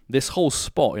 And this whole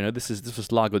spot, this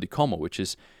was Lago di Como, which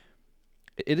is,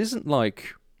 it isn't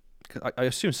like, I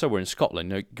assume somewhere in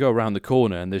Scotland, go around the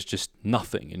corner and there's just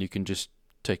nothing, and you can just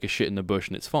take a shit in the bush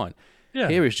and it's fine. Yeah.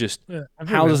 Here is just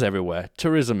houses everywhere,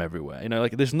 tourism everywhere.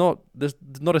 Like there's not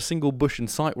a single bush in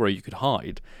sight where you could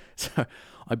hide. So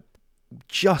I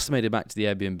just made it back to the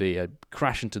Airbnb. I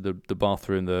crashed into the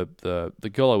bathroom. The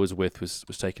girl I was with was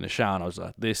taking a shower, and I was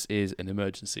like, "This is an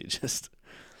emergency. Just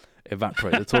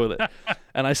evaporate the toilet."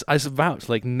 And I vowed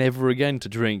like never again to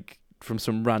drink from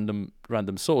some random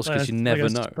source, because you never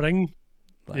know. Spring.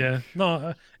 Yeah.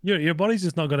 No, your body's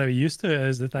just not going to be used to it.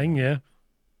 Is the thing. Yeah.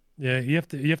 Yeah, you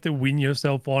have to wean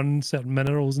yourself on certain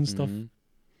minerals and stuff. Mm-hmm.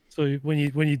 So when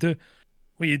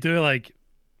you do like,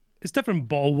 it's different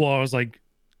bottled waters. Like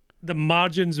the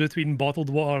margins between bottled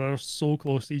water are so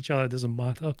close to each other, it doesn't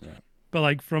matter. Yeah. But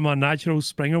like from a natural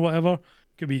spring or whatever,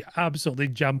 could be absolutely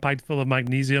jam packed full of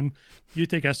magnesium. You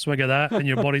take a swig of that, and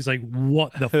your body's like,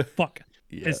 "What the fuck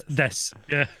is this?"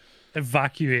 Yeah,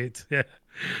 evacuate. Yeah,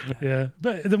 yeah.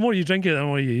 But the more you drink it, the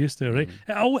more you're used to it,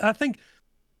 right? I think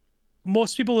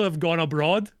most people who have gone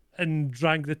abroad and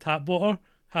drank the tap water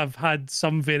have had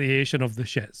some variation of the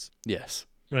shits, Yes.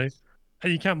 right?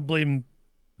 And you can't blame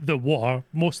the water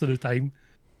most of the time,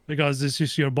 because it's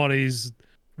just your body's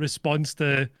response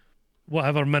to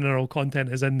whatever mineral content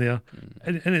is in there.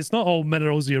 And it's not all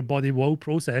minerals your body will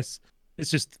process. It's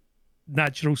just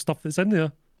natural stuff that's in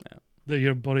there that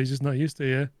your body's just not used to,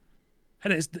 yeah.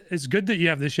 And it's good that you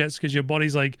have the shits because your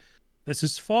body's like, this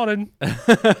is foreign.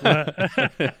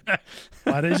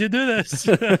 Why did you do this?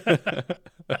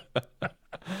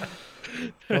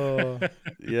 Oh,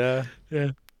 yeah.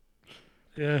 Yeah,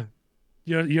 yeah.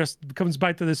 You're comes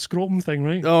back to the scrotum thing,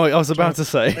 right? Oh, I was Trying about to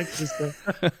say. fix this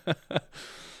stuff.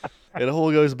 It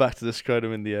all goes back to the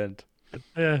scrotum in the end.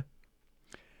 Yeah, I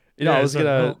yeah. was So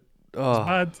gonna. no, it's Oh,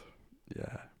 bad.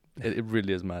 yeah. It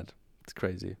really is mad. It's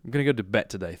crazy. I'm gonna go to bed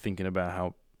today thinking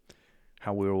about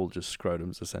how we're all just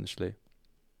scrotums essentially.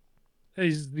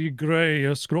 You grow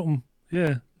your scrotum.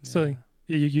 Yeah. So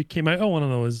Yeah. you came out of one of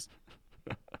those.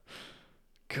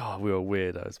 God, we are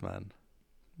weirdos, man.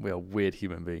 We are weird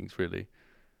human beings, really.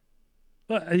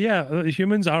 But yeah,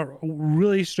 humans are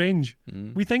really strange.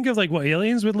 Mm. We think of like what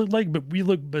aliens would look like, but we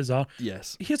look bizarre.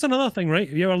 Yes. Here's another thing, right?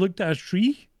 Have you ever looked at a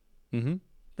tree? Mm-hmm.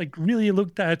 Like really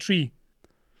looked at a tree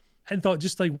and thought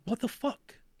just like, what the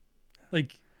fuck?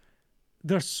 Like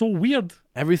they're so weird.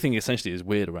 Everything essentially is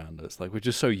weird around us. Like we're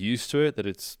just so used to it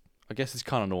that I guess it's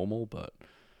kind of normal. But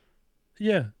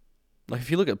Yeah. like if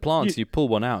you look at plants, you pull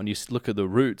one out and you look at the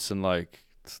roots and like,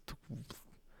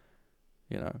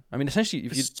 I mean, essentially,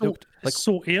 if you looked like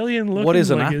so alien looking. what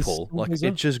is an like, apple? so Like bizarre.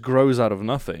 it just grows out of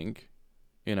nothing.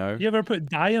 You ever put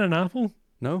dye in an apple?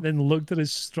 No. Then looked at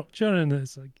its structure and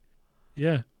it's like,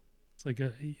 yeah, it's like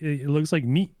it looks like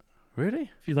meat.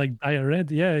 Really? If you like dye it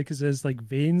red, yeah, because there's like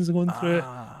veins going through it,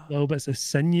 little bits of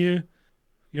sinew.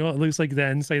 You know, it looks like the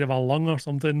inside of a lung or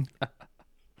something.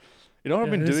 You know what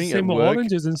I've been It's the doing at same with work?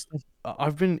 oranges and stuff.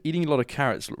 I've been eating a lot of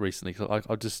carrots recently. Cause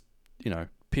I'll just,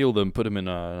 peel them, put them in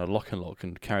a lock and lock,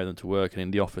 and carry them to work. And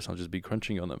in the office, I'll just be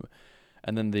crunching on them.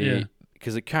 And then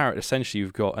because a carrot, essentially,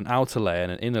 you've got an outer layer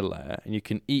and an inner layer, and you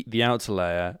can eat the outer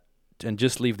layer and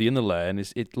just leave the inner layer, and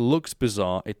it looks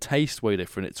bizarre. It tastes way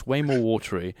different. It's way more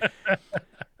watery,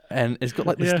 and it's got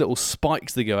like these little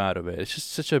spikes that go out of it.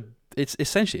 It's just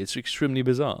it's extremely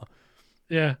bizarre.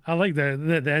 Yeah, I like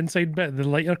the inside bit, the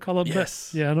lighter coloured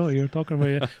Yes. bit. Yeah, I know what you're talking about.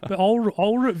 Yeah, but all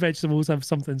root vegetables have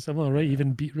something similar, right? Yeah.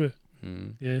 Even beetroot.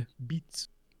 Mm. Yeah, beets.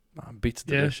 Beets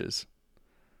are Yeah. delicious.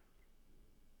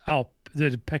 Oh,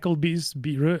 the pickled beets,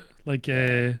 beetroot. Like,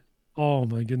 oh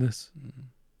my goodness. Mm.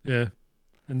 Yeah,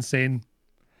 insane.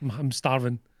 I'm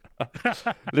starving.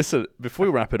 Listen, before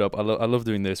we wrap it up, I love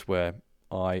doing this where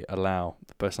I allow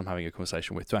the person I'm having a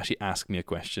conversation with to actually ask me a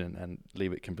question and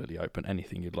leave it completely open.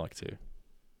 Anything you'd like to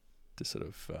sort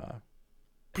of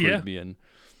prove me in.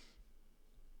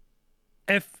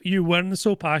 If you weren't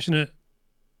so passionate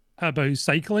about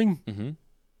cycling, Mm-hmm.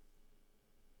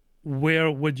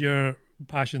 where would your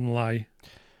passion lie?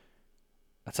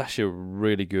 That's actually a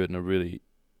really good and a really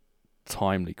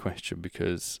timely question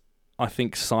because I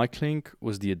think cycling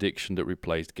was the addiction that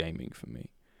replaced gaming for me.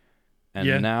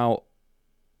 And now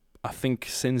I think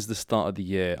since the start of the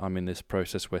year, I'm in this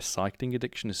process where cycling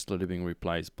addiction is slowly being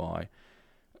replaced by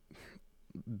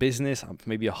business,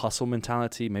 maybe a hustle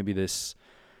mentality, maybe this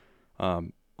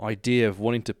idea of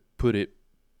wanting to put it.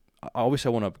 I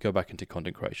obviously want to go back into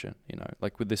content creation,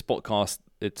 like with this podcast,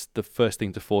 it's the first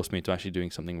thing to force me to actually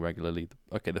doing something regularly.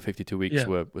 Okay, the 52 weeks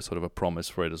were sort of a promise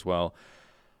for it as well.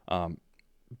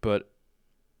 But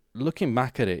looking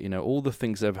back at it, all the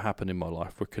things that have happened in my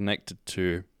life were connected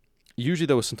to, usually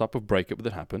there was some type of breakup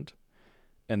that happened.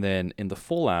 And then in the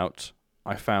fallout,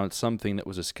 I found something that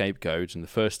was a scapegoat. And the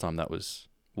first time that was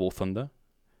War Thunder.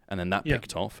 And then that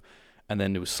picked off. And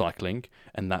then it was cycling,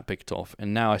 and that picked off.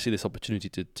 And now I see this opportunity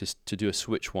to do a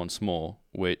switch once more,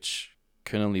 which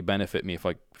can only benefit me if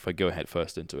I go head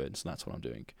first into it. So that's what I'm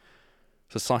doing.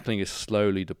 So cycling is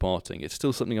slowly departing. It's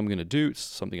still something I'm going to do. It's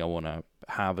something I want to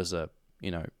have as a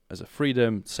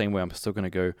freedom. Same way I'm still going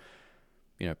to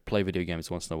go, play video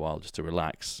games once in a while just to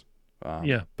relax.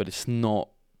 But it's not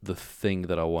the thing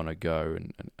that I want to go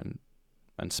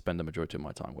and spend the majority of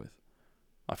my time with.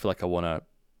 I feel like I want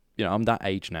to, I'm that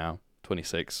age now,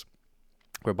 26,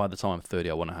 where by the time I'm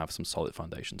 30, I want to have some solid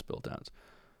foundations built out.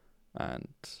 And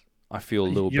I feel a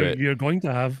little bit... You're going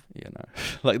to have...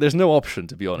 like there's no option,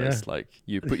 to be honest. Like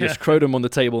you put your scrotum on the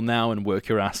table now and work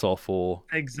your ass off, or...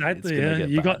 Exactly,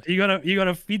 You got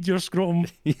to feed your scrotum.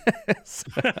 Yes.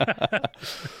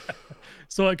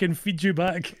 So it can feed you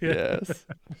back. Yes.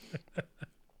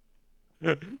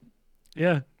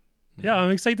 Yeah,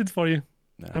 I'm excited for you.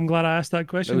 No. I'm glad I asked that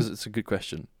question. It's a good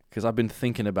question because I've been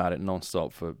thinking about it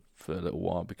nonstop for a little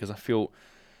while because I feel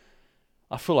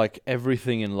like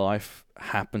everything in life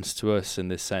happens to us in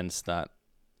this sense that,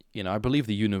 I believe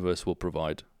the universe will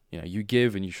provide. You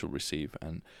give and you shall receive.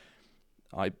 And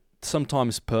I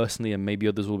sometimes personally, and maybe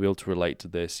others will be able to relate to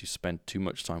this, you spend too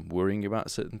much time worrying about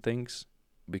certain things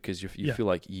because you feel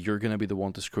like you're going to be the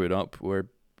one to screw it up, where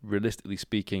realistically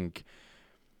speaking,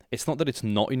 it's not that it's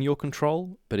not in your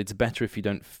control, but it's better if you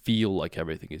don't feel like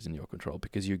everything is in your control,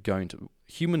 because you're going to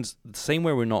humans the same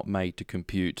way we're not made to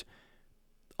compute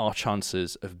our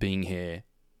chances of being here,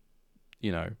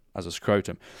 as a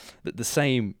scrotum. The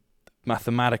same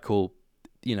mathematical,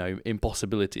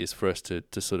 impossibility is for us to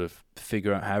sort of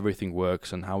figure out how everything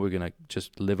works and how we're going to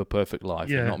just live a perfect life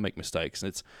and not make mistakes.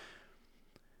 And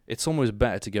it's almost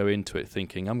better to go into it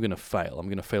thinking, I'm going to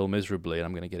fail miserably, and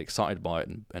I'm going to get excited by it,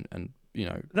 and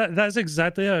That's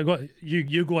exactly how I got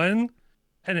you go in,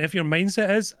 and if your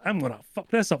mindset is, I'm gonna fuck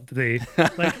this up today,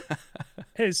 like,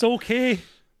 it's okay.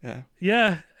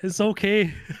 Yeah, it's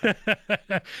okay.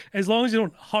 As long as you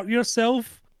don't hurt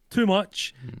yourself too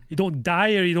much, you don't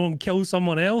die or you don't kill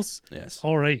someone else. Yes.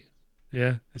 All right.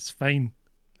 Yeah, it's fine.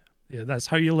 Yeah, that's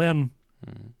how you learn.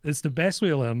 It's the best way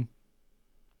to learn.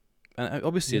 And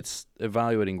obviously, it's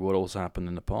evaluating what also happened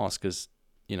in the past, because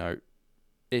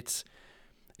it's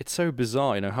so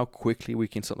bizarre, how quickly we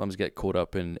can sometimes get caught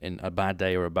up in a bad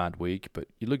day or a bad week. But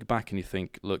you look back and you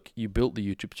think, look, you built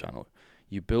the YouTube channel,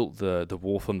 you built the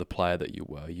War Thunder player that you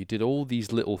were, you did all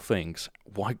these little things.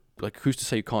 Why? Like, who's to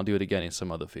say you can't do it again in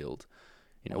some other field?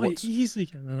 What's easily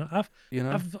can.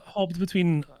 I've hopped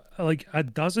between like a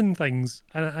dozen things,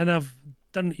 and I've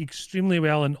done extremely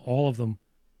well in all of them,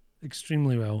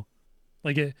 extremely well.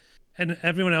 And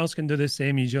everyone else can do the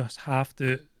same. You just have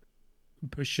to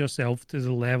push yourself to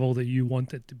the level that you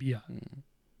want it to be at.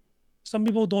 Some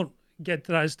people don't get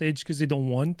to that stage because they don't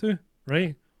want to,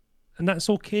 right? And that's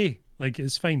okay. Like,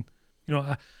 it's fine.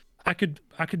 I could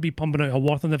be pumping out a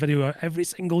War Thunder video every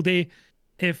single day,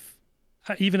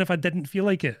 even if I didn't feel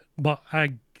like it. But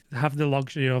I have the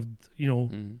luxury of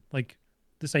like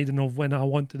deciding of when I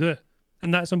want to do it,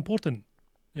 and that's important.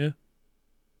 Yeah.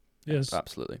 Yes.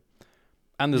 Absolutely.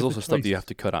 And there's also stuff that you have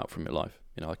to cut out from your life.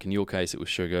 Like in your case, it was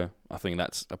sugar. I think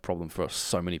that's a problem for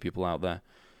so many people out there.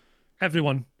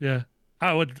 Everyone, yeah.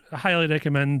 I would highly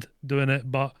recommend doing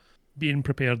it, but being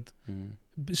prepared.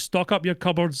 Stock up your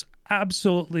cupboards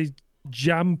absolutely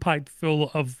jam-packed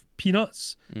full of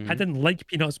peanuts. I didn't like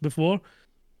peanuts before.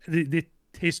 They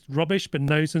taste rubbish, but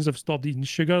now since I've stopped eating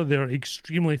sugar, they're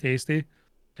extremely tasty.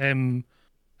 And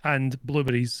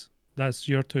blueberries. That's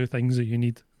your two things that you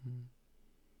need.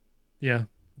 Yeah.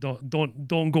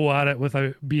 Don't go at it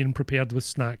without being prepared with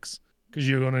snacks, because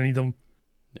you're gonna need them.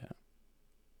 Yeah,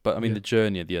 but I mean, the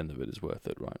journey at the end of it is worth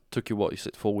it, right? Took you what, you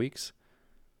said 4 weeks?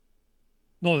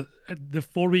 No, the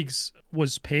 4 weeks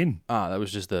was pain. That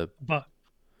was just But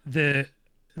the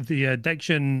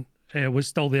addiction was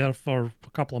still there for a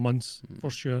couple of months for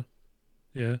sure.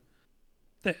 Yeah,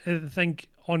 I think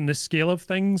on the scale of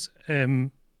things,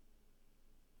 coming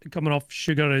off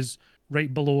sugar is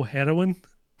right below heroin.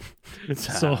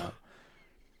 So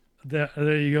there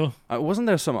you go. Wasn't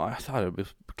there some? I thought it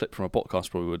was a clip from a podcast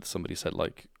probably where somebody said,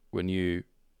 like, when you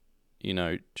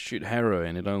shoot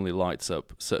heroin, it only lights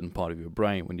up a certain part of your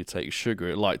brain. When you take sugar,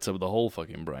 it lights up the whole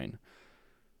fucking brain.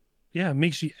 Yeah, it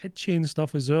makes you itchy and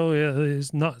stuff as well. Yeah,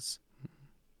 it's nuts.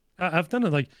 I've done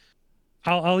it. Like,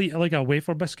 I'll eat like a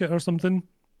wafer biscuit or something.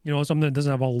 Something that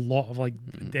doesn't have a lot of like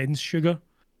dense sugar.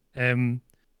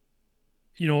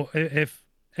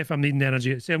 If I'm needing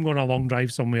energy, say I'm going on a long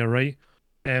drive somewhere, right?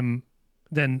 Then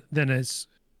it's,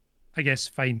 I guess,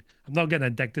 fine. I'm not getting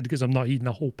addicted because I'm not eating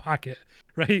a whole packet,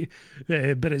 right?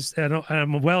 But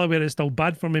I'm well aware it's still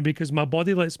bad for me, because my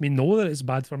body lets me know that it's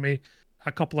bad for me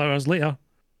a couple hours later.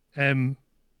 But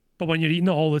when you're eating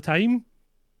it all the time,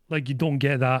 like, you don't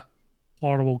get that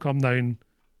horrible come down,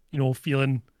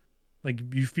 feeling like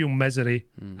you feel misery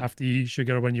after you eat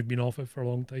sugar when you've been off it for a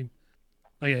long time.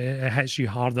 Like, it hits you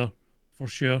harder. For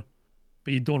sure,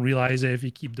 but you don't realize it if you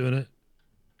keep doing it.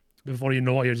 Before you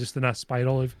know it, you're just in a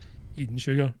spiral of eating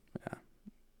sugar. Yeah,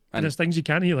 and there's things you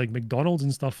can't eat, like McDonald's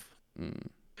and stuff.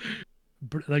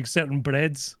 Like certain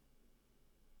breads.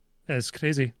 It's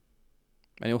crazy.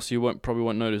 And also, you probably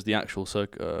won't notice the actual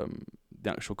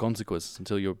consequences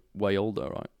until you're way older,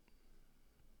 right?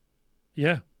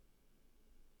 Yeah.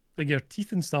 Like your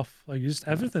teeth and stuff, like just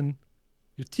everything.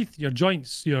 Your teeth, your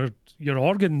joints, your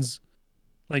organs.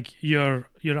 Like your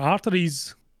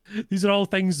arteries, these are all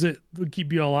things that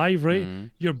keep you alive, right?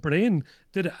 Your brain.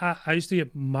 I used to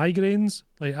get migraines.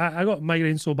 Like, I got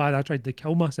migraines so bad I tried to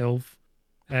kill myself.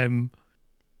 I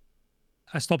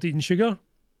stopped eating sugar.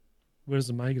 Where's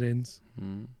the migraines?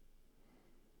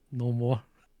 No more.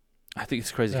 I think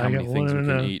it's crazy how many things we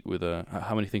can eat with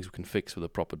how many things we can fix with a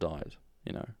proper diet.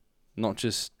 Not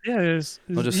just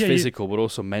physical, but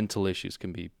also mental issues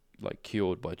can be like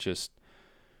cured by just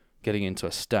getting into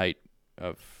a state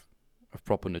of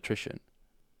proper nutrition.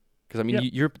 Because I mean,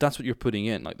 Yep. you're that's what you're putting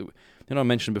in. Like, I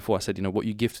mentioned before, I said, what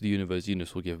you give to the universe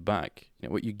will give back.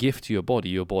 What you give to your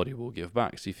body will give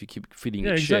back. So if you keep feeding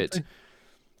Yeah, it exactly. shit,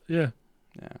 Yeah.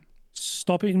 yeah,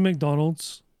 Stop eating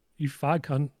McDonald's, you fat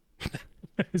cunt.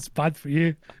 It's bad for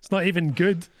you. It's not even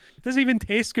good. It doesn't even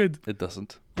taste good. it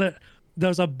doesn't.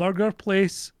 There's a burger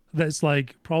place that's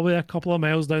like probably a couple of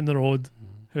miles down the road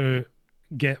who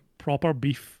get proper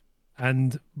beef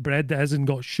and bread that hasn't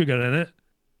got sugar in it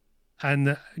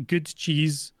and good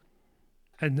cheese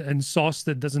and sauce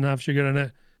that doesn't have sugar in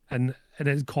it, and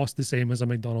it costs the same as a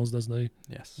McDonald's does now.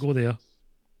 Yes. Go there,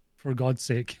 for God's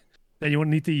sake. Then you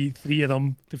won't need to eat 3 of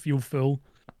them to feel full.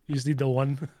 You just need the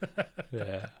one.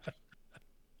 Yeah.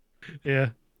 Yeah.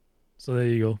 So there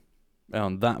you go. And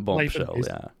on that Life bombshell, advice.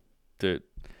 yeah, dude,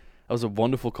 that was a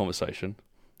wonderful conversation.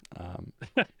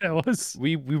 It was.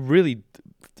 We really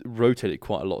rotated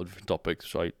quite a lot of different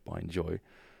topics, which I enjoy,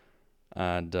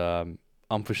 and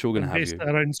I'm for sure gonna have Based you.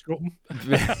 around scrotum.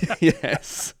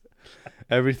 Yes,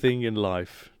 everything in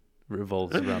life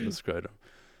revolves around the scrotum.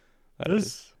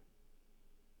 That's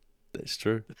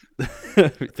true.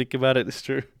 Think about it, it's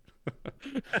true.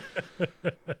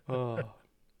 Oh.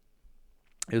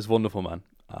 It was wonderful, man.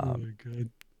 Oh my God.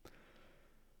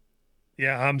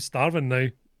 Yeah, I'm starving now.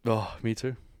 Oh, me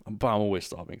too. But I'm always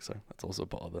starving, so that's also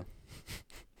part of the...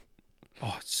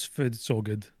 Oh, it's food so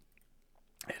good.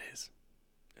 It is.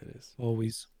 It is.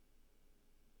 Always.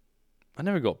 I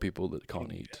never got people that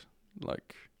can't eat.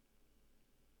 Like...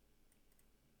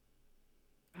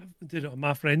 Dude,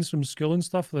 my friends from school and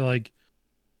stuff, they're like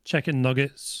chicken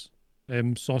nuggets,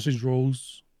 sausage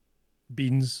rolls,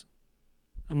 beans.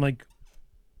 I'm like,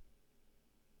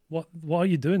 what are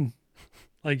you doing?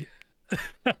 Like,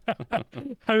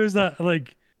 how is that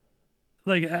like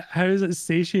how is it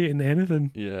satiating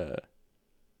anything? Yeah.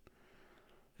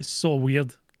 It's so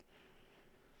weird.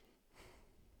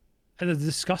 And it's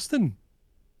disgusting.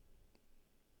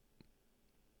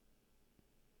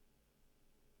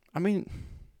 I mean,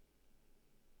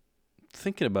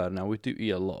 thinking about it now, we do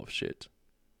eat a lot of shit.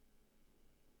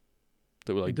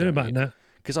 That we're like, Do about that.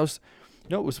 because I was,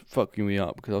 what was fucking me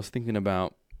up? Because I was thinking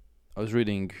about, I was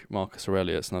reading Marcus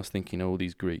Aurelius, and I was thinking all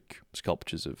these Greek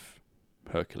sculptures of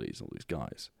Hercules, all these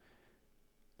guys,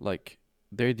 like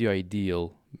they're the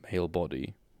ideal male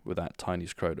body with that tiny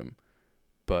scrotum,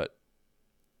 but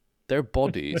their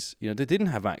bodies, they didn't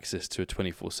have access to a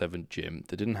 24/7 gym.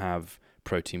 They didn't have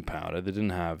protein powder. They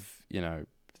didn't have,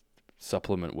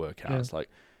 supplement workouts. Yeah. Like,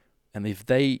 and if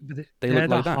they They look had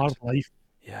like a that. hard life.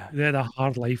 Yeah. They had a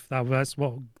hard life. That's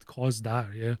what caused that.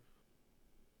 Yeah.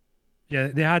 Yeah,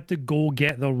 they had to go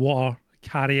get their water,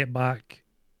 carry it back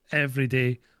every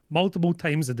day, multiple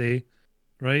times a day,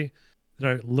 right?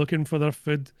 They're out looking for their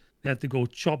food. They had to go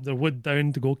chop their wood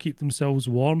down to go keep themselves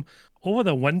warm. Over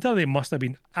the winter, they must have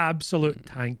been absolute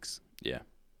tanks, Yeah.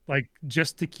 like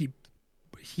just to keep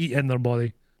heat in their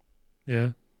body.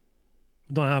 Yeah.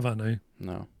 We don't have that now.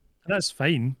 No. And that's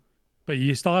fine, but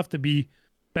you still have to be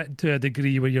fit to a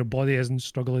degree where your body isn't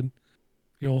struggling,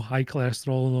 high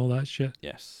cholesterol and all that shit.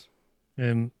 Yes.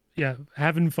 Yeah,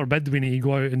 heaven forbid we need to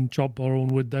go out and chop our own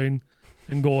wood down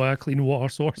and go a clean water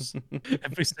source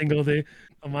every single day.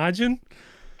 Imagine.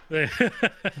 Yeah.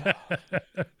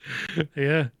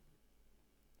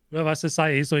 We have a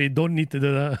society, so you don't need to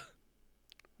do that.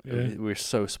 Yeah. We're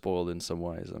so spoiled in some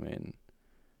ways. I mean,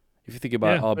 if you think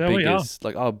about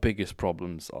our biggest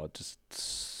problems are just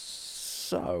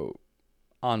so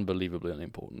unbelievably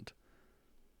unimportant.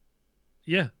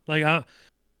 Yeah, like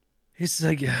it's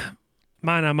like,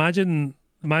 man, imagine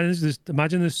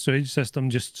the sewage system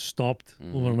just stopped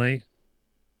overnight.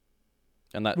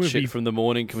 And that shit from the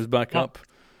morning comes back up.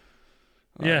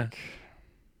 Yeah.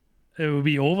 It would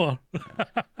be over.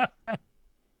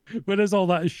 Where does all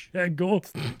that shit go?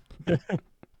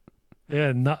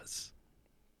 Yeah, nuts.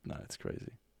 No, it's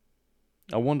crazy.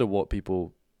 I wonder what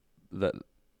people that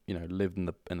lived in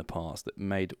the past that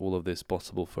made all of this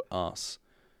possible for us,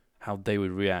 how they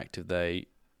would react if they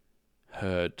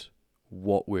heard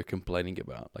what we're complaining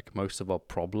about. Like most of our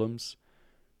problems,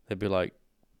 they'd be like,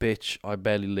 "Bitch, I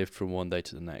barely lived from one day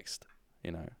to the next."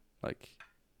 Like.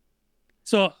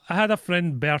 So I had a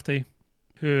friend, Bertie,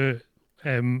 who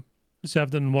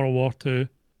served in World War II.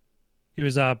 He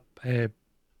was a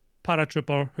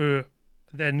paratrooper who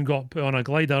then got put on a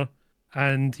glider,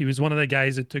 and he was one of the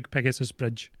guys that took Pegasus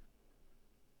Bridge.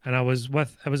 And I was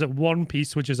at War and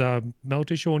Peace, which is a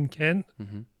military show in Kent.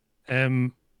 Mm-hmm.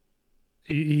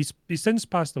 He's since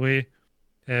passed away.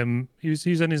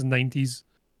 He's in his 90s,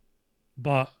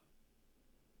 but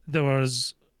there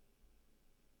was,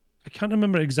 I can't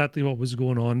remember exactly what was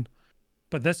going on,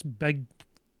 but this big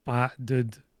fat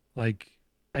dude, like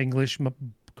English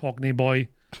Cockney boy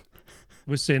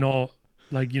was saying, "Oh,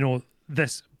 like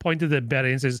this," pointed at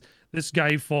Berry and says, "This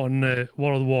guy fought in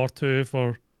World War Two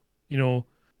for, you know,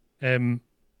 um,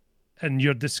 and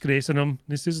you're disgracing him." And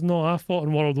he says, "No, I fought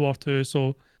in World War Two,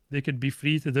 so they could be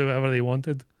free to do whatever they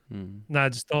wanted." Mm. And I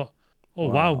just thought, "Oh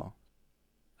wow, Wow.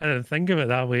 I didn't think of it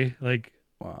that way. Like,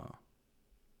 Wow.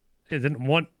 they didn't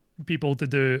want people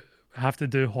to have to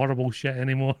do horrible shit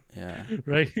anymore, Yeah.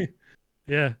 right?" Yeah,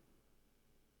 yeah.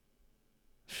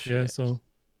 Shit. So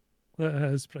that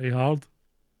is pretty hard.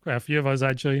 Quite a few of us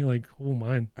actually. Like, oh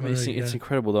man, I mean, it's yeah,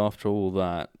 incredible that after all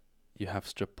that, you have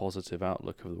such a positive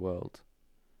outlook of the world.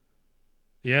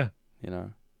 yeah. You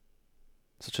know,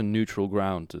 such a neutral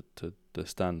ground to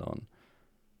stand on.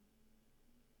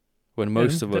 When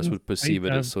most of us Didn't would perceive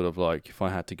it as sort of like, if I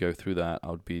had to go through that, I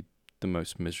would be the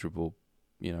most miserable,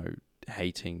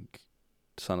 hating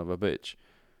son of a bitch.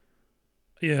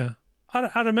 Yeah.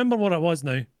 I remember what it was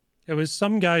now. It was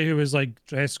some guy who was like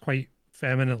dressed quite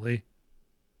femininely,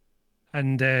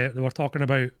 and they were talking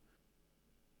about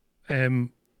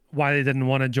why they didn't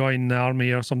want to join the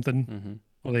army or something, Mm-hmm.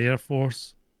 or the Air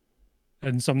Force,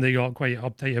 and somebody got quite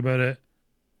uptight about it.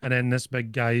 And then this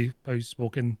big guy,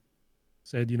 outspoken,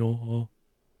 said, "Oh,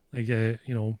 like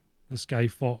this guy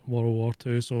fought World War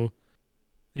Two, so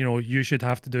you should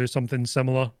have to do something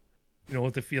similar,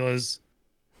 to feel as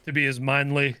to be as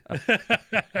manly."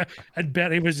 And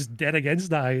Bertie was just dead against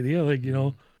that idea. Like,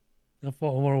 I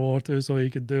fought in World War Two so he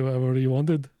could do whatever he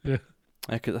wanted. Yeah.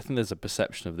 'Cause I think there's a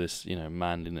perception of this,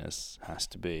 manliness has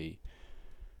to be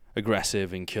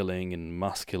aggressive and killing and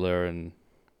muscular, and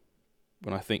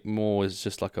when I think more is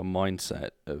just like a mindset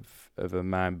of a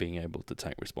man being able to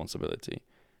take responsibility.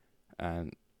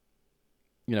 And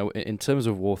in terms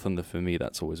of War Thunder, for me,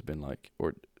 that's always been like,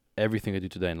 or everything I do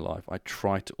today in life, I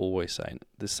try to always say, and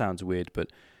this sounds weird,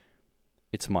 but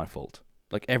it's my fault.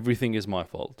 Like, everything is my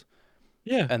fault.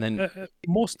 Yeah. And then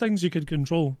most things you can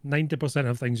control. 90%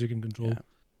 of things you can control. yeah.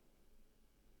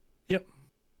 Yep.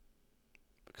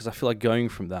 Because I feel like going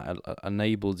from that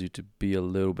enables you to be a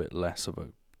little bit less of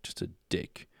just a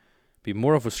dick. Be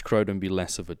more of a scrotum, be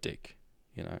less of a dick,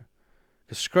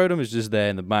 Because scrotum is just there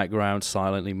in the background,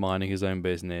 silently minding his own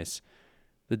business.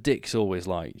 The dick's always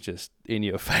like just in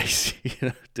your face,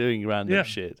 doing random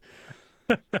shit.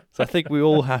 So I think we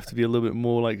all have to be a little bit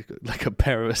more like a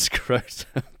pair of a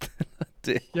scrotum than a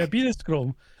dick. Yeah, be the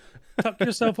scrum. Tuck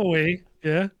yourself away.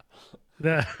 Yeah.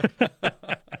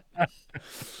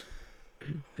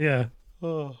 Yeah.